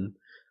season,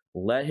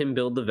 let him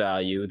build the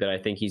value that I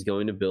think he's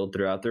going to build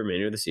throughout the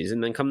remainder of the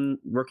season. Then come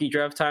rookie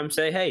draft time,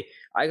 say, hey,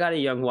 I got a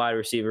young wide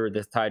receiver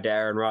that's tied to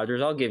Aaron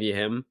Rodgers. I'll give you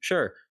him.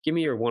 Sure, give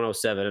me your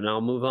 107, and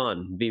I'll move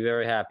on. Be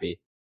very happy.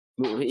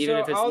 Even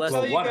if it's less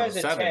than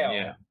 107,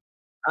 yeah.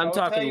 I'm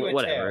talking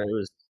whatever. It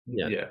was,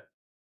 yeah.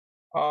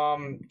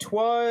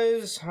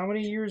 'Twas how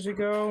many years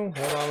ago?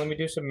 Hold on, let me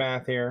do some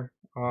math here.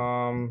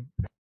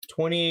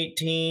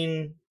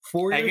 2018,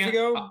 4 years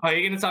ago. Are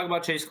you going to talk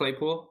about Chase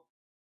Claypool?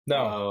 No.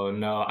 Oh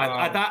no.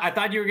 I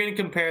thought you were going to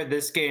compare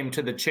this game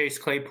to the Chase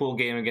Claypool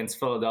game against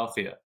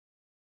Philadelphia.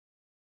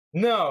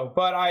 No,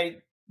 but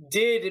I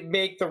did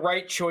make the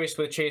right choice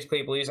with Chase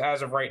Claypool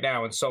as of right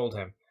now and sold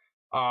him.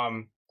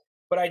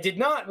 But I did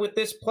not with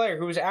this player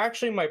who was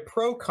actually my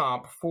pro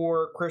comp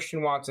for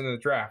Christian Watson in the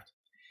draft.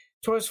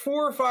 It was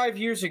 4 or 5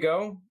 years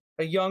ago,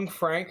 a young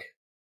Frank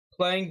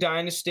playing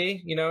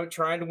Dynasty,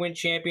 trying to win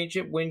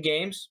championship, win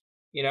games,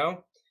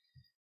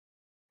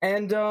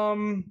 And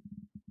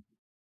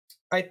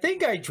I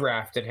think I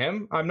drafted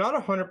him. I'm not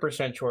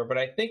 100% sure, but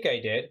I think I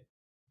did.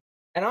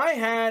 And I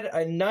had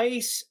a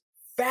nice,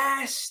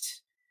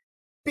 fast,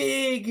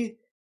 big,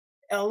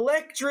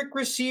 electric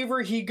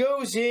receiver. He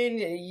goes in.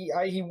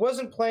 He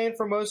wasn't playing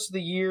for most of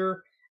the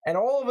year, and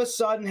all of a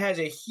sudden has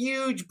a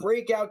huge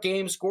breakout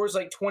game, scores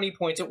like 20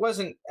 points. It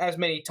wasn't as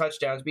many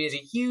touchdowns, but he has a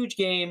huge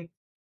game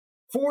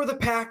for the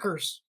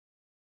Packers.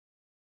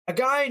 A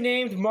guy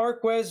named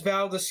Marquez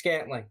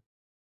Valdes-Scantling.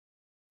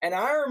 And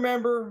I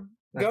remember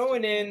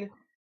going in,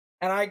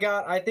 and I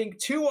got, I think,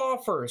 2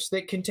 offers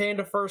that contained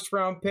a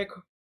first-round pick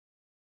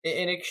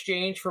in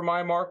exchange for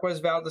my Marquez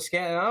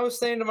Valdes-Scantling. And I was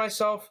saying to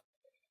myself,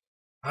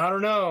 I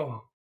don't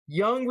know,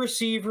 young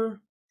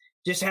receiver,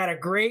 just had a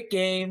great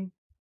game,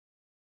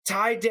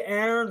 tied to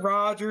Aaron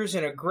Rodgers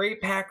and a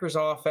great Packers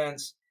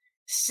offense,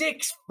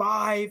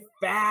 6'5",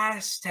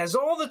 fast, has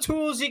all the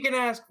tools you can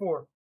ask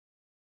for.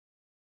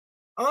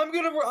 I'm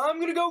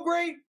gonna go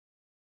great.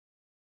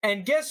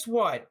 And guess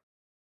what?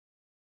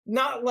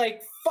 Not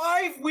like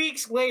 5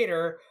 weeks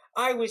later,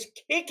 I was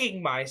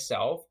kicking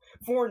myself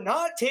for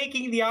not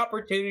taking the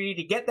opportunity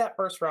to get that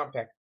first round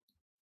pick.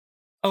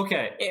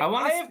 Okay, If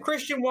I have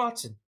Christian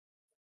Watson,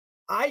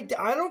 I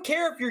don't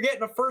care if you're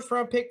getting a first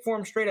round pick for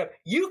him straight up.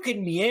 You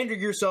can meander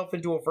yourself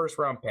into a first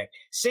round pick.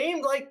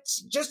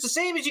 Just the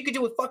same as you could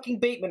do with fucking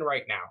Bateman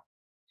right now.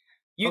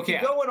 You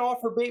can go and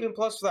offer Bateman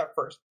plus for that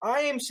first. I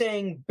am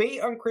saying bait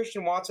on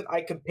Christian Watson.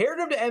 I compared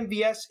him to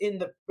MVS in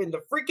the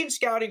freaking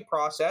scouting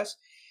process.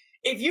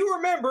 If you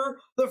remember,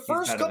 the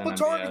first couple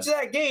targets of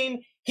that game,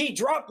 he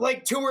dropped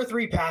like 2 or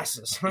 3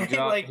 passes.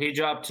 Right? He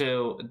dropped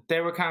 2. They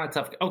were kind of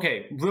tough.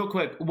 Okay, real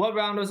quick, what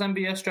round was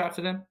MVS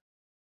drafted in?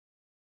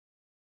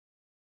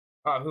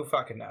 Who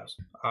fucking knows?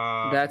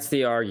 That's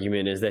the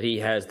argument, is that he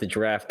has the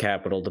draft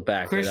capital to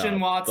back Christian it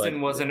up.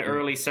 Watson was an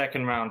early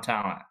second-round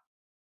talent.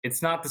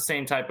 It's not the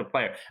same type of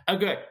player.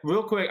 Okay,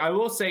 real quick, I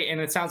will say,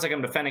 and it sounds like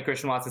I'm defending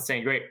Christian Watson,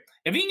 saying great.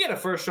 If he can get a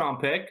first-round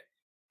pick,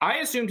 I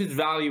assumed his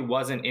value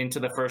wasn't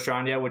into the first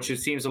round yet, which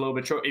seems a little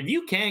bit short. If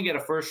you can get a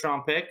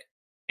first-round pick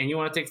and you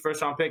want to take the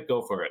first-round pick,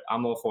 go for it.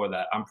 I'm all for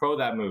that. I'm pro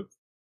that move.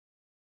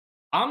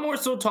 I'm more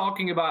so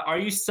talking about, are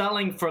you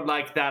selling for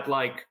like that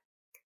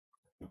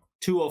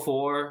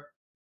 204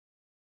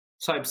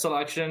 type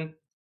selection?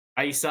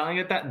 Are you selling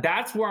at that?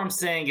 That's where I'm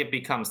saying it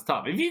becomes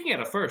tough. If you can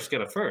get a first,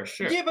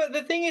 sure. Yeah, but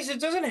the thing is,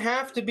 it doesn't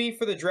have to be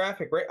for the draft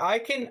pick, right? I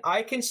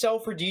can sell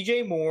for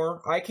DJ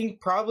Moore. I can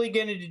probably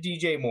get into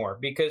DJ Moore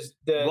because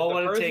the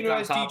person who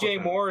has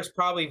DJ Moore is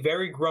probably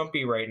very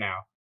grumpy right now.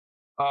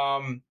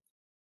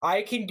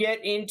 I can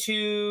get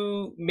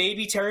into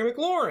maybe Terry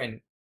McLaurin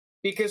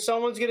because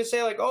someone's going to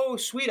say like, oh,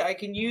 sweet, I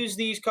can use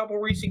these couple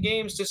recent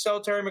games to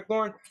sell Terry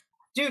McLaurin.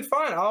 Dude,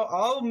 fine.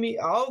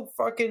 I'll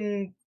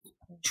fucking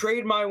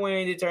trade my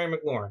way into Terry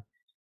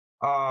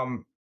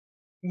McLaurin.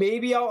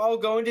 Maybe I'll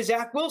go into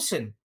Zach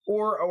Wilson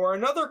or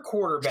another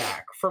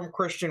quarterback from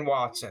Christian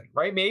Watson,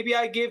 right? Maybe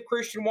I give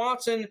Christian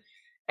Watson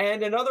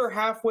and another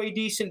halfway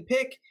decent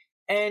pick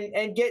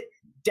and get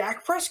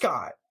Dak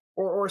Prescott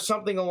or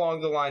something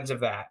along the lines of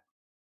that.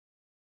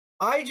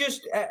 I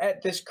just,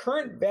 at this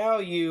current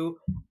value,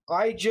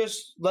 I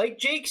just, like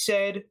Jake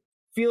said,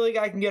 feel like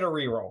I can get a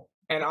reroll.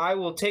 And I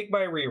will take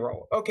my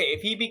reroll. Okay,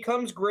 if he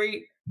becomes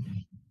great,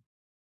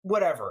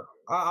 whatever.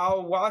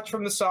 I'll watch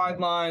from the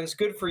sidelines.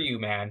 Good for you,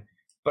 man.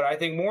 But I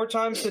think more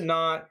times than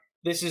not,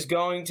 this is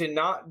going to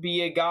not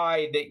be a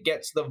guy that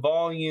gets the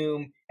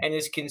volume and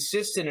is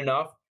consistent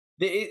enough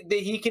that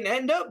he can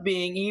end up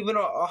being even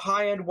a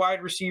high-end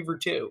wide receiver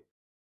too.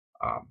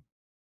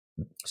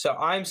 So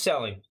I'm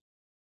selling.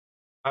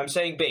 I'm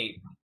saying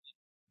bait.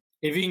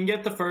 If you can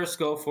get the first,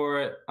 go for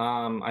it.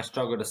 I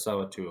struggle to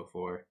sell at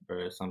 204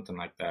 or something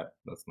like that.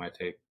 That's my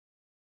take.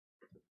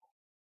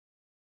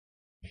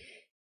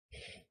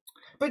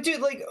 But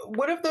dude,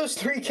 what if those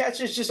 3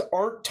 catches just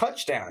aren't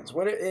touchdowns?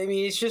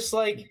 It's just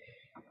like,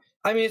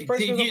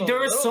 especially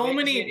there are so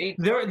many.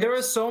 There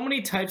are so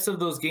many types of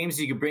those games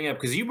you could bring up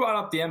because you brought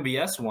up the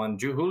MVS one.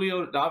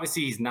 Julio,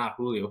 obviously he's not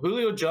Julio.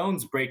 Julio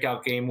Jones'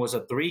 breakout game was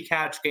a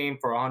 3-catch game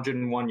for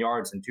 101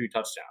 yards and 2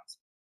 touchdowns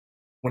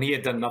when he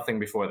had done nothing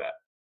before that.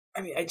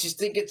 I just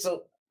think it's a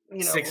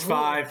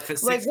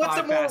 6'5". What's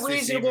a more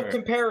reasonable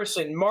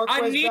comparison?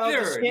 Marquez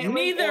neither.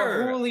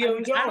 Or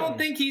Julio Jones? I don't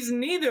think he's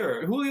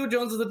neither. Julio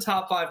Jones is a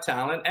top 5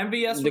 talent.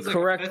 MVS was the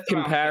correct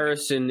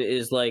comparison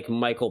is like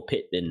Michael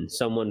Pittman,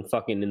 someone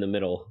fucking in the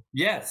middle.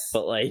 Yes,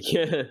 but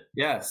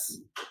yes.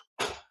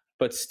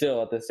 But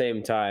still, at the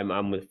same time,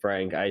 I'm with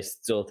Frank. I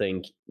still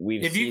think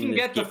if you can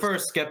get the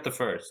first, get the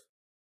first.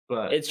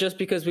 But it's just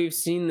because we've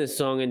seen this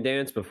song and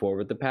dance before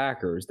with the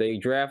Packers. They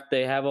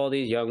have all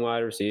these young wide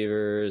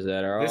receivers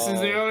that are this is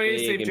the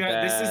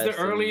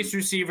earliest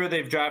receiver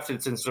they've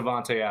drafted since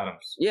Davante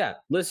Adams. Yeah,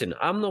 listen,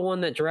 I'm the one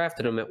that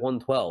drafted him at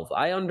 112.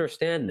 I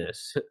understand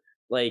this.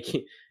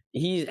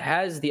 He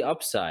has the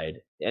upside,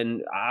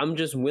 and I'm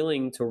just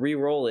willing to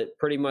re-roll it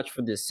pretty much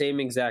for the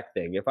same exact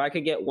thing. If I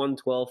could get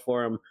 112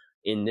 for him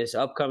in this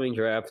upcoming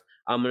draft,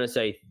 I'm going to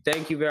say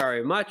thank you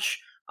very much.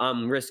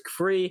 I'm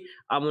risk-free.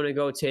 I'm going to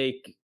go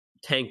take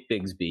Tank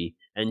Bigsby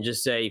and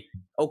just say,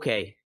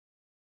 okay,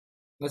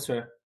 That's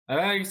fair. Like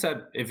I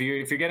said, if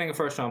you're getting a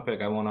first round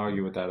pick, I won't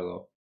argue with that at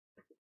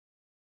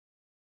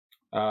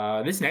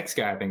all. This next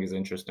guy I think is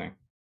interesting.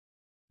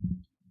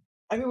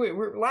 I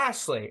mean,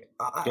 lastly,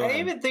 I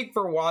even think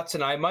for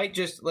Watson, I might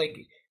just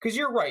because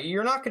you're right.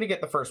 You're not going to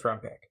get the first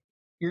round pick.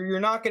 You're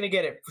not going to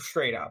get it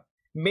straight up.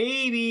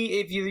 Maybe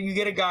if you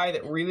get a guy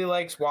that really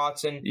likes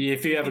Watson,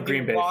 if you have a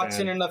Green Bay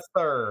Watson fan. in a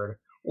third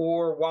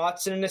or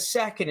Watson in a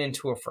second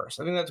into a first,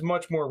 I think that's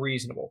much more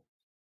reasonable.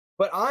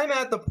 But I'm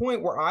at the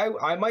point where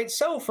I might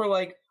sell for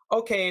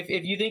okay,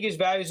 if you think his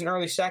value is an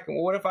early second,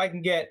 well, what if I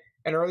can get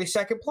an early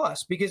second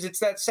plus? Because it's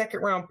that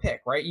second round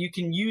pick, right? You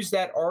can use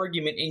that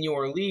argument in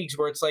your leagues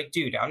where it's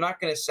dude, I'm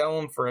not going to sell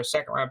him for a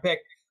second round pick.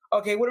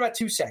 Okay, what about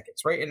 2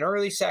 seconds, right? An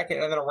early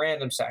second and then a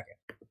random second.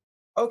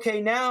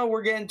 Okay, now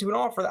we're getting to an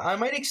offer that I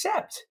might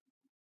accept.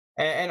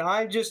 And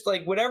I'm just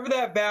whatever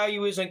that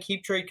value is on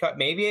Keep Trade Cut,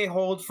 maybe I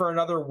hold for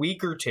another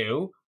week or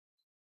two.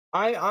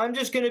 I'm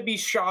just going to be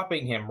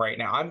shopping him right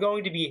now. I'm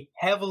going to be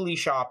heavily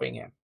shopping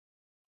him.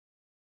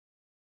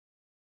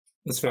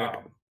 That's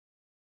fair.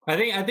 I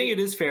think it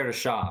is fair to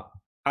shop.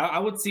 I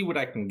would see what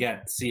I can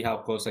get, see how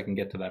close I can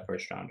get to that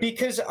first round.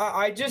 Because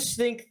I just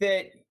think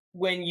that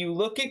when you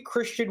look at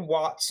Christian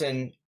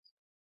Watson,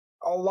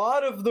 a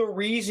lot of the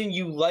reason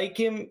you like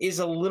him is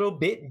a little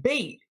bit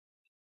bait.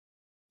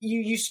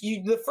 You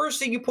the first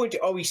thing you point to,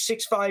 he's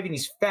 6'5" and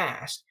he's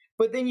fast.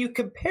 But then you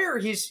compare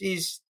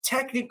his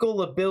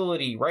technical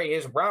ability, right?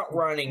 His route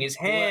running, his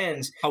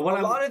hands, a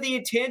lot of the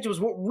intangibles.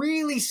 What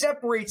really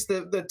separates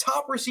the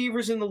top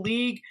receivers in the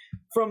league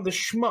from the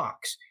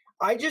schmucks.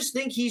 I just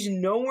think he's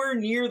nowhere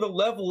near the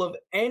level of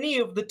any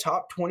of the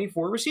top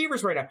 24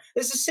 receivers right now.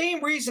 That's the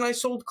same reason I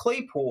sold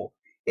Claypool.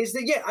 Is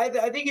that,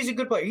 I think he's a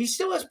good player. He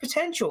still has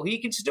potential. He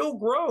can still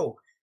grow.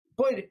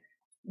 But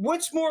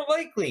what's more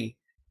likely?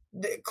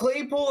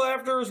 Claypool,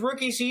 after his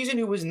rookie season,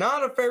 who was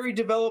not a very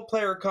developed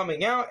player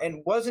coming out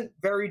and wasn't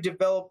very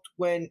developed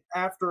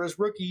after his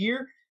rookie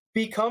year,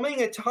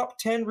 becoming a top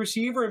 10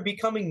 receiver and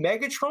becoming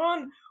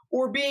Megatron,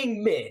 or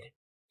being mid?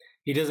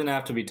 He doesn't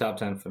have to be top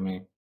 10 for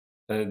me.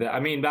 I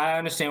mean, I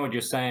understand what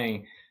you're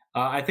saying.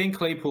 I think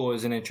Claypool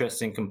is an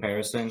interesting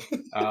comparison.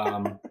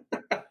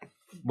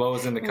 What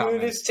was in the comments?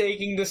 Moon is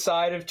taking the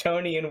side of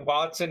Tony and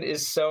Watson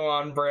is so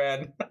on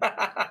brand.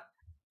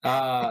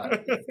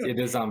 It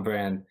is on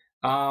brand.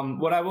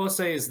 What I will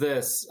say is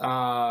this.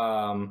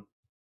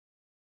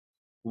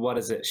 What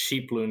is it?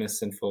 Sheep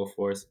Lunas in full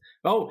force.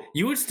 Oh,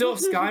 you would still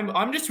have Sky.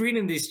 I'm just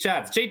reading these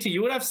chats. JT,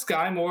 you would have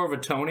Sky more over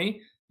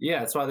Tony. Yeah,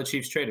 that's why the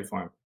Chiefs traded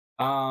for him.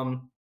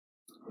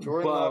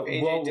 Jordan Love,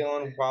 AJ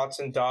Dillon,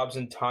 Watson, Dobbs,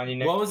 and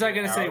Tanya. What was I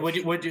going to say?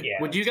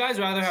 Would you guys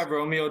rather have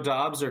Romeo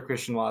Dobbs or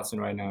Christian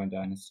Watson right now in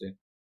Dynasty?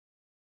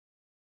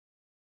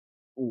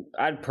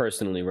 I'd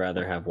personally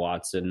rather have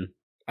Watson.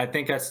 I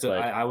think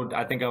I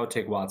would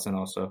take Watson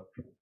also.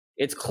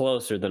 It's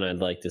closer than I'd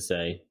like to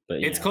say,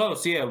 but it's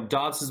close. Yeah,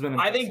 Dobbs has been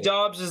impressive. I think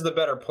Dobbs is the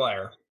better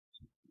player.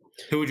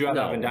 Who would you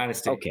rather have in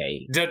Dynasty?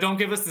 Okay. Don't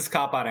give us this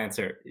cop-out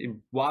answer.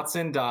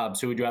 Watson,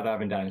 Dobbs, who would you rather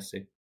have in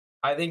Dynasty?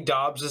 I think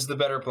Dobbs is the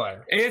better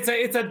player.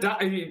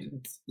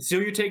 So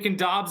you're taking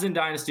Dobbs in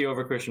Dynasty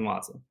over Christian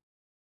Watson?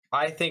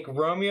 I think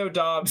Romeo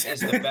Dobbs is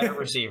the better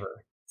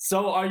receiver.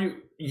 So are you?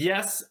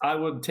 Yes, I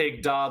would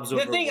take Dobbs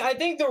over. I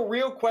think the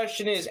real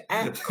question is,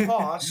 at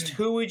cost,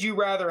 who would you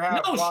rather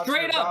have? No,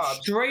 straight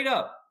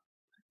up.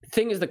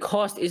 Thing is, the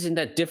cost isn't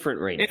that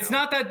different right now. It's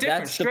not that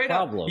different. That's straight the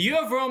problem. Up. You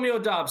have Romeo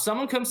Dobbs.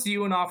 Someone comes to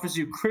you and offers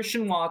you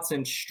Christian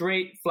Watson,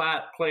 straight,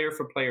 flat,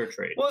 player-for-player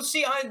trade. Well,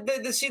 see,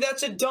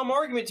 that's a dumb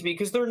argument to me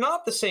because they're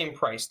not the same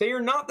price. They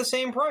are not the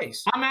same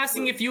price. I'm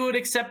asking if you would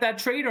accept that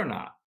trade or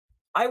not.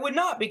 I would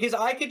not, because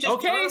I could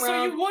just turn around.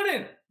 So you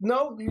wouldn't.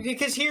 No,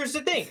 because here's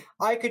the thing.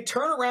 I could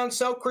turn around,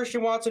 sell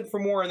Christian Watson for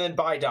more, and then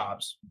buy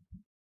Dobbs.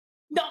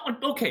 No,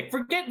 okay,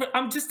 forget.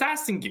 I'm just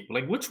asking you,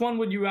 which one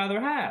would you rather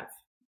have?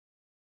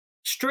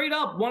 Straight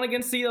up, one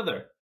against the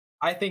other.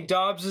 I think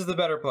Dobbs is the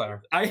better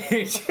player. I'm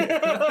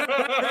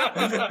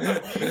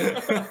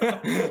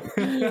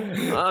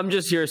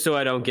just here so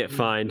I don't get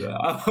fined.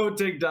 I would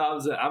take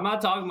Dobbs. I'm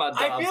not talking about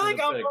Dobbs. I feel like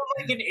I'm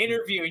from an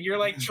interview and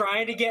you're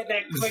trying to get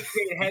that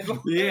clickbait headline.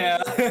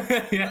 Yeah.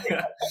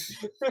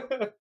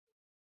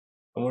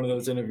 I'm one of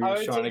those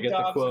interviews trying to get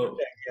the quote.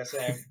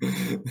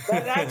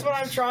 That's what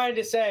I'm trying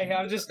to say.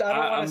 I don't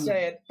want to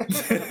say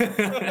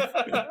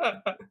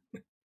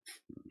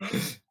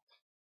it.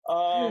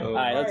 All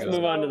right, let's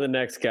move on to the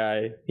next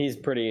guy. He's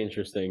pretty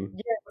interesting.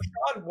 Yeah,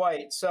 Rachaad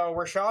White. So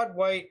Rachaad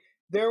White,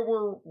 there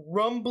were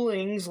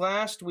rumblings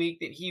last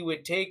week that he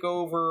would take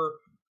over,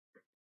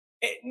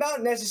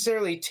 not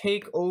necessarily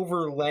take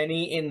over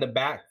Lenny in the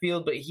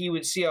backfield, but he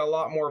would see a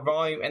lot more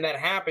volume, and that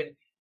happened.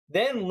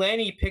 Then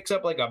Lenny picks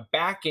up a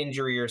back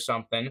injury or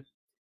something,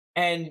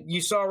 and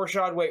you saw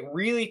Rachaad White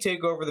really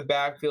take over the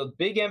backfield.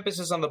 Big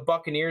emphasis on the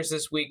Buccaneers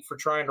this week for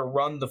trying to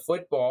run the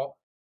football.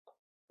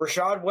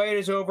 Rachaad White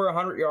is over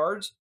 100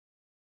 yards.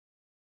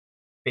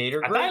 Bader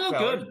Gray look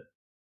good.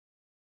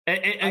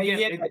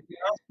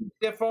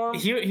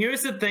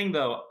 Here's the thing,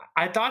 though.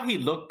 I thought he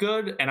looked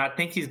good, and I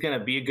think he's going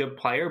to be a good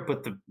player.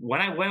 But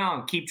when I went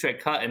on Keep Trade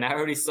Cut and I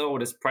already saw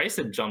what his price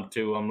had jumped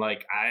to, I'm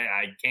like,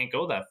 I can't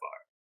go that far.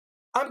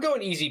 I'm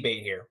going easy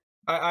bait here.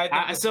 I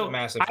think this is a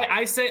massive.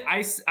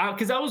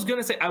 Because I was going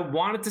to say I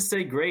wanted to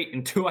say great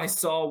until I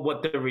saw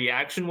what the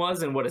reaction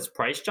was and what his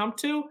price jumped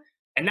to,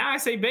 and now I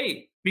say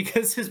bait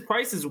because his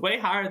price is way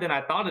higher than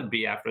I thought it'd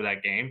be after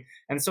that game.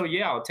 And so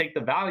yeah, I'll take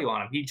the value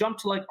on him. He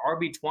jumped to like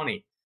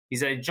RB20.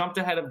 He jumped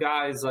ahead of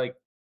guys like.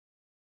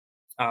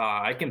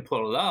 I can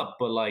pull it up,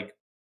 but like,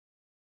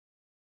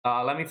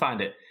 let me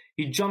find it.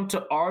 He jumped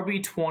to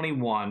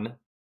RB21,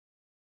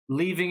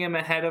 leaving him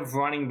ahead of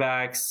running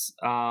backs.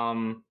 Let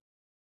me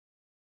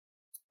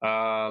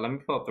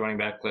pull up the running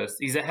back list.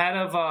 He's ahead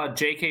of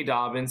J.K.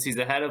 Dobbins. He's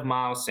ahead of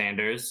Miles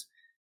Sanders.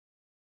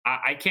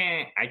 I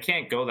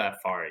can't go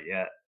that far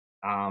yet.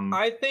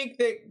 I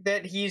think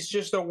that he's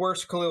just a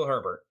worse Khalil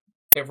Herbert,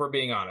 if we're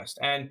being honest.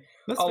 And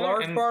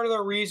large part of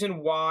the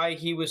reason why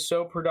he was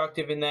so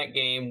productive in that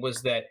game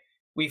was that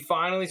we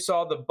finally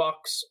saw the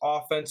Bucs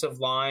offensive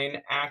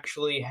line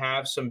actually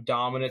have some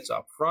dominance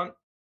up front.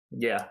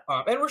 Yeah.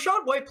 And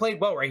Rachaad White played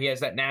well, right? He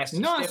has that nasty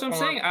No, that's what I'm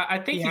saying. I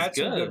think he he's had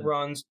good. Some good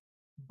runs.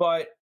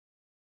 But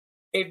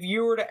if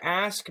you were to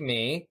ask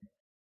me,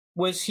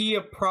 was he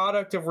a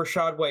product of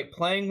Rachaad White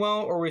playing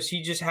well, or was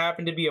he just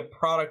happened to be a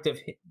product of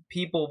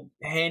people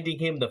handing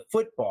him the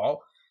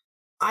football?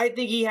 I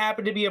think he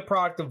happened to be a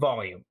product of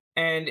volume.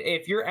 And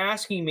if you're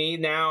asking me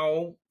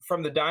now,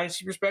 from the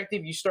dynasty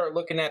perspective, you start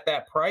looking at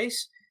that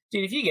price.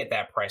 Dude, if you get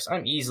that price,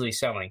 I'm easily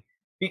selling.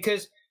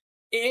 Because,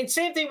 and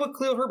same thing with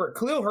Khalil Herbert.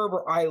 Khalil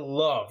Herbert, I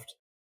loved.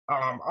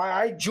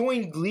 I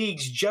joined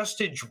leagues just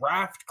to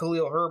draft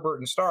Khalil Herbert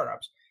in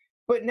startups.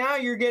 But now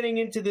you're getting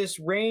into this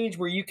range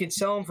where you can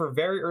sell him for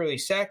very early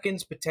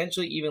seconds,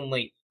 potentially even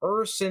late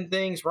firsts and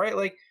things, right?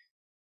 Like,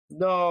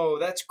 no,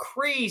 that's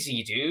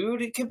crazy,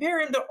 dude.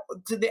 Compare him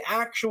to the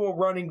actual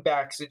running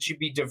backs that should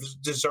be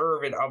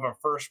deserving of a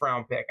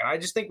first-round pick. And I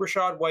just think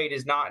Rachaad White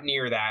is not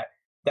near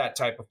that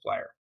type of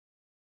player.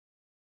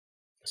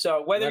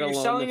 So whether you're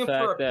selling him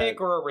for a pick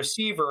or a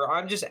receiver,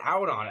 I'm just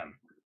out on him.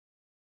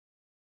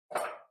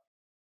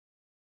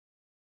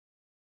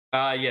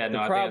 I think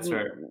that's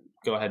fair.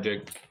 Go ahead,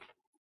 Jake.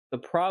 The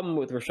problem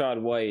with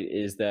Rachaad White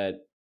is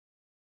that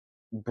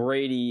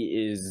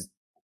Brady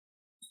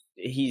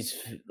he's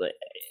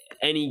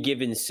any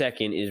given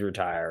second is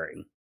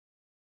retiring.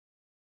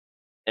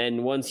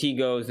 And once he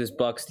goes, this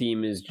Bucs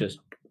team is just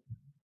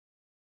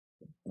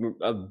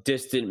a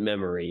distant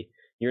memory.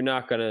 You're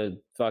not going to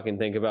fucking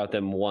think about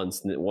them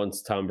once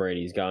Tom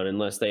Brady's gone,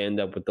 unless they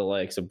end up with the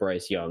likes of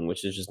Bryce Young,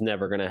 which is just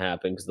never going to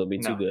happen because they'll be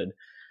too good.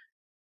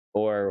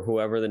 Or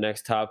whoever the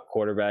next top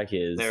quarterback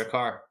is. Derek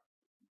Carr.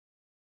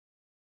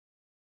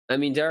 I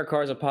mean, Derek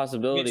Carr's a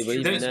possibility, but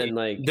even then,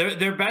 like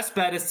their best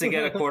bet is to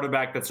get a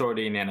quarterback that's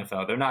already in the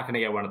NFL. They're not going to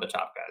get one of the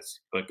top guys.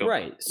 But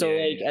right. So,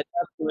 at that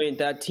point,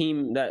 that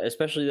team,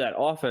 especially that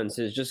offense,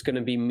 is just going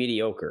to be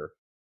mediocre.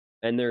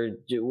 And they're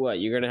what?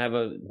 You're going to have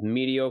a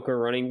mediocre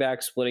running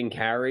back splitting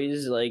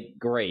carries? Like,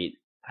 great,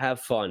 have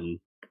fun.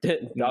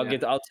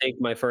 I'll take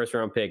my first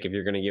round pick if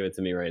you're going to give it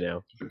to me right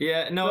now.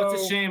 Yeah, no,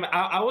 it's a shame.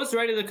 I was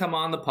ready to come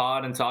on the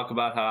pod and talk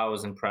about how I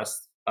was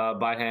impressed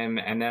by him,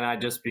 and then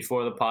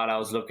before the pod I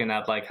was looking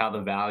at like how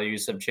the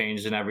values have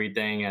changed and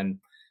everything, and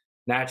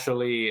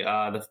naturally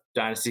the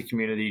dynasty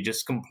community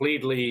just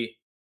completely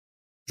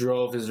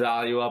drove his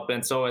value up,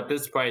 and so at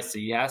this price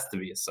he has to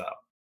be a sub.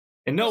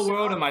 In no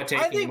world am I taking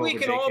him over I think we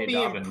can all be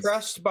Dobbins.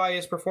 Impressed by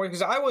his performance,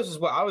 because I was as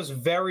well. I was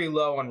very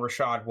low on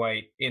Rachaad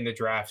White in the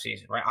draft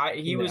season, right?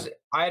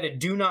 I had a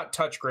do not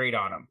touch grade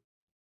on him.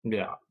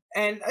 Yeah.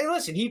 And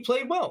listen, he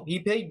played well. He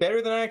played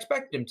better than I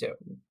expected him to.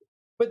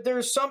 But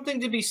there's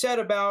something to be said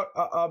about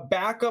a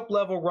backup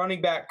level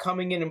running back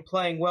coming in and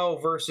playing well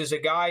versus a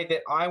guy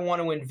that I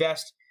want to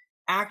invest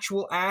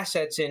actual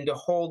assets in to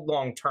hold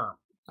long term.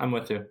 I'm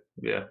with you.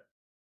 Yeah.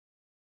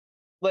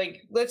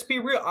 Like, let's be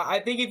real. I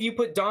think if you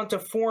put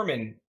D'Onta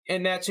Foreman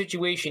in that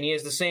situation, he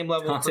has the same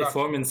level of production. D'Onta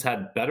Foreman's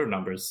had better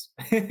numbers.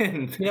 I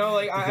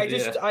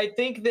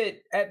think that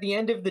at the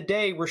end of the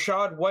day,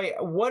 Rachaad White,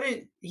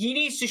 he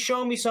needs to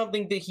show me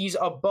something that he's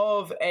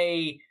above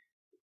a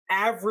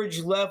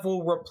average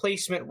level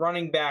replacement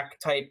running back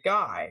type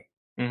guy.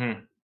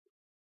 Mm-hmm.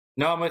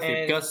 No, I'm with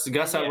you.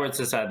 Gus Edwards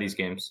has had these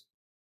games.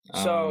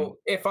 So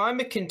if I'm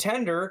a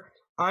contender,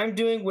 I'm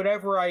doing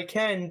whatever I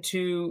can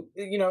to,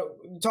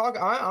 talk.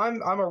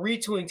 I'm a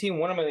retooling team.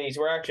 One of these,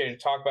 we're actually going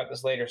to talk about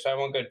this later, so I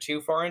won't go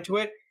too far into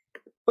it.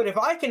 But if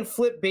I can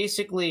flip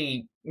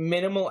basically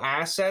minimal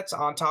assets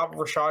on top of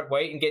Rachaad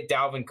White and get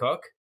Dalvin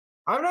Cook,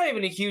 I'm not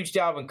even a huge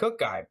Dalvin Cook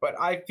guy, but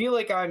I feel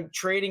like I'm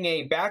trading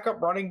a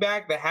backup running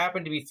back that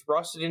happened to be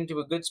thrusted into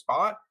a good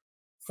spot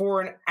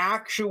for an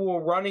actual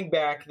running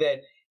back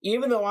that,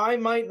 even though I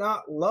might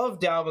not love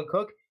Dalvin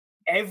Cook,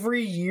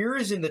 every year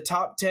is in the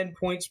top 10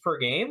 points per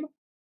game.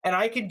 And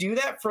I could do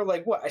that for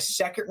a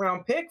second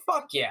round pick?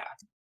 Fuck yeah.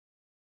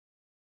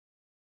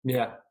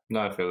 Yeah,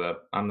 no, I feel that.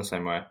 I'm the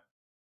same way.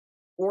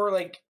 Or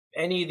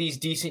any of these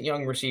decent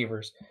young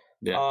receivers.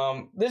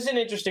 Yeah. This is an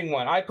interesting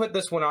one. I put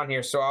this one on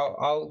here, so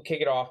I'll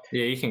kick it off.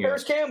 Yeah, you can go.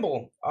 Paris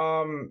Campbell.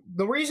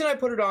 The reason I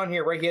put it on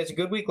here, right? He has a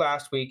good week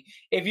last week.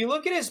 If you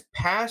look at his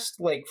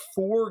past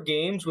 4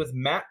 games with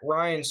Matt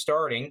Ryan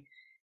starting,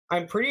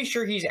 I'm pretty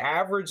sure he's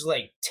averaged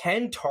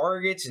 10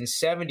 targets and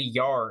 70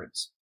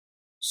 yards.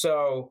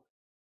 So,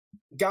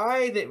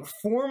 guy that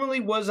formerly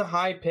was a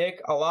high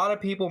pick, a lot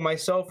of people,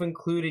 myself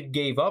included,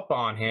 gave up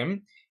on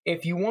him.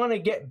 If you want to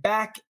get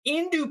back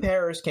into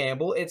Paris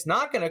Campbell, it's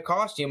not going to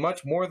cost you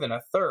much more than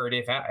a third,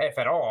 if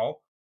at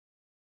all.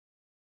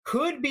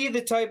 Could be the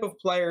type of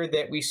player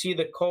that we see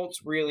the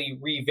Colts really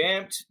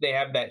revamped. They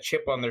have that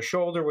chip on their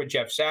shoulder with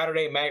Jeff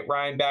Saturday, Matt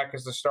Ryan back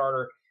as the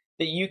starter,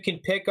 that you can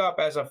pick up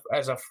as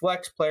a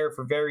flex player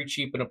for very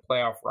cheap in a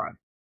playoff run.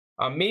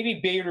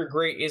 Maybe Bader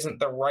Great isn't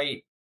the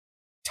right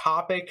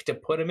topic to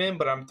put him in,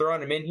 but I'm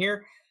throwing him in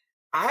here.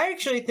 I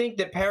actually think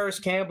that Paris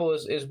Campbell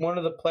is one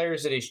of the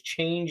players that has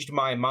changed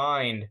my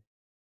mind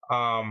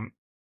for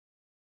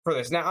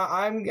this. Now,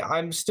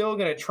 I'm still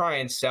going to try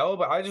and sell,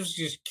 but I was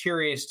just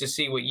curious to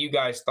see what you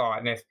guys thought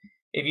and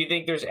if you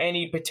think there's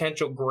any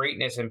potential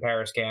greatness in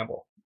Paris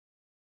Campbell.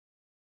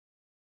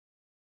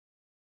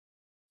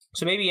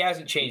 So maybe he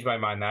hasn't changed my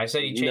mind now. I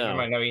said he changed my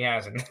mind. No, he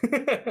hasn't.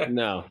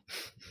 No.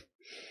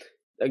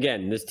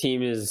 Again, this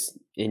team is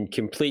in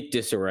complete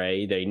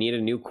disarray. They need a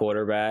new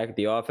quarterback.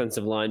 The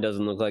offensive line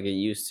doesn't look like it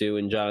used to.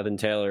 And Jonathan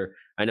Taylor,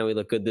 I know he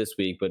looked good this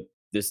week, but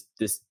this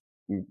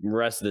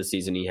rest of the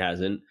season he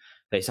hasn't.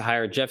 They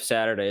hired Jeff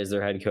Saturday as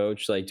their head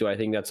coach. Do I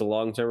think that's a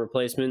long-term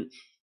replacement?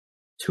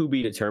 To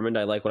be determined.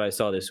 I like what I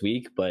saw this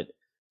week, but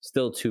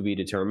still to be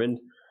determined.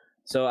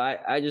 So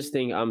I just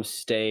think I'm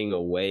staying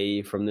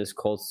away from this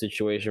Colts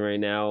situation right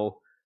now.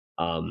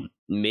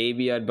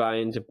 Maybe I'd buy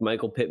into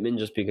Michael Pittman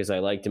just because I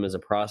liked him as a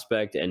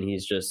prospect and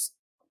he's just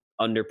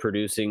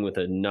underproducing with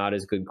a not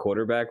as good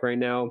quarterback right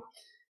now.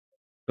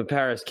 But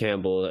Paris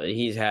Campbell,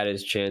 he's had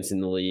his chance in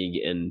the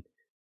league and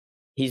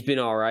he's been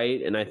all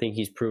right. And I think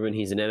he's proven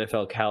he's an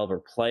NFL caliber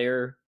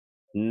player,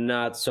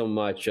 not so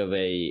much of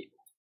a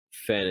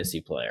fantasy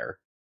player.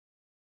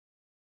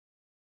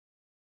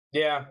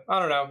 Yeah, I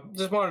don't know.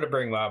 Just wanted to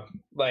bring him up.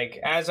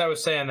 As I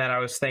was saying that, I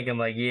was thinking,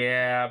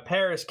 yeah,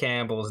 Paris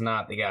Campbell is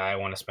not the guy I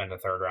want to spend a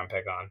third-round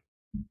pick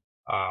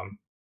on.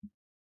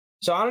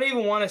 So I don't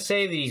even want to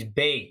say that he's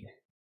bait,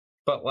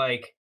 but,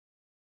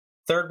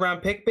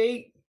 third-round pick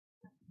bait?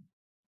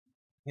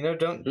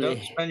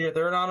 Don't spend your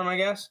third on him, I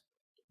guess?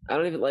 I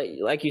don't even,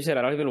 like you said,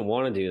 I don't even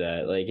want to do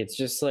that. It's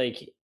just,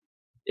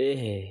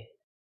 it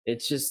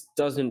just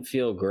doesn't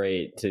feel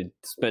great to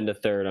spend a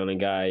third on a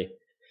guy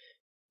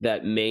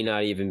that may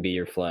not even be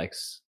your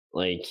flex.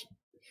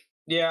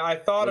 Yeah, I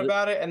thought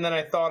about it, and then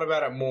I thought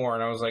about it more,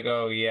 and I was like,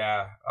 oh,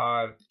 yeah,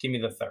 give me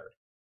the third.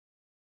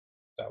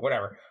 So,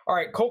 whatever. All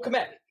right, Cole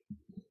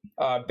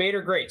Kmet.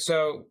 Bader Great.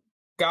 So,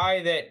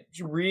 guy that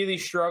really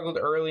struggled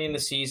early in the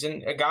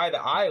season, a guy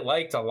that I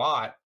liked a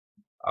lot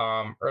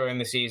early in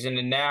the season,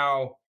 and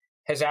now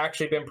has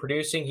actually been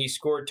producing. He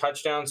scored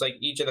touchdowns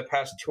each of the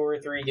past 2 or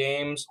 3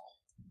 games.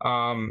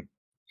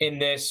 In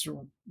this,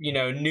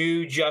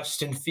 new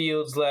Justin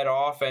Fields-led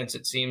offense,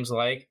 it seems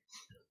like.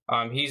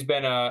 He's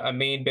been a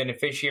main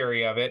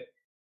beneficiary of it.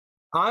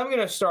 I'm going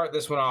to start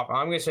this one off.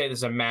 I'm going to say this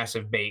is a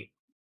massive bait.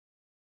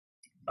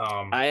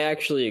 I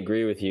actually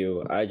agree with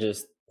you. I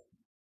think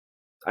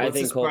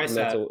Cole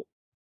Kmet's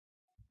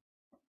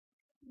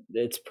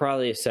it's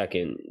probably a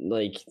second.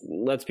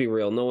 Let's be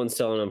real. No one's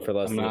selling him for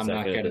less than a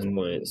second at this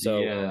point. So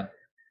yeah,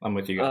 I'm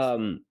with you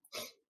guys.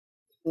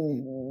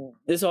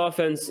 This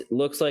offense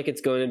looks like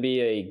it's going to be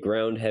a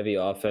ground-heavy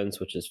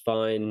offense, which is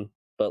fine,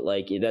 but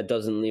that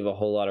doesn't leave a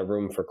whole lot of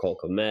room for Cole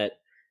Kmet.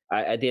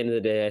 At the end of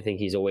the day, I think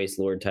he's a waste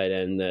lord tight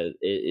end that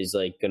is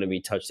going to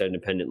be touchdown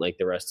dependent like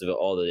the rest of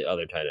all the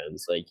other tight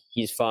ends.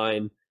 He's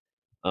fine.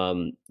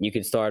 You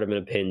could start him in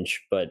a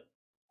pinch, but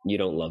you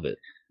don't love it.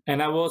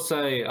 And I will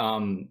say,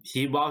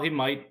 while he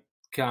might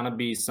kind of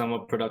be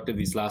somewhat productive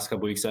these last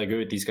couple weeks, I agree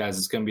with these guys.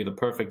 It's going to be the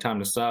perfect time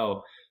to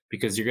sell.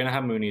 Because you're going to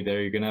have Mooney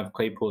there, you're going to have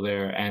Claypool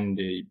there, and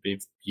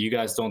if you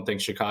guys don't think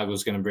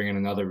Chicago's going to bring in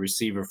another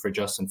receiver for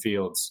Justin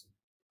Fields,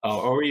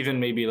 or even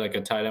maybe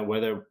a tight end,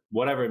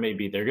 whatever it may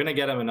be, they're going to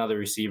get him another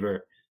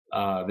receiver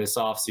this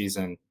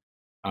offseason.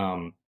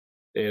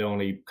 It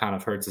only kind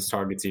of hurts his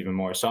targets even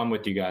more. So I'm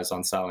with you guys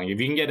on selling. If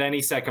you can get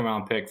any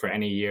second-round pick for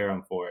any year,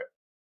 I'm for it.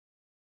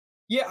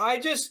 Yeah,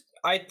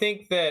 I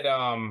think that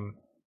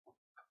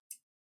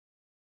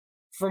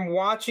from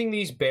watching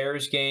these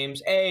Bears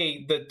games,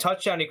 the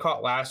touchdown he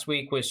caught last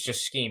week was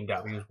just schemed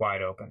up. He was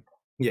wide open.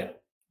 Yeah.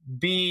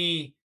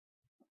 B,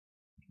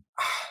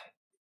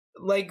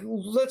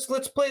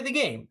 let's play the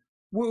game.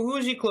 Who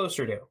is he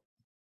closer to?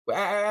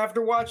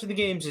 After watching the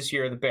games this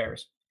year, the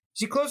Bears,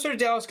 is he closer to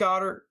Dallas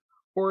Goedert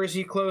or is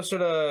he closer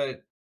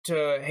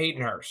to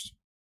Hayden Hurst?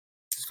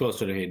 He's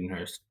closer to Hayden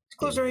Hurst. He's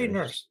closer to Hayden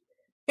Hurst.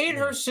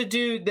 Hayden Hurst's a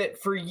dude that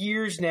for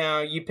years now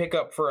you pick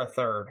up for a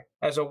third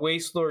as a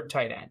waste lord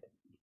tight end.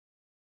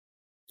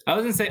 I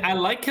was going to say, I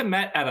like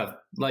Kmet at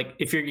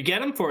if you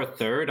get him for a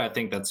third, I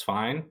think that's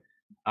fine.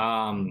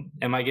 Am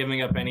I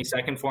giving up any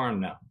second for him?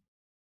 No.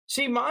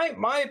 See,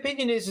 my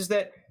opinion is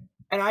that,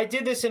 and I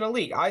did this in a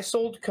league. I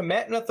sold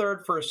Kmet in a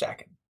third for a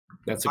second.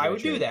 I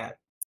would do that.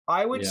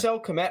 I would sell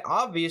Kmet,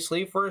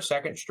 obviously, for a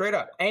second straight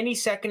up. Any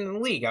second in the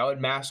league, I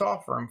would mass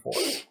offer him for.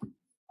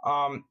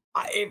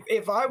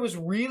 If I was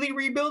really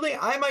rebuilding,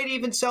 I might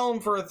even sell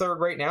him for a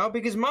third right now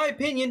because, my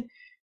opinion,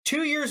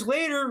 2 years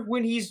later,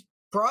 when he's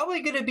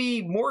probably going to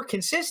be more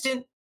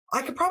consistent,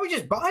 I could probably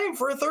just buy him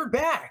for a third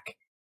back.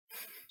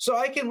 So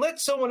I can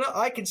let someone else,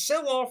 I can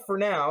sell off for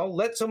now,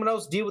 let someone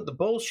else deal with the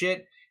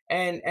bullshit,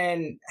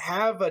 and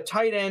have a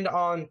tight end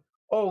on,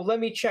 let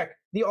me check,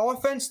 the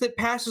offense that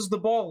passes the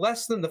ball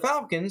less than the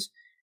Falcons,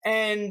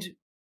 and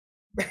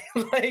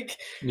buy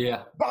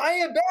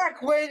it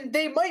back when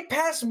they might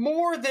pass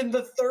more than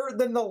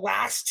the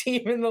last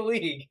team in the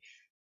league.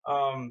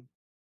 And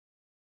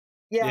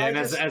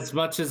as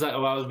much as we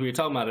were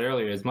talking about it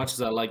earlier, as much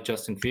as I like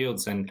Justin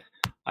Fields, and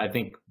I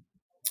think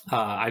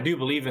I do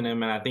believe in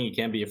him, and I think he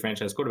can be a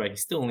franchise quarterback, he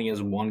still only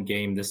has one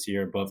game this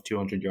year above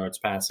 200 yards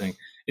passing.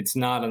 It's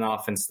not an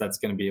offense that's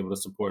going to be able to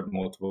support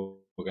multiple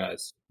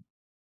guys.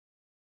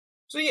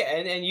 So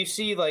and you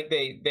see, like,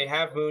 they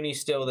have Mooney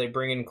still, they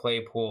bring in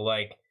Claypool,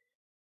 like,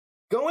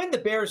 go in the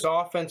Bears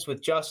offense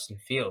with Justin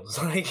Fields.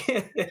 Like,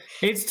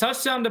 it's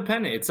touchdown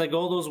dependent. It's like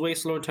all those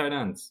waste low tight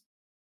ends.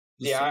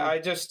 I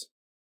just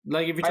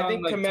like, if you're I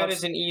think Kmet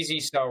is an easy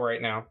sell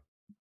right now.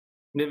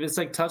 If it's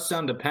like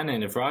touchdown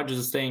dependent, if Rodgers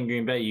is staying in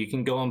Green Bay, you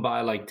can go and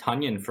buy like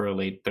Tunyon for a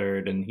late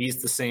third, and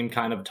he's the same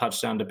kind of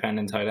touchdown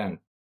dependent tight end.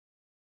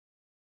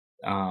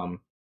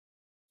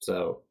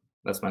 So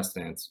that's my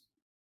stance.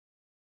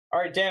 All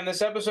right, damn,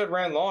 this episode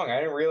ran long. I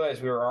didn't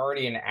realize we were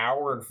already an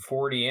hour and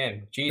 40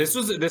 in. Jeez.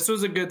 This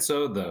was a good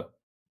sode though.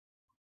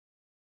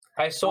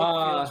 I sold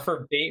Fields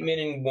for Bateman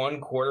and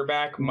one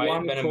quarterback. Might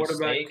have been a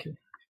mistake.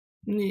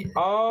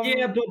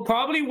 But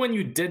probably when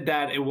you did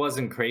that, it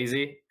wasn't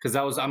crazy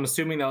because I'm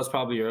assuming that was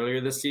probably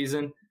earlier this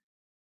season.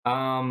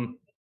 Bateman's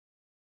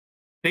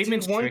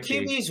one tricky.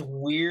 QB's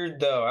weird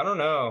though. I don't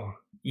know.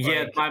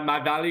 Yeah, my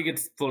value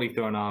gets fully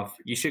thrown off.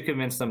 You should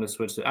convince them to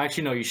switch.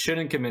 Actually, no, you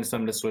shouldn't convince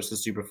them to switch to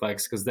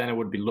Superflex because then it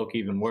would look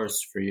even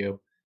worse for you.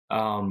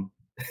 I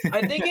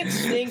think it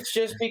stinks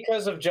just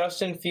because of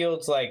Justin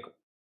Fields. Like,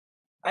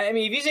 I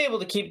mean, if he's able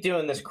to keep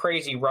doing this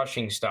crazy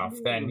rushing stuff,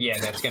 then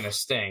that's gonna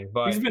sting.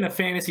 But he's been a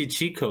fantasy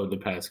cheat code the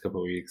past couple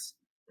of weeks.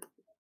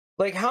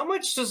 Like, how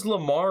much does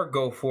Lamar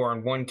go for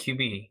on one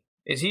QB?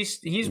 Is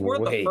he's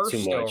worth the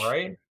first still,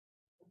 right?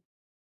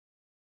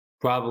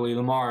 Probably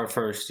Lamar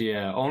first,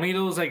 yeah. Only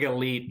those like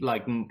elite,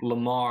 like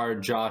Lamar,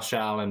 Josh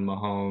Allen,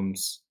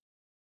 Mahomes,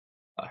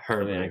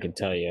 Herbert. I mean, I can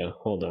tell you.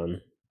 Hold on.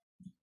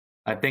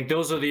 I think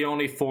those are the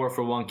only 4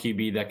 for one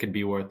QB that could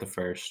be worth the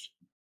first.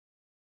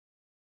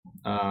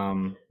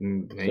 So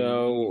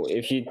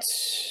if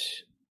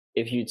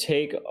you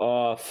take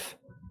off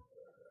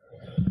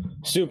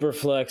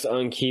Superflex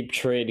on keep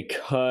trade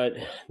cut,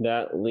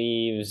 that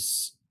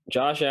leaves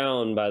Josh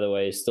Allen, by the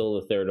way, is still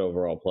the 3rd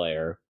overall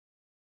player.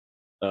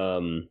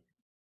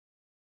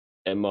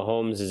 And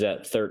Mahomes is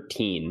at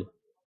 13,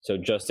 so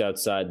just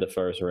outside the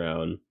first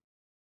round.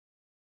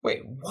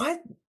 Wait, what?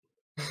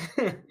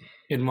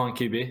 In one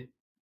QB?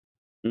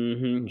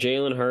 Mm-hmm.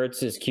 Jalen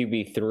Hurts is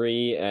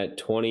QB3 at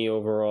 20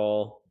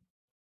 overall.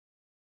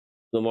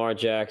 Lamar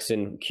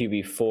Jackson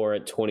QB4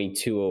 at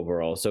 22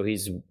 overall. So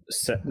he's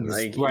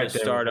right there.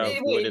 Startup.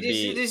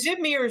 Is it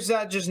me or does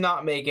that just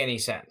not make any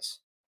sense?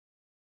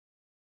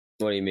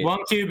 What do you mean? One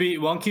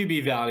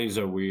QB values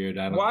are weird.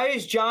 Why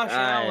is Josh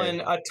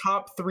Allen a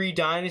top 3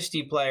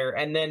 dynasty player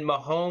and then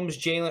Mahomes,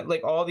 Jalen,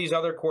 like all these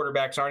other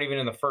quarterbacks aren't even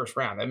in the first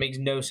round? That makes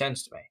no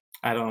sense to me.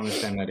 I don't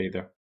understand that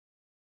either.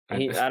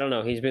 I don't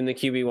know. He's been the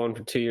QB1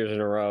 for 2 years in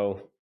a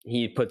row.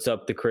 He puts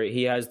up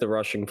he has the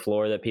rushing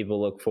floor that people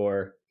look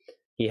for.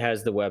 He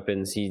has the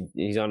weapons.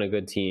 He's on a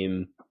good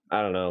team.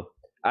 I don't know.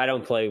 I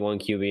don't play one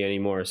QB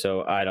anymore,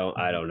 so I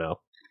don't know.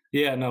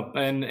 Yeah, no,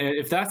 and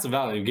if that's the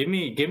value, give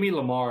me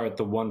Lamar at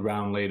the 1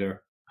 round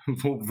later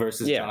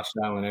versus Josh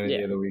Allen any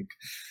day of the week.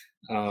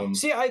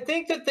 See, I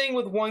think the thing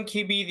with one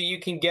QB that you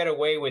can get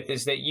away with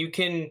is that you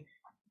can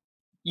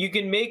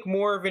make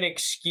more of an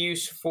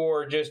excuse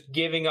for just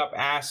giving up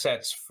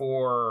assets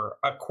for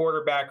a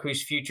quarterback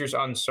whose future's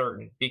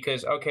uncertain.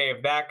 Because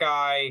if that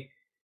guy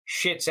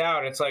shits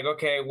out, it's like,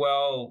 okay,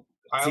 well,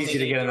 I only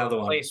need to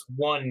replace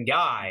one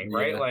guy,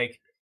 right? Like,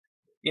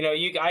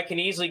 I can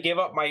easily give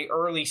up my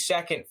early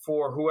second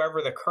for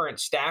whoever the current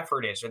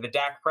Stafford is or the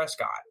Dak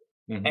Prescott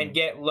and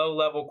get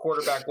low-level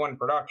quarterback 1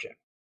 production.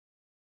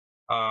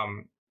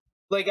 I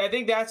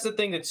think that's the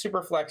thing that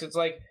Superflex, it's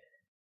like,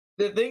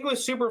 the thing with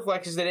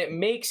Superflex is that it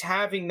makes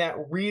having that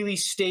really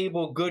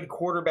stable, good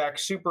quarterback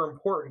super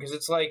important because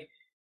it's like,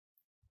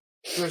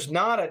 there's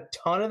not a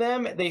ton of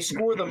them. They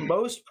score the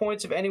most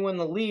points of anyone in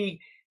the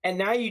league. And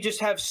now you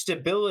just have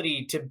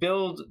stability to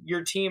build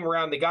your team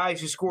around the guys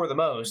who score the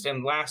most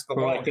and last the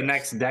longest. Like the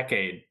next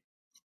decade.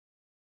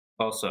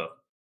 Also,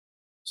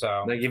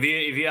 so like if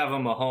you have a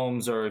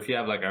Mahomes or if you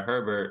have like a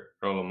Herbert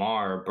or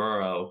Lamar or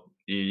Burrow,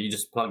 you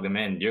just plug them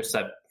in. You're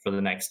set for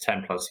the next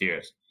 10 plus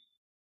years.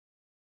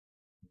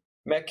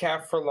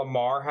 Metcalf for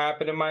Lamar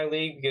happened in my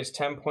league because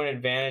 10-point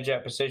advantage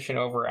at position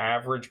over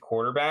average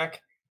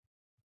quarterback.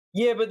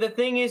 Yeah, but the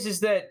thing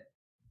is that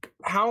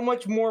how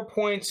much more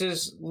points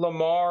is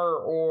Lamar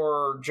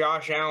or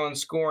Josh Allen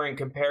scoring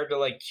compared to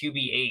like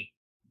QB8?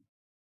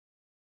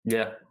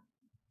 Yeah.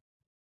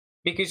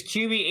 Because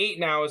QB8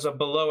 now is a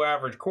below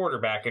average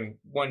quarterback in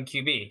 1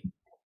 QB.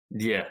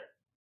 Yeah.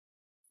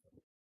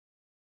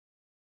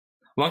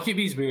 1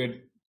 QB is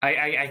weird.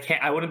 I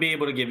can't. I wouldn't be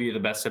able to give you the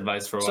best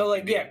advice for. So 1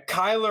 like, QB. yeah,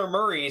 Kyler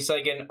Murray is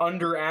like an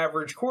under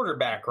average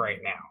quarterback right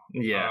now.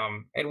 Yeah.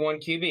 At 1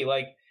 QB,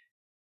 like,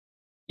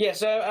 yeah.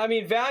 So I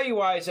mean, value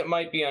wise, it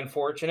might be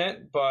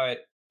unfortunate, but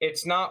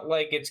it's not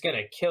like it's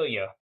gonna kill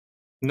you.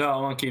 No,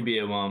 1 QB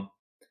it won't.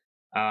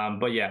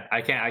 But yeah,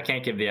 I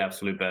can't give the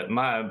absolute bet.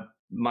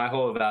 My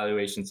whole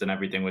evaluations and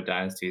everything with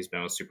Dynasty has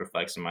been with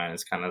Superflex, and mine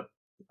is kind of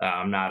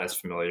I'm not as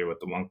familiar with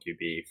the 1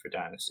 QB for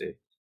Dynasty.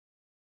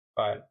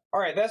 But all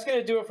right, that's going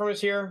to do it from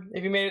us here.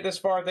 If you made it this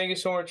far, thank you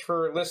so much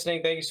for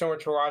listening. Thank you so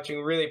much for watching.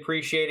 We really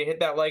appreciate it. Hit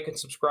that like and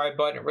subscribe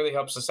button. It really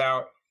helps us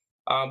out.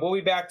 We'll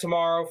be back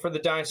tomorrow for the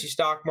Dynasty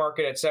stock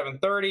market at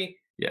 7:30.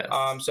 Yes.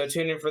 So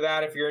tune in for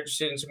that if you're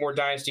interested in some more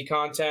Dynasty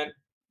content.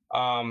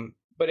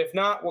 But if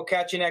not, we'll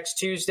catch you next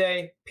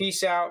Tuesday.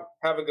 Peace out.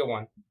 Have a good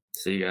one.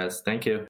 See you guys. Thank you.